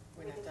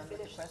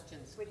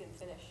 questions.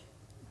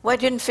 Well, I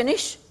didn't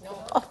finish?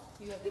 Oh,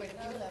 You have quite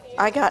a few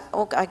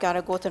left. I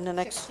gotta go to the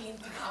next.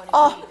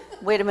 Oh,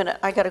 wait a minute,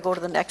 I gotta go to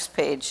the next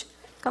page.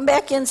 Come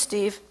back in,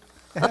 Steve.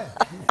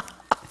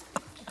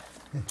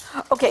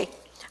 Okay,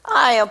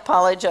 I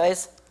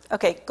apologize.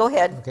 Okay, go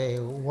ahead. Okay,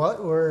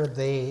 what were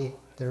they,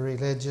 the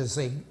religious,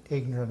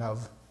 ignorant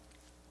of?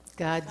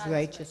 God's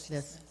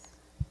righteousness.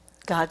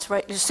 God's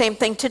right, same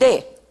thing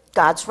today.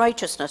 God's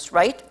righteousness,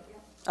 right?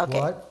 Okay.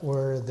 What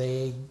were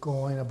they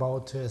going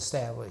about to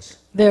establish?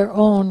 Their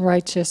own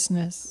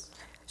righteousness.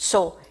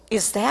 So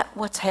is that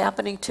what's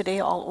happening today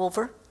all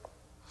over?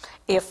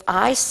 If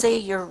I say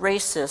you're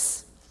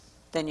racist,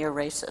 then you're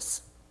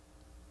racist.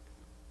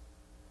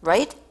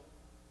 Right?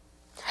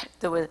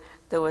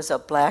 There was a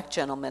black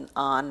gentleman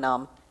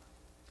on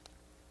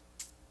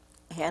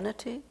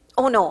Hannity.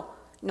 Oh,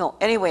 no.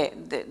 Anyway,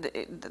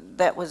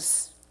 that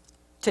was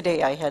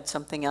today I had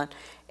something on.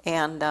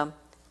 And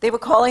they were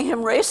calling him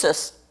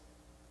racist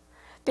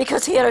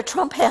because he had a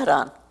Trump hat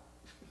on.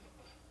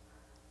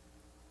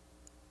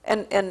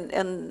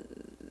 And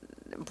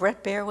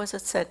Brett Baer, was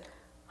it, said,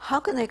 how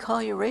can they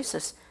call you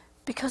racist?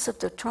 Because of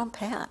the Trump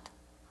hat.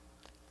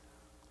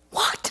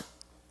 What?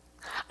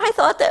 I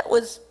thought that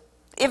was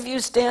if you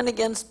stand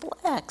against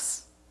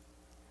blacks.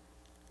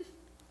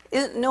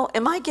 No,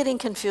 am I getting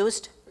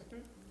confused?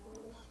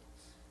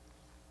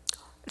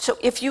 So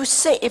if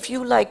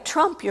you like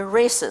Trump, you're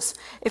racist.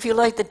 If you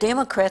like the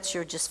Democrats,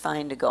 you're just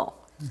fine to go.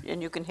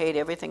 And you can hate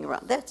everything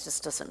around. That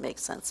just doesn't make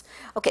sense.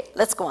 Okay,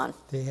 let's go on.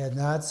 They had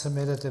not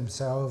submitted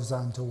themselves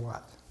unto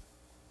what?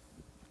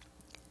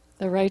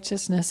 The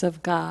righteousness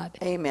of God.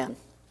 Amen.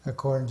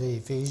 According to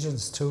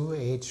Ephesians 2,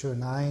 8 through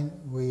 9,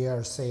 we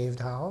are saved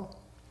how?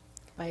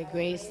 By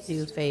grace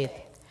through faith.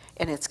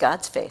 And it's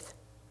God's faith.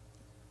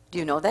 Do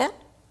you know that?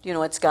 Do you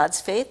know it's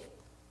God's faith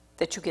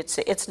that you get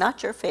saved? It's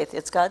not your faith,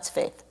 it's God's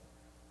faith.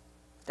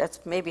 That's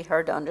maybe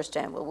hard to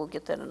understand, but we'll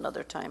get that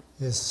another time.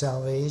 Is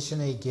salvation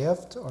a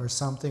gift or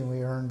something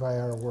we earn by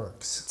our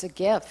works? It's a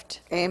gift.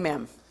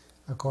 Amen.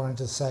 According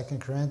to 2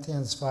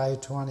 Corinthians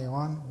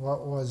 5:21,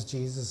 what was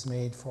Jesus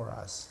made for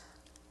us?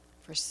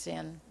 For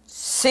sin.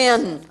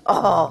 Sin.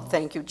 Oh,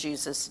 thank you,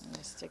 Jesus.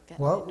 Stick that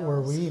in What my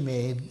were nose. we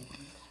made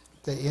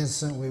the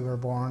instant we were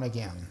born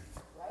again?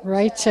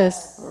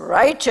 Righteous.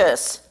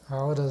 Righteous.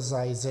 How does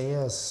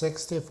Isaiah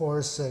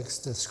 64:6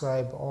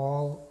 describe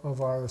all of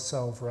our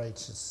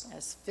self-righteousness?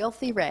 As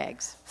filthy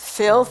rags.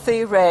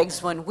 Filthy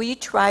rags. When we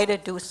try to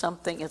do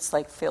something, it's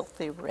like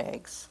filthy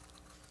rags.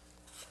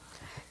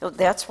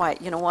 That's why,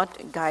 you know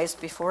what, guys,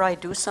 before I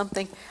do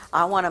something,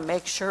 I want to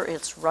make sure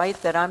it's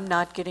right that I'm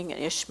not getting an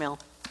Ishmael.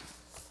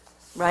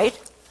 Right?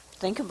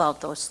 Think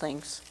about those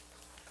things.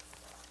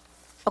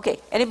 Okay,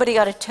 anybody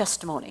got a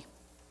testimony?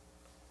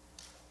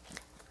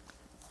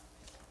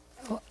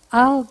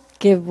 I'll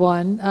give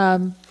one.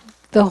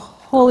 The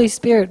Holy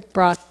Spirit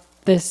brought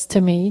this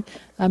to me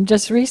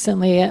just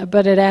recently,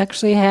 but it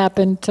actually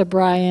happened to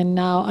Brian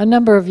now a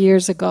number of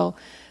years ago.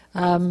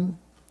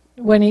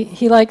 When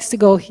he likes to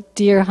go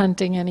deer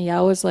hunting, and he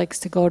always likes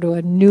to go to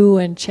a new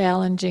and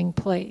challenging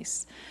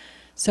place.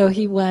 So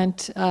he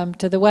went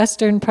to the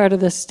western part of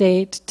the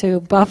state,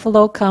 to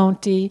Buffalo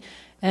County,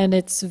 and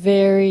it's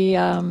very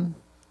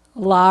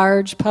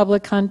large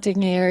public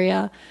hunting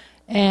area,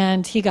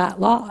 and he got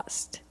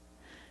lost.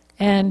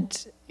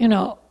 And,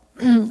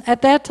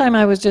 at that time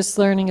I was just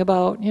learning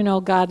about,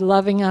 God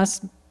loving us,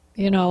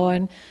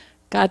 and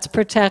God's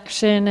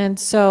protection. And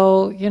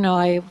so,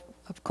 I,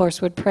 of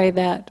course, would pray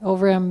that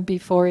over him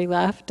before he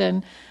left.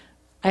 And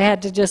I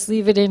had to just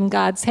leave it in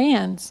God's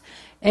hands.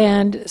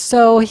 And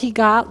so he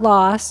got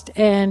lost,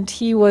 and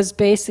he was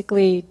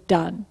basically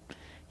done.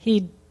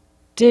 He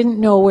didn't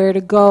know where to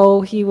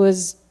go. He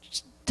was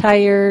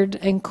tired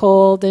and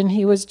cold, and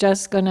he was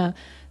just going to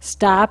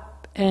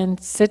stop and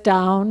sit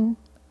down.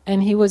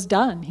 And he was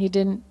done. He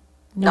didn't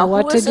know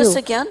what to do. Now, who is this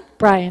again?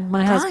 Brian,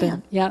 my Brian,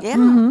 husband. yeah.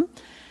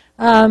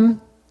 Mm-hmm.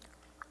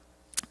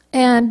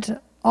 And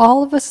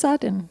all of a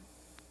sudden,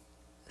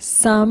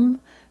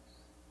 some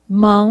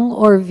Hmong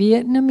or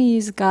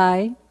Vietnamese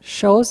guy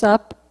shows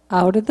up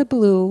out of the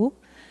blue,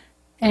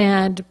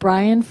 and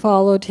Brian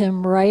followed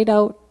him right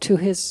out to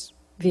his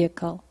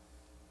vehicle.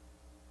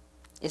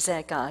 Is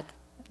that God?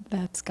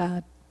 That's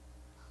God.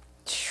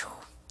 Phew.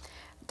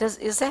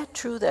 Is that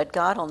true that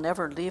God will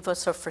never leave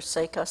us or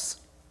forsake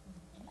us?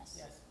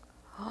 Yes.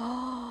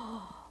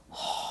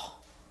 Oh.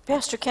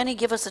 Pastor Kenny,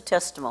 give us a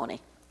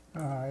testimony.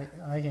 I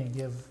can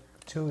give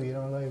two.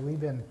 We've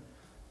been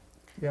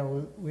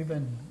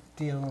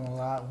dealing a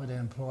lot with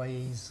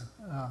employees,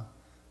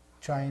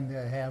 trying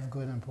to have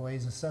good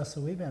employees and stuff.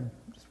 So we've been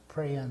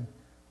praying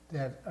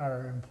that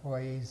our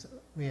employees,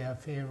 we have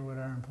favor with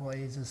our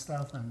employees and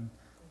stuff, and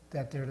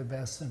that they're the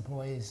best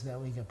employees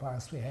that we could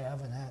possibly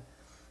have, and that.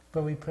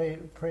 But we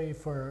pray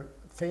for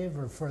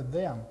favor for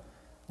them.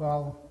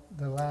 Well,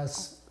 the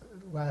last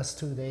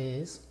 2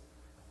 days,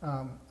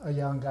 a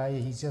young guy,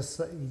 he just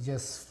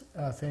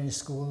finished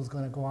school, is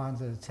going to go on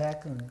to the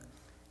tech, and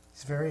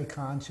he's very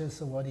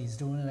conscious of what he's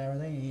doing and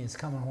everything. He's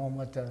coming home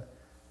with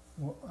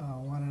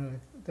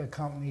one of the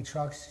company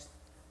trucks,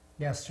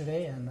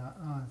 yesterday, and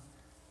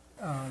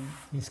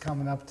he's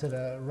coming up to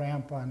the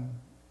ramp on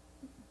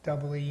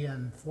Double E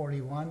and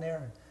 41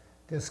 there.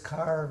 This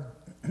car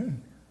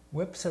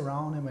whips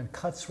around him and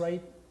cuts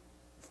right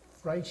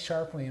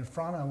sharply in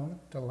front of him.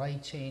 The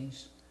light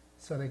changed,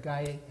 so the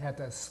guy had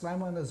to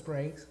slam on his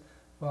brakes.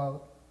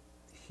 Well,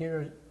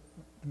 here,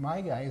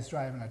 my guy is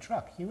driving a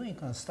truck. He ain't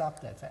gonna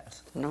stop that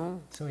fast. No.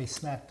 So he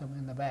smacked him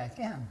in the back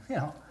end, you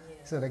know.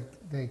 So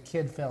the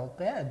kid felt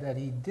bad that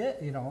he did,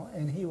 you know,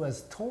 and he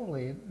was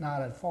totally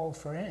not at fault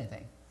for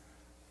anything.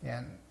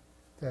 And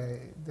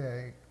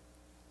the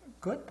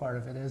good part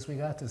of it is we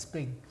got this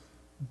big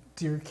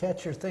deer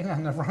catcher thing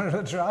on the front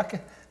of the truck,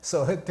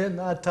 so it did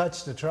not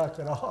touch the truck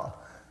at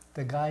all.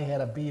 The guy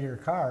had a beater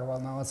car. Well,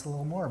 now it's a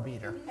little more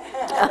beater.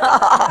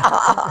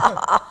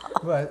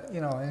 But,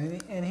 you know,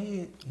 and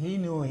he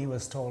knew he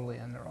was totally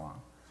in the wrong.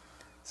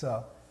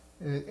 So,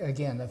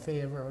 again, the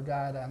favor of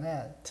God on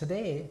that.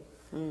 Today,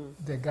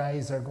 the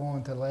guys are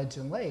going to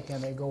Legend Lake,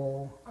 and they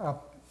go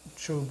up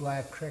through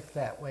Black Creek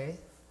that way,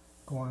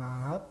 going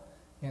on up.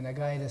 And the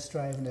guy that's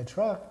driving the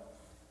truck,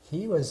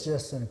 he was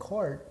just in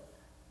court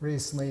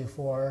recently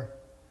for,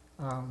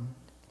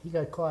 he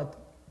got caught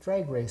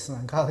drag racing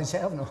on College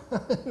Avenue.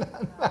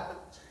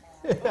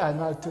 Yeah,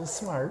 not too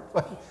smart,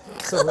 but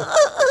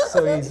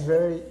so he's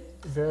very,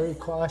 very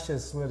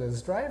cautious with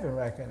his driving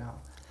record now.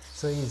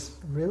 So he's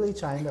really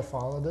trying to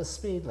follow the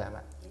speed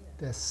limit.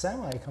 The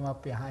semi come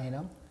up behind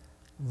him,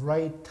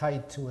 right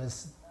tight to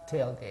his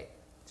tailgate.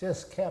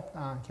 Just kept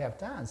on.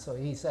 So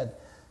he said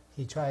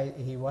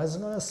he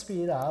wasn't going to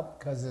speed up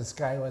because this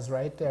guy was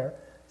right there.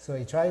 So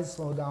he tried to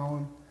slow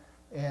down,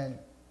 and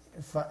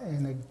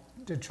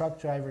the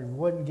truck driver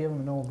wouldn't give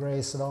him no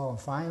grace at all.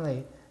 And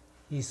finally,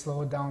 he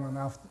slowed down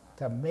enough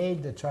to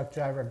make the truck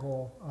driver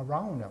go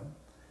around him.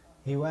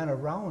 He went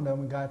around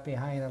him and got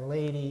behind a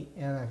lady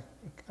in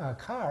a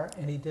car,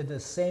 and he did the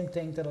same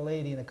thing to the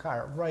lady in the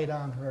car, right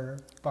on her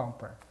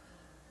bumper.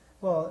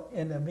 Well,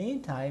 in the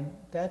meantime,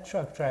 that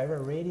truck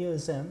driver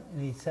radios in,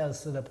 and he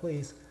says to the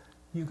police,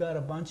 "You got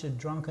a bunch of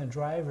drunken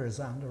drivers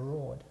on the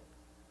road."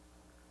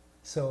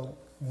 So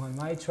when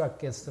my truck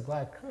gets to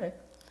Black Creek,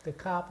 the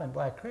cop in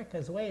Black Creek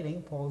is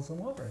waiting, pulls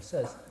him over,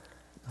 says,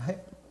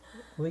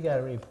 "We got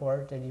a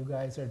report that you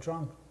guys are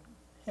drunk."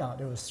 You know,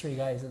 there was 3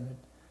 guys in the...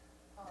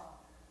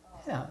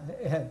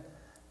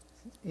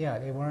 Yeah,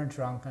 they weren't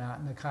drunk or not,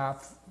 and the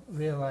cop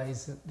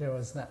realized that there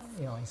was not,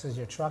 you know, he says,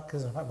 "Your truck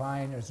is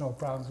fine, there's no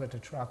problems with the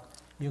truck,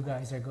 you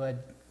guys are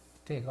good,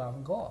 take off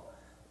and go."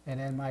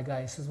 And then my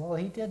guy says, "Well,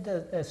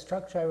 this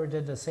truck driver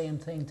did the same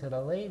thing to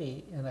the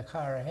lady in the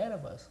car ahead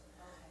of us."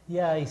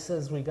 "Yeah," he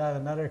says, "we got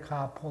another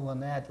cop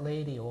pulling that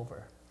lady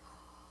over."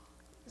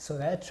 So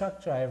that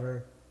truck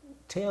driver,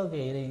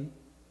 tailgating,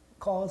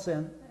 calls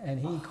in, and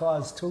he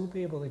caused 2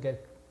 people to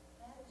get,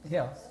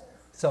 yeah.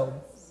 So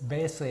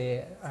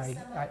basically, I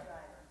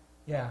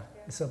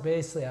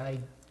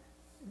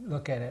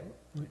look at it,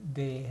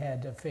 they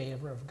had the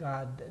favor of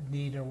God,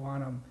 neither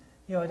one of them,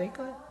 you know, they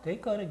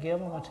could have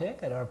given them a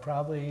ticket, or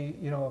probably,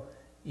 you know,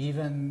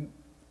 even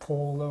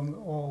told them,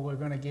 "Oh, we're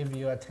going to give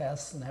you a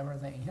test and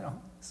everything," you know,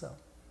 so.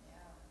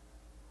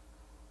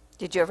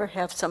 Did you ever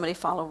have somebody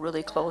follow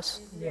really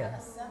close? Yeah.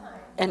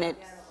 And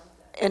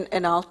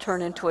I'll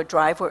turn into a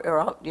driver,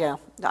 or you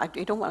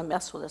don't want to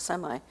mess with a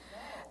semi.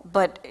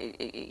 But,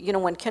 you know,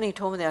 when Kenny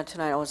told me that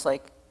tonight, I was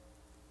like,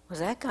 was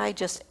that guy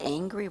just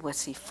angry?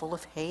 Was he full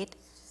of hate?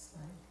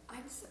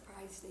 I'm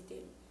surprised they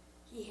didn't.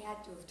 He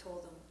had to have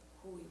told them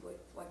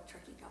what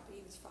trucking company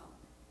he was from.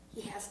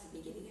 He has to be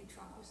getting in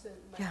trouble.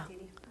 Yeah.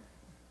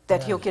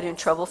 That he'll get in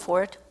trouble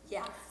for it?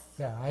 Yes.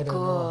 Yeah, I don't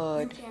know.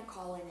 You Good. can't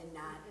call in and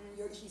not.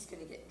 He's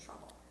going to get in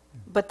trouble.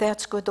 But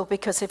that's good, though,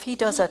 because if he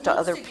does that to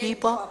other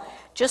people,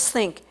 just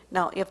think,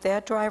 now, if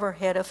that driver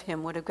ahead of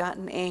him would have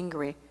gotten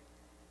angry,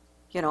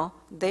 you know,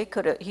 he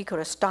could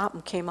have stopped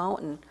and came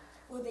out and...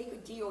 Well, they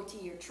could DOT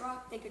your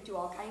truck. They could do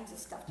all kinds of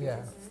stuff to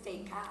Yeah. the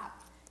state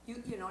cop.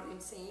 You know what I'm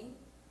saying?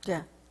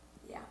 Yeah.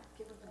 Yeah.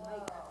 Give him the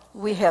mic.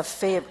 We have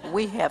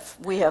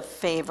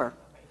favor.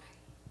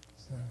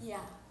 Yeah.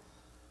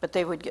 But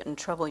they would get in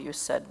trouble, you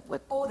said,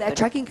 with... Oh, that the-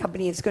 trucking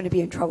company is going to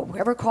be in trouble.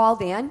 Whoever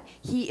called in,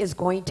 he is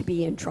going to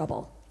be in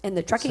trouble. And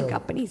the trucking So-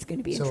 company is going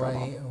to be in So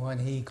trouble. when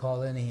he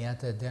called in, he had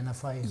to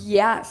identify him?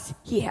 Yes,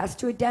 he has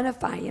to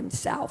identify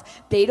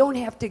himself. They don't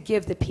have to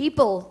give the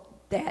people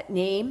that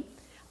name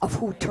of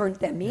who turned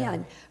them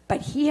in,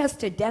 but he has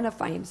to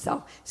identify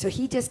himself. So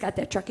he just got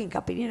that trucking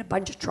company in a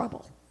bunch of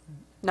trouble.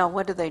 Now,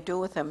 what do they do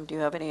with him? Do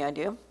you have any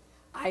idea?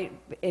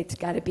 It's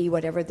got to be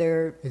whatever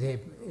their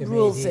It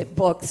rules may that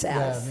book Yeah,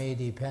 says. it may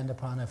depend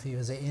upon if he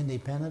was an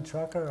independent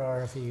trucker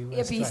or if he was...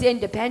 If he's driving.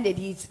 independent,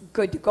 he's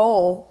good to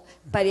go.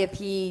 But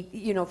if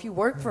if you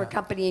work for a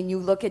company and you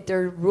look at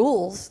their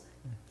rules,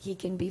 he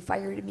can be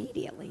fired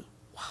immediately.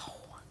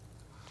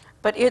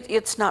 But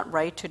it's not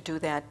right to do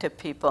that to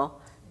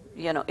people.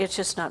 You know, it's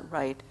just not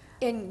right.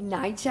 In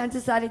 9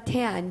 chances out of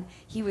 10,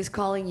 he was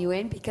calling you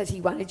in because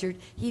he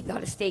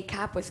thought a state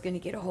cop was going to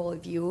get a hold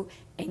of you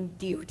and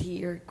DOT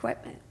your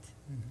equipment.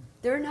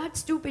 They're not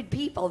stupid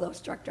people, those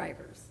truck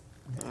drivers.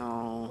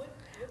 Oh. What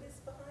is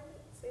behind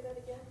it? Say that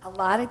A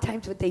lot of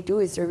times what they do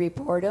is they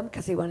report them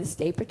because they want a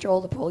state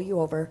patrol to pull you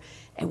over.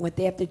 And what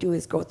they have to do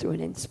is go through an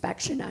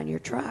inspection on your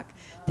truck.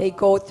 They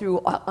go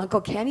through,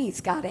 Uncle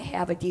Kenny's got to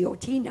have a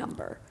DOT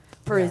number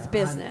for his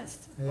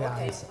business. Yeah,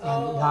 it's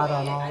not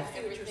on all.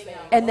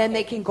 And then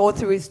they can go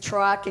through his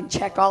truck and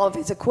check all of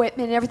his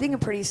equipment and everything,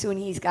 and pretty soon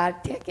he's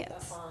got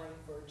tickets.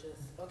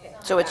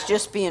 So it's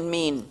just being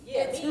mean.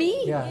 It's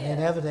me. Yeah,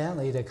 and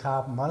evidently the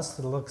cop must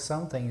have looked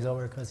some things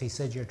over because he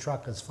said your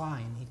truck is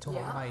fine. He told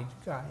my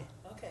guy.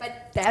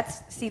 But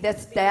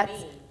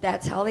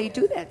that's how they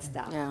do that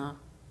stuff. Yeah.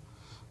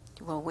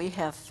 Well, we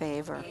have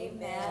favor.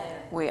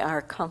 Amen.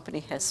 Our company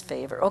has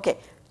favor. Okay,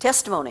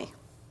 testimony.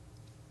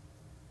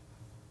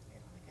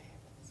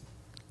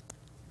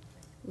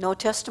 No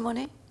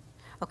testimony?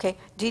 Okay,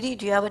 Dee Dee,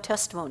 do you have a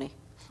testimony?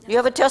 You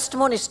have a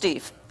testimony,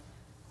 Steve?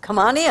 Come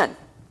on in.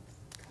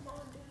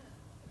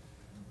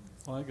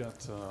 Well, I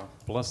got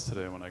blessed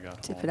today when I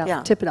got Tip home. it up.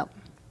 Yeah. Tip it up.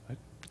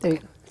 There you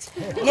go.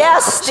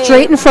 Yes, Steve.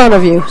 Straight in front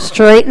of you.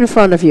 Straight in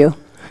front of you.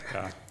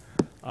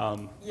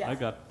 Yeah. I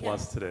got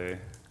blessed today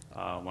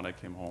when I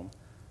came home.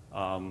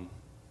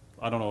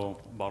 I don't know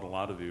about a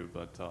lot of you,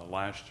 but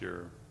last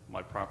year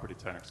my property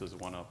taxes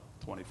went up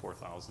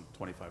 $24,000,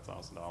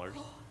 $25,000.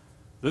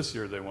 This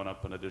year they went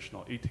up an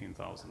additional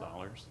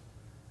 $18,000.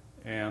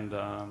 And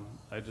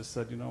I just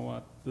said, you know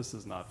what, this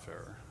is not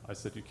fair. I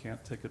said, you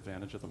can't take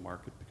advantage of the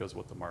market because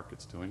what the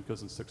market's doing,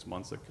 because in 6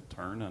 months it could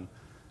turn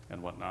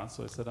and whatnot.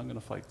 So I said, I'm going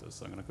to fight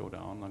this. I'm going to go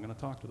down and I'm going to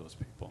talk to those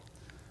people.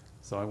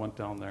 So I went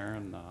down there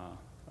and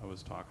I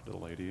was talking to the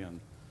lady and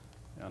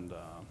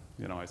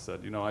you know, I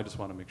said, you know, I just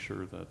want to make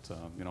sure that,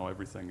 you know,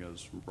 everything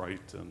is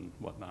right and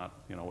whatnot,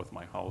 you know, with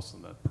my house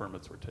and that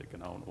permits were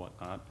taken out and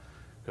whatnot.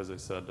 Because they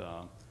said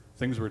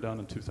things were done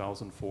in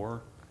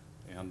 2004.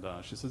 And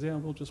she says, yeah,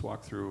 we'll just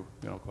walk through,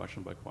 you know,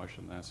 question by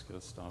question, ask you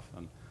stuff.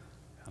 And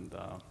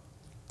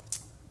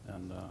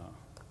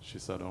she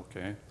said,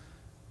 okay,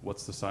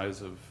 what's the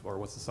size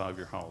of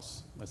your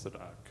house? I said,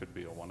 could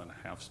be a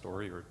 1.5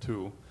 story or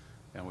 2.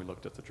 And we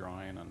looked at the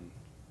drawing and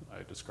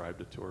I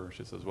described it to her.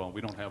 She says, well,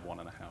 we don't have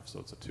 1.5, so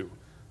it's a 2.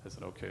 I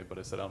said, okay, but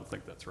I said, I don't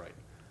think that's right.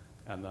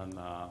 And then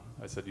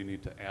I said, you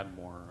need to add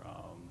more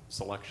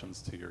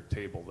selections to your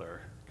table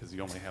there because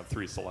you only have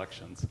 3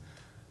 selections,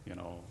 you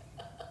know.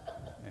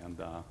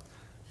 And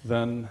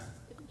then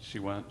she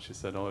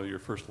said, oh, your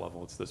first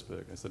level, it's this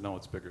big. I said, no,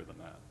 it's bigger than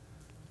that.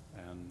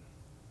 And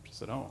she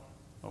said, oh,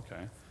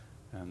 okay.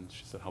 And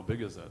she said, how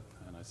big is it?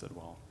 And I said,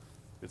 well,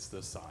 it's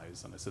this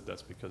size. And I said,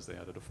 that's because they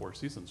added a 4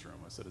 Seasons room.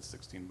 I said, it's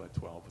 16 by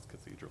 12 with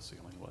cathedral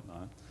ceiling and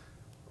whatnot.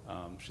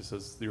 She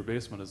says, your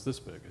basement is this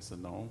big. I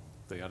said, no,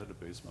 they added a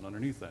basement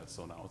underneath that,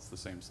 so now it's the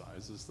same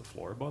size as the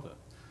floor above it.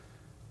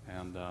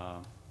 And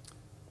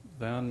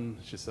then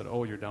she said,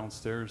 oh, your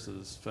downstairs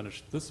is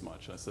finished this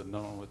much. I said,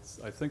 no,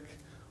 I think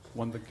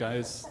when the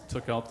guys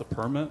took out the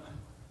permit,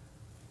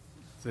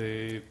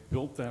 they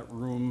built that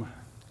room,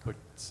 but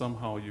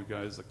somehow you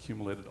guys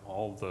accumulated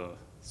all the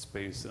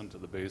space into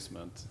the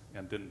basement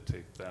and didn't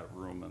take that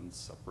room and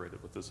separate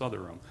it with this other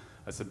room.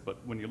 I said, but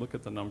when you look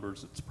at the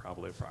numbers, it's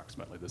probably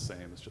approximately the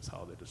same. It's just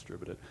how they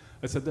distribute it.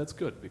 I said, that's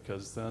good,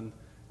 because then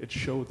it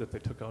showed that they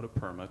took out a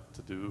permit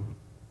to do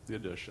the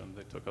addition.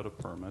 They took out a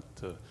permit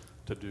to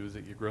do the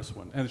egress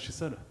window. And she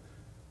said,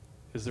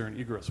 is there an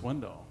egress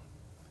window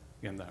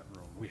in that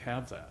room? We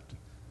have that.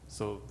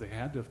 So they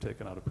had to have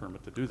taken out a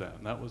permit to do that.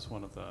 And that was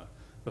one of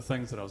the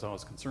things that I was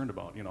always concerned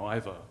about. You know, I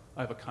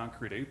have a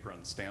concrete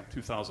apron stamped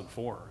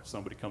 2004. If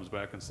somebody comes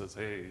back and says,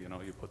 hey, you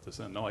know, you put this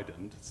in. No, I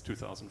didn't. It's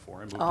 2004.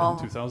 I moved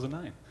in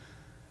 2009.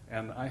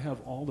 And I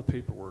have all the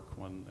paperwork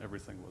when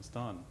everything was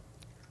done.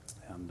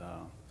 And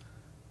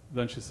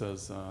then she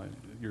says,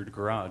 your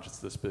garage, it's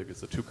this big.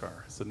 It's a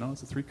 2-car. I said, no,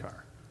 it's a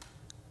 3-car.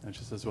 And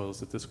she says, well,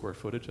 is it this square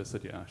footage? I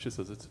said, yeah. She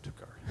says, it's a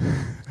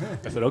 2-car.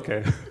 I said,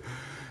 okay.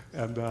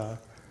 And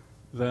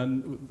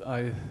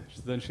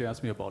then she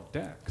asked me about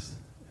decks.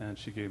 And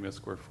she gave me a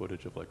square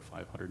footage of like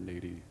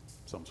 580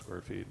 some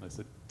square feet. And I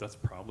said, that's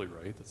probably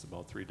right. That's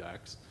about 3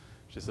 decks.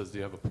 She says, do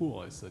you have a pool?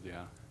 I said,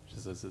 yeah. She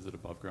says, is it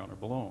above ground or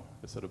below?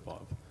 I said,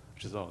 above.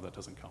 She says, oh, that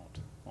doesn't count,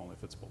 only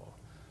if it's below.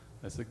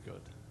 I said,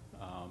 good.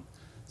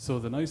 So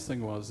the nice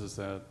thing is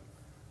that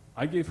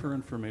I gave her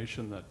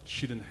information that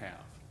she didn't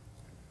have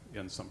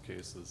in some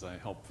cases. I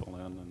helped fill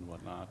in and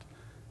whatnot.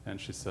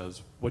 And she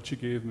says, what you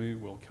gave me,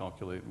 we'll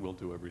calculate and we'll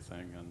do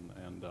everything.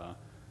 And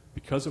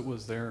because it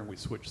was there and we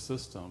switched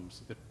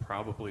systems, it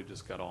probably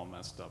just got all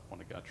messed up when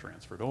it got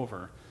transferred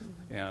over.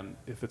 Mm-hmm. And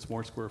if it's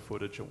more square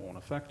footage, it won't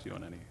affect you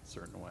in any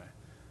certain way.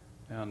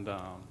 And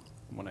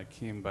when I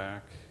came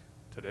back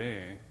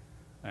today,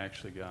 I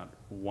actually got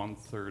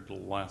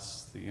 1/3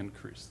 less the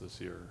increase this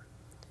year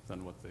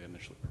than what they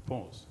initially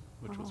proposed,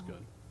 which was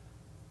good.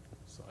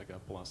 So I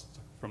got blessed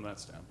from that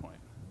standpoint.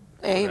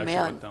 Amen. We actually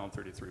went down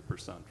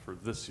 33% for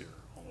this year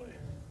only.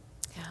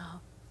 Yeah.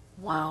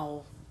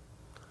 Wow.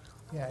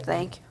 Yeah,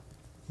 Thank you.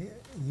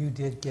 You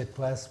did get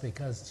blessed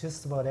because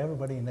just about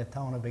everybody in the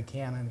town of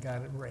Buchanan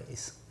got a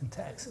raise in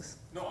taxes.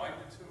 No, I did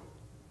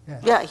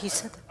too. Yeah, he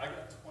said. I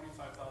got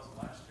 25,000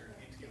 last year,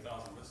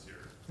 18,000 this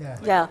year. Yeah.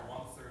 Yeah.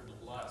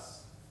 1/3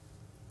 less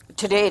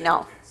Today,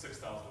 now,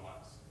 6,000 less.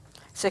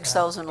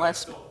 6,000 But I less.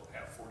 still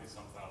have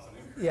 40-some thousand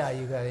increase. Yeah,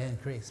 you got to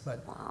increase,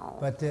 but, Wow.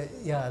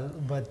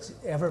 but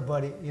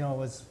everybody, you know, it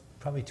was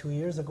probably 2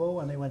 years ago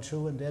when they went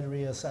through and did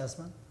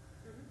reassessment,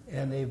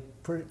 and they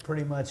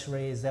pretty much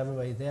raised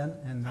everybody then,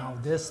 and now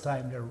this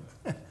time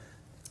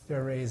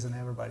they're raising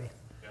everybody.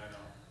 Yeah, I know.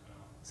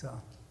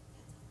 So,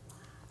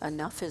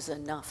 Enough is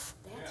enough.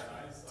 Yeah, and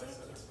I said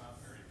it's not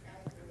fair. You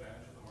can't take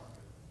advantage of the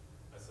market.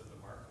 I said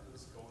the market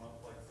is going up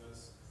like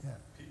this. yeah.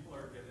 People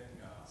are getting.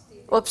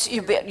 Whoops,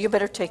 you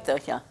better take the,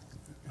 yeah.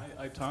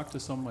 I talked to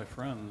some of my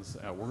friends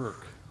at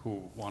work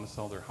who want to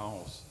sell their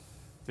house.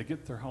 They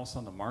get their house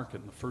on the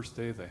market, and the first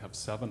day they have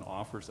 7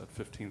 offers at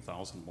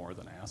 $15,000 more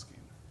than asking.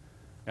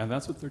 And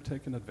that's what they're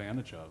taking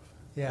advantage of.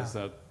 Yeah. Is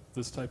that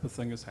this type of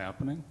thing is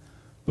happening,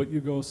 but you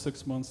go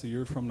 6 months, a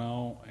year from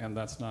now, and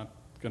that's not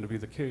going to be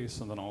the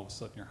case, and then all of a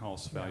sudden your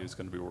house value is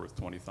going to be worth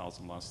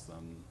 $20,000 less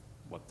than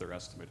what they're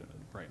estimated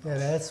at right now. Yeah,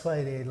 that's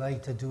why they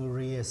like to do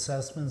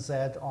reassessments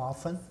that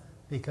often,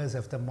 because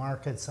if the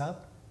market's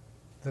up,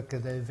 look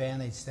at the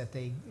advantage that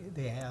they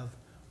have.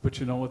 But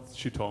you know what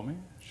she told me?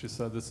 She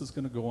said this is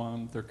going to go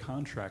on, they're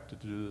contracted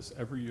to do this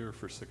every year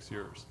for 6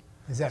 years.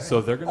 Is that So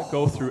right? they're going to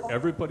go through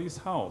everybody's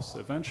house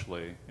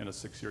eventually in a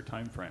 6-year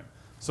time frame.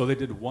 So they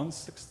did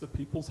 1/6 of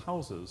people's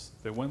houses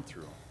they went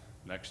through.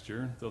 Next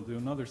year, they'll do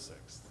another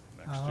 1/6.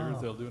 Next year,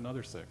 Oh. they'll do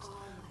another 1/6.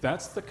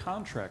 That's the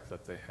contract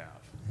that they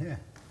have. Yeah.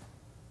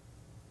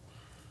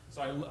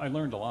 So I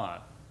learned a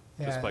lot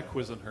just Yeah. by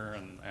quizzing her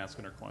and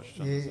asking her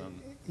questions.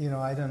 And You know,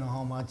 I don't know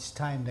how much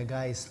time the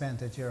guy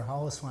spent at your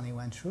house when he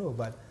went through,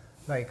 but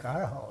like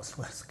our house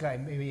was guy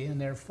maybe in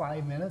there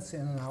 5 minutes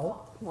in and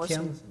out. Was he?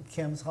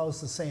 Kim's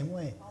house the same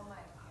way.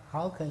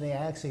 How can they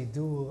actually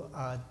do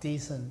a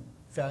decent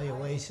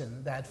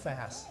valuation that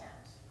fast?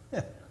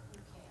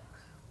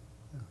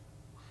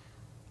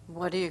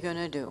 What are you going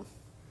to do?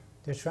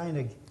 They're trying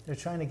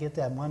to get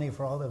that money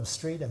for all them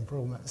street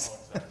improvements.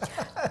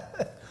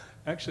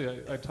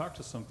 actually, I talked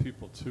to some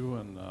people too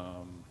in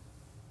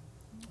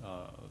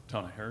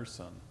town of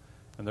Harrison,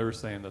 and they were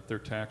saying that their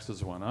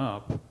taxes went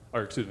up,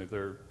 or excuse me,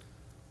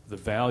 the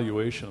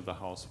valuation of the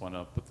house went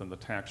up, but then the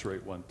tax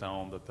rate went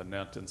down, that the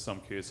net in some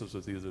cases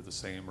was either the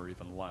same or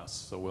even less.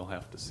 So we'll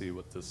have to see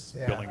what this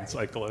Yeah. billing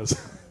cycle is.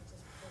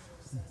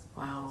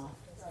 Wow.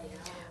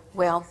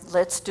 Well,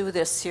 let's do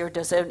this here.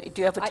 Do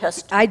you have a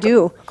test? I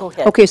do. Go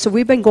ahead. Okay, so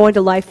we've been going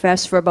to Life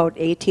Fest for about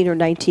 18 or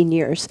 19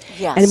 years.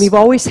 Yes. And we've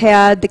always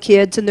had the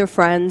kids and their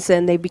friends,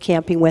 and they'd be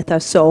camping with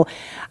us. So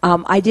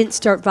I didn't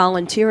start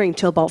volunteering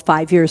till about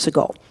 5 years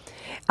ago.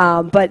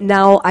 But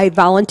now I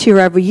volunteer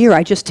every year.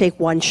 I just take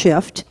one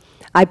shift.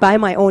 I buy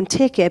my own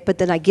ticket, but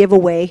then I give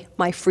away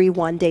my free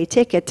one-day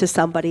ticket to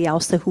somebody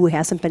else who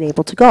hasn't been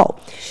able to go.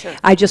 Sure.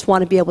 I just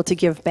want to be able to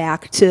give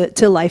back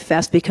to Life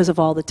Fest because of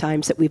all the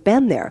times that we've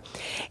been there.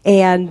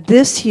 And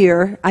this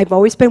year, I've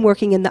always been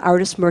working in the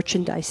artist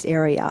merchandise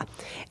area.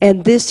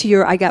 And this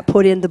year, I got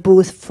put in the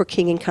booth for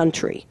King and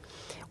Country,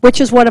 which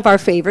is one of our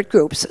favorite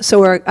groups.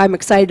 So I'm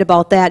excited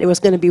about that. It was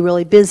going to be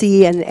really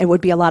busy, and it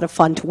would be a lot of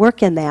fun to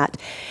work in that.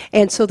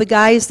 And so the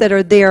guys that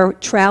are there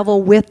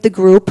travel with the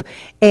group,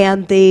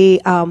 and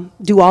they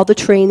do all the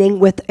training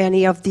with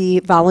any of the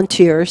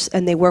volunteers,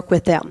 and they work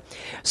with them.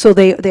 So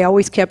they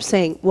always kept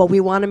saying, well, we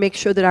want to make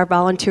sure that our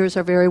volunteers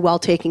are very well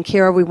taken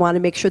care of. We want to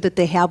make sure that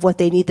they have what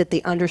they need, that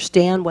they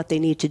understand what they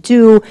need to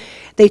do.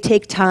 They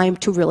take time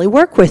to really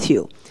work with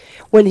you.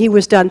 When he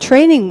was done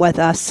training with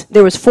us,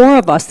 there was 4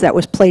 of us that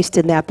was placed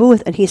in that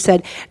booth, and he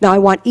said, now I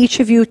want each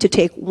of you to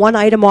take one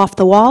item off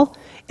the wall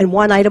and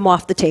one item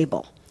off the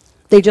table.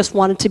 They just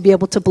wanted to be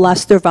able to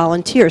bless their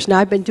volunteers. Now,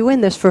 I've been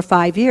doing this for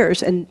 5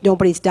 years, and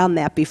nobody's done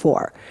that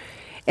before.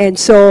 And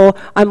so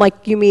I'm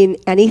like, you mean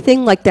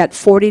anything like that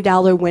 $40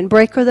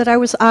 windbreaker that I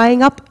was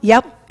eyeing up?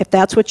 Yep, if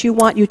that's what you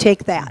want, you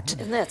take that.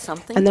 Isn't that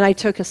something? And then I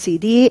took a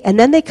CD, and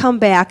then they come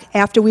back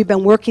after we've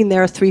been working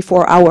there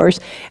 3-4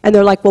 hours, and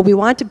they're like, well, we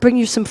wanted to bring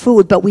you some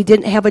food, but we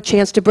didn't have a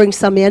chance to bring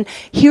some in.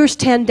 Here's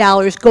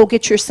 $10, go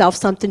get yourself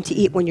something to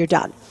eat when you're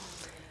done.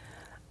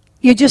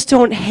 You just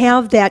don't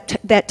have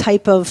that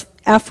type of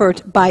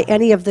effort by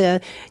any of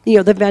the,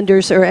 the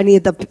vendors or any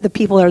of the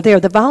people that are there.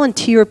 The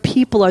volunteer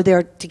people are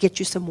there to get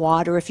you some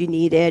water if you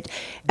need it,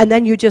 and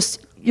then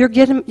you're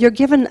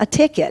given a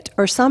ticket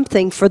or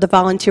something for the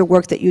volunteer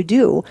work that you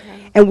do.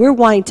 And we're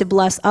wanting to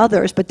bless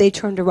others, but they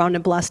turned around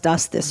and blessed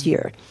us this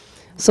year.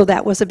 So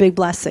that was a big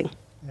blessing.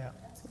 Yeah.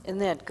 Isn't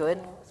that good?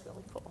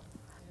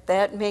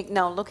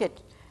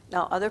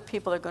 Now other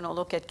people are going to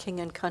look at King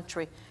and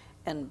Country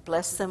and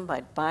bless them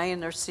by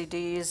buying their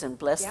CDs and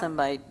bless them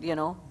by,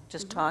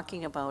 just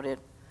talking about it.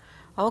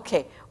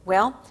 Okay,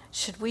 well,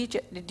 do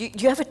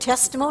you have a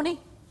testimony?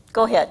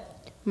 Go ahead.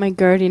 My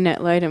guardian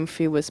ad litem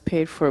fee was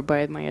paid for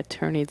by my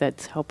attorney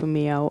that's helping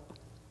me out.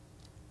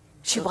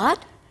 She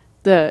what?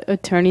 The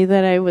attorney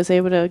that I was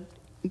able to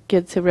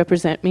get to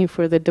represent me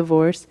for the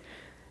divorce,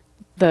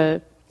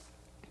 the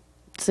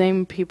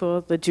same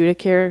people, the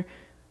Judicare,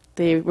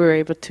 they were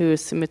able to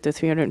submit the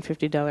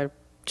 $350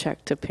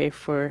 check to pay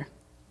for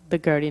the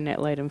guardian ad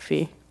litem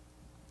fee.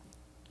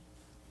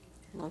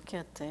 Look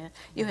at that.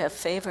 You have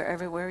favor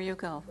everywhere you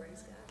go.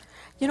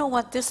 You know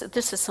what? This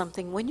is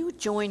something. When you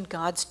join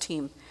God's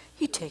team,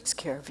 He takes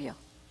care of you.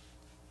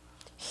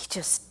 He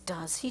just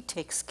does. He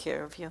takes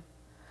care of you.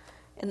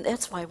 And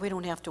that's why we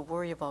don't have to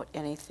worry about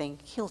anything.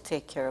 He'll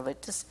take care of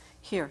it. Just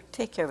here,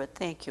 take care of it.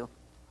 Thank you.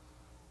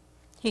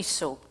 He's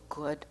so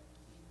good.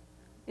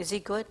 Is He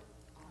good?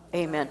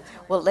 Amen.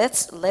 Well,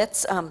 let's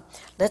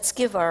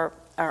give our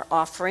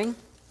offering,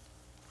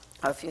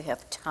 or if you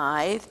have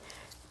tithe,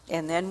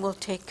 and then we'll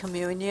take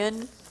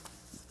communion.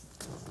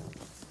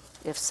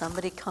 If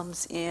somebody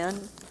comes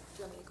in.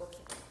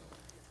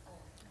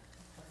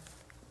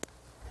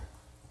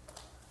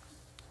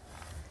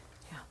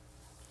 Yeah.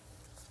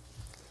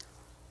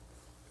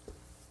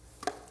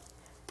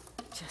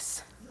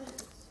 Just.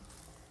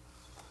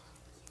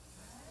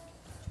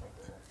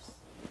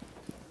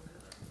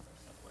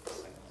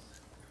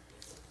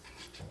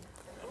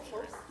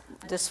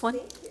 This one?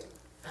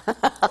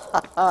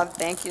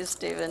 Thank you,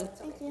 Stephen.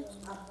 Thank you.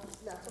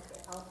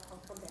 I'll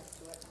come back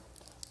to it.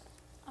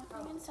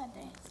 Offering on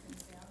Sunday.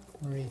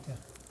 Marita,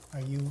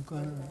 are you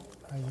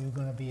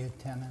gonna be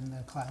attending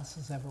the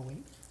classes every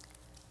week?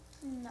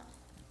 No.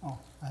 Oh,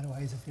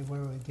 otherwise, if you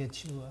were, we'd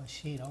get you a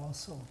sheet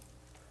also.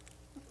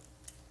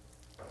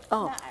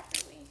 Oh. Not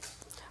every week.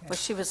 Well,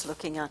 she was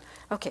looking on.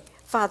 Okay,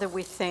 Father,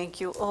 we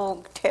thank you.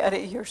 Oh, Daddy,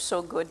 you're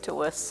so good to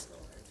us.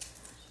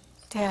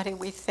 Daddy,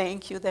 we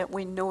thank you that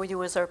we know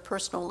you as our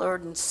personal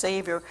Lord and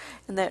Savior,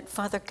 and that,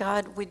 Father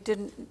God, we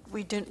didn't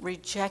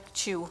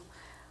reject you.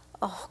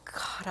 Oh,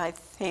 God, I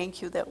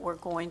thank you that we're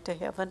going to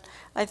heaven.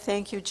 I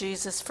thank you,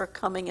 Jesus, for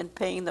coming and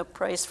paying the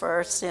price for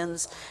our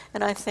sins.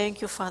 And I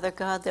thank you, Father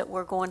God, that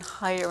we're going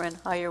higher and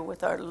higher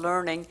with our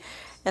learning,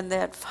 and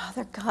that,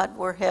 Father God,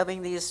 we're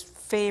having these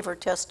favor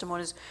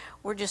testimonies.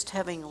 We're just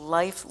having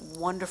life,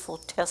 wonderful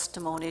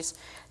testimonies.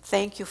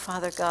 Thank you,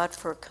 Father God,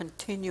 for a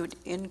continued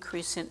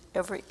increase in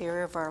every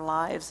area of our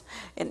lives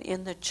and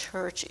in the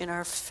church, in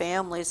our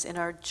families, in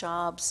our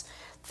jobs.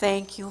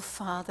 Thank you,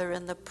 Father,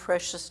 in the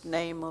precious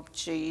name of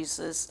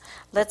Jesus.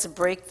 Let's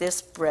break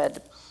this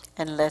bread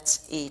and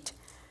let's eat.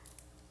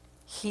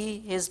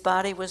 His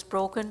body was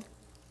broken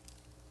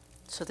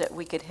so that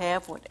we could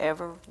have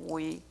whatever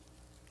we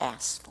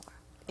asked for.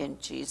 In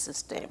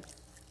Jesus' name.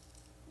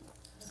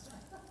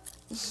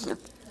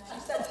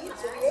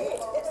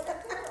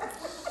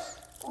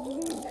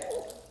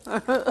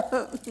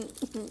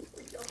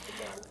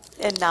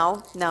 And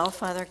now,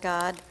 Father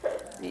God,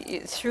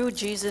 through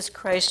Jesus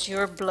Christ,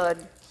 your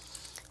blood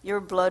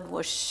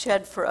was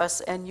shed for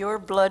us, and your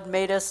blood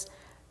made us,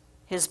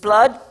 His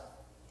blood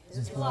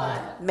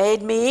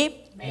made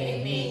me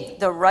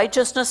the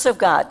righteousness of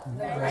God.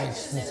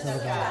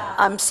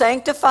 I'm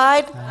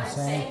sanctified,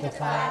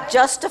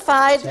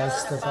 justified,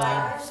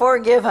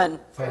 forgiven.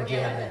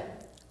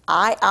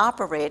 I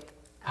operate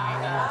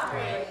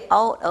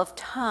out of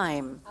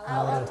time.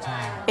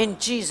 In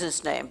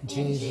Jesus' name.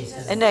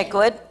 Isn't that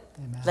good?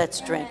 Amen. Let's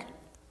drink.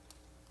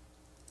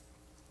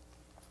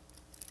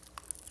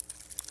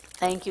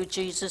 Thank you,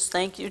 Jesus.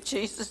 Thank you,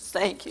 Jesus.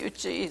 Thank you,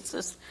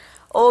 Jesus.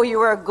 Oh, you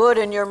are good,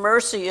 and your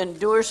mercy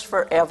endures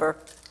forever.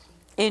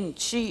 In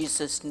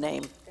Jesus'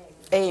 name.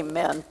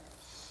 Amen.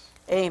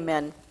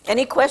 Amen.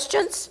 Any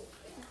questions?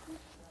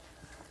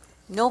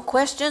 No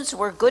questions?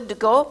 We're good to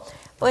go?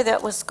 Boy,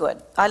 that was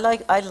good. I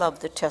love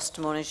the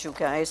testimonies, you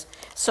guys.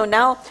 So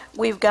now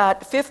we've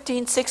got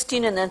 15,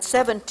 16, and then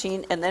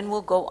 17, and then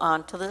we'll go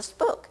on to this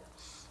book.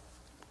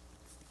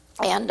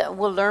 And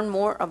we'll learn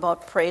more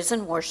about praise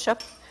and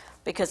worship,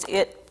 because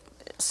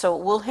so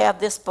we'll have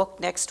this book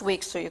next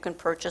week, so you can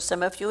purchase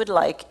them if you would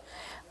like.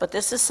 But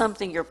this is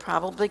something you're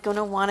probably going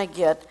to want to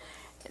get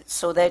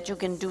so that you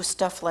can do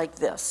stuff like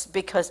this,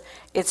 because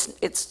it's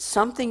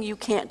something you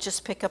can't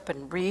just pick up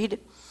and read.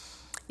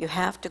 You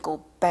have to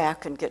go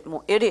back and get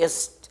more. It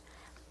is,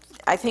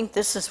 I think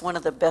this is one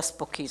of the best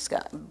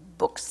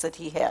books that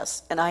he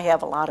has, and I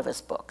have a lot of his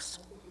books.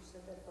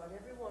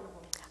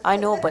 I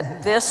know,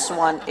 but this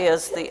one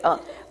is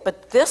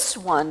but this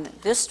one,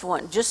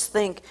 just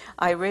think,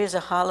 I raise a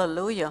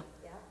hallelujah.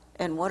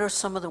 And what are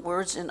some of the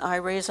words in I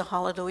raise a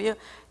hallelujah?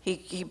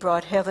 He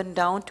brought heaven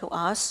down to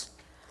us.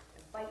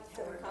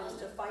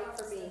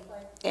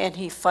 And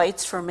he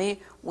fights for me.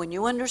 When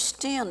you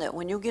understand that,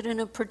 when you get in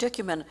a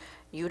predicament,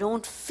 you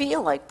don't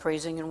feel like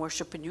praising and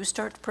worship, and you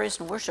start to praise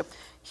and worship,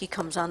 he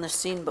comes on the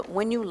scene. But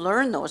when you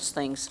learn those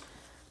things,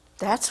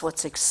 that's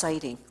what's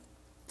exciting.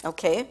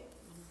 Okay?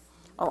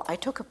 Oh, I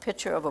took a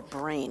picture of a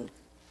brain.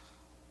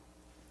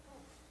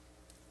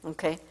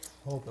 Okay?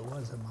 Hope it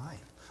wasn't mine.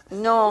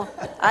 No,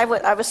 I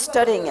was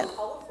studying it.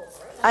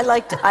 I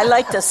like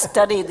to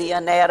study the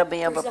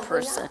anatomy of a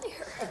person.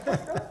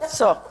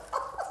 So,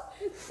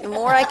 the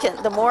more I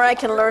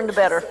can learn, the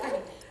better.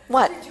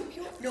 What?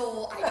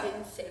 No, I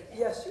didn't say that.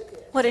 Yes, you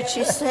did. What did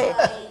she say?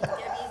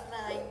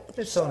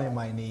 It's only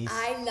my niece.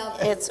 I love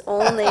it. It's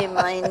only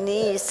my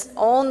niece.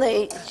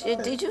 Only.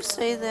 Did you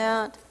say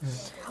that?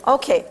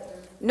 Okay.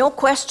 No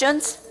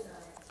questions?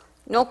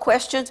 No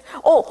questions?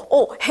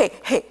 Oh,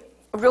 hey,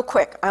 real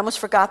quick. I almost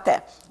forgot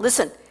that.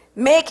 Listen,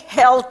 make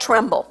hell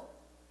tremble.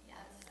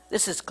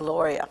 This is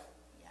Gloria.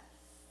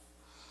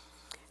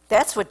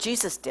 That's what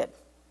Jesus did.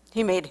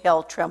 He made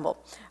hell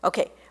tremble.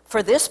 Okay,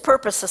 for this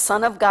purpose the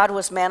Son of God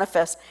was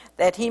manifest,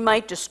 that he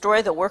might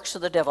destroy the works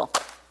of the devil.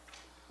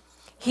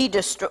 He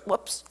destroyed the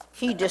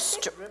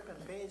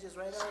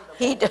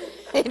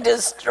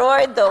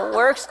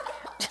works.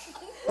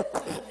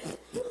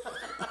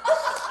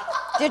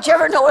 Did you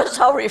ever notice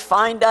how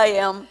refined I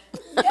am?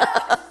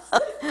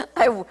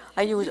 I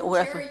use You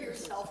carry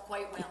yourself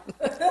quite well.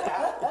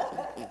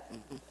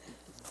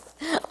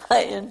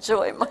 I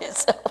enjoy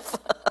myself.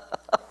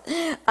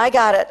 I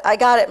got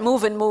it.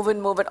 Moving.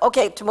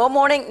 Okay, tomorrow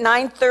morning,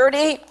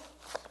 9:30.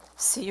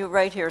 See you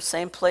right here.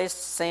 Same place,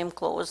 same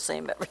clothes,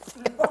 same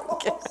everything.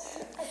 Okay.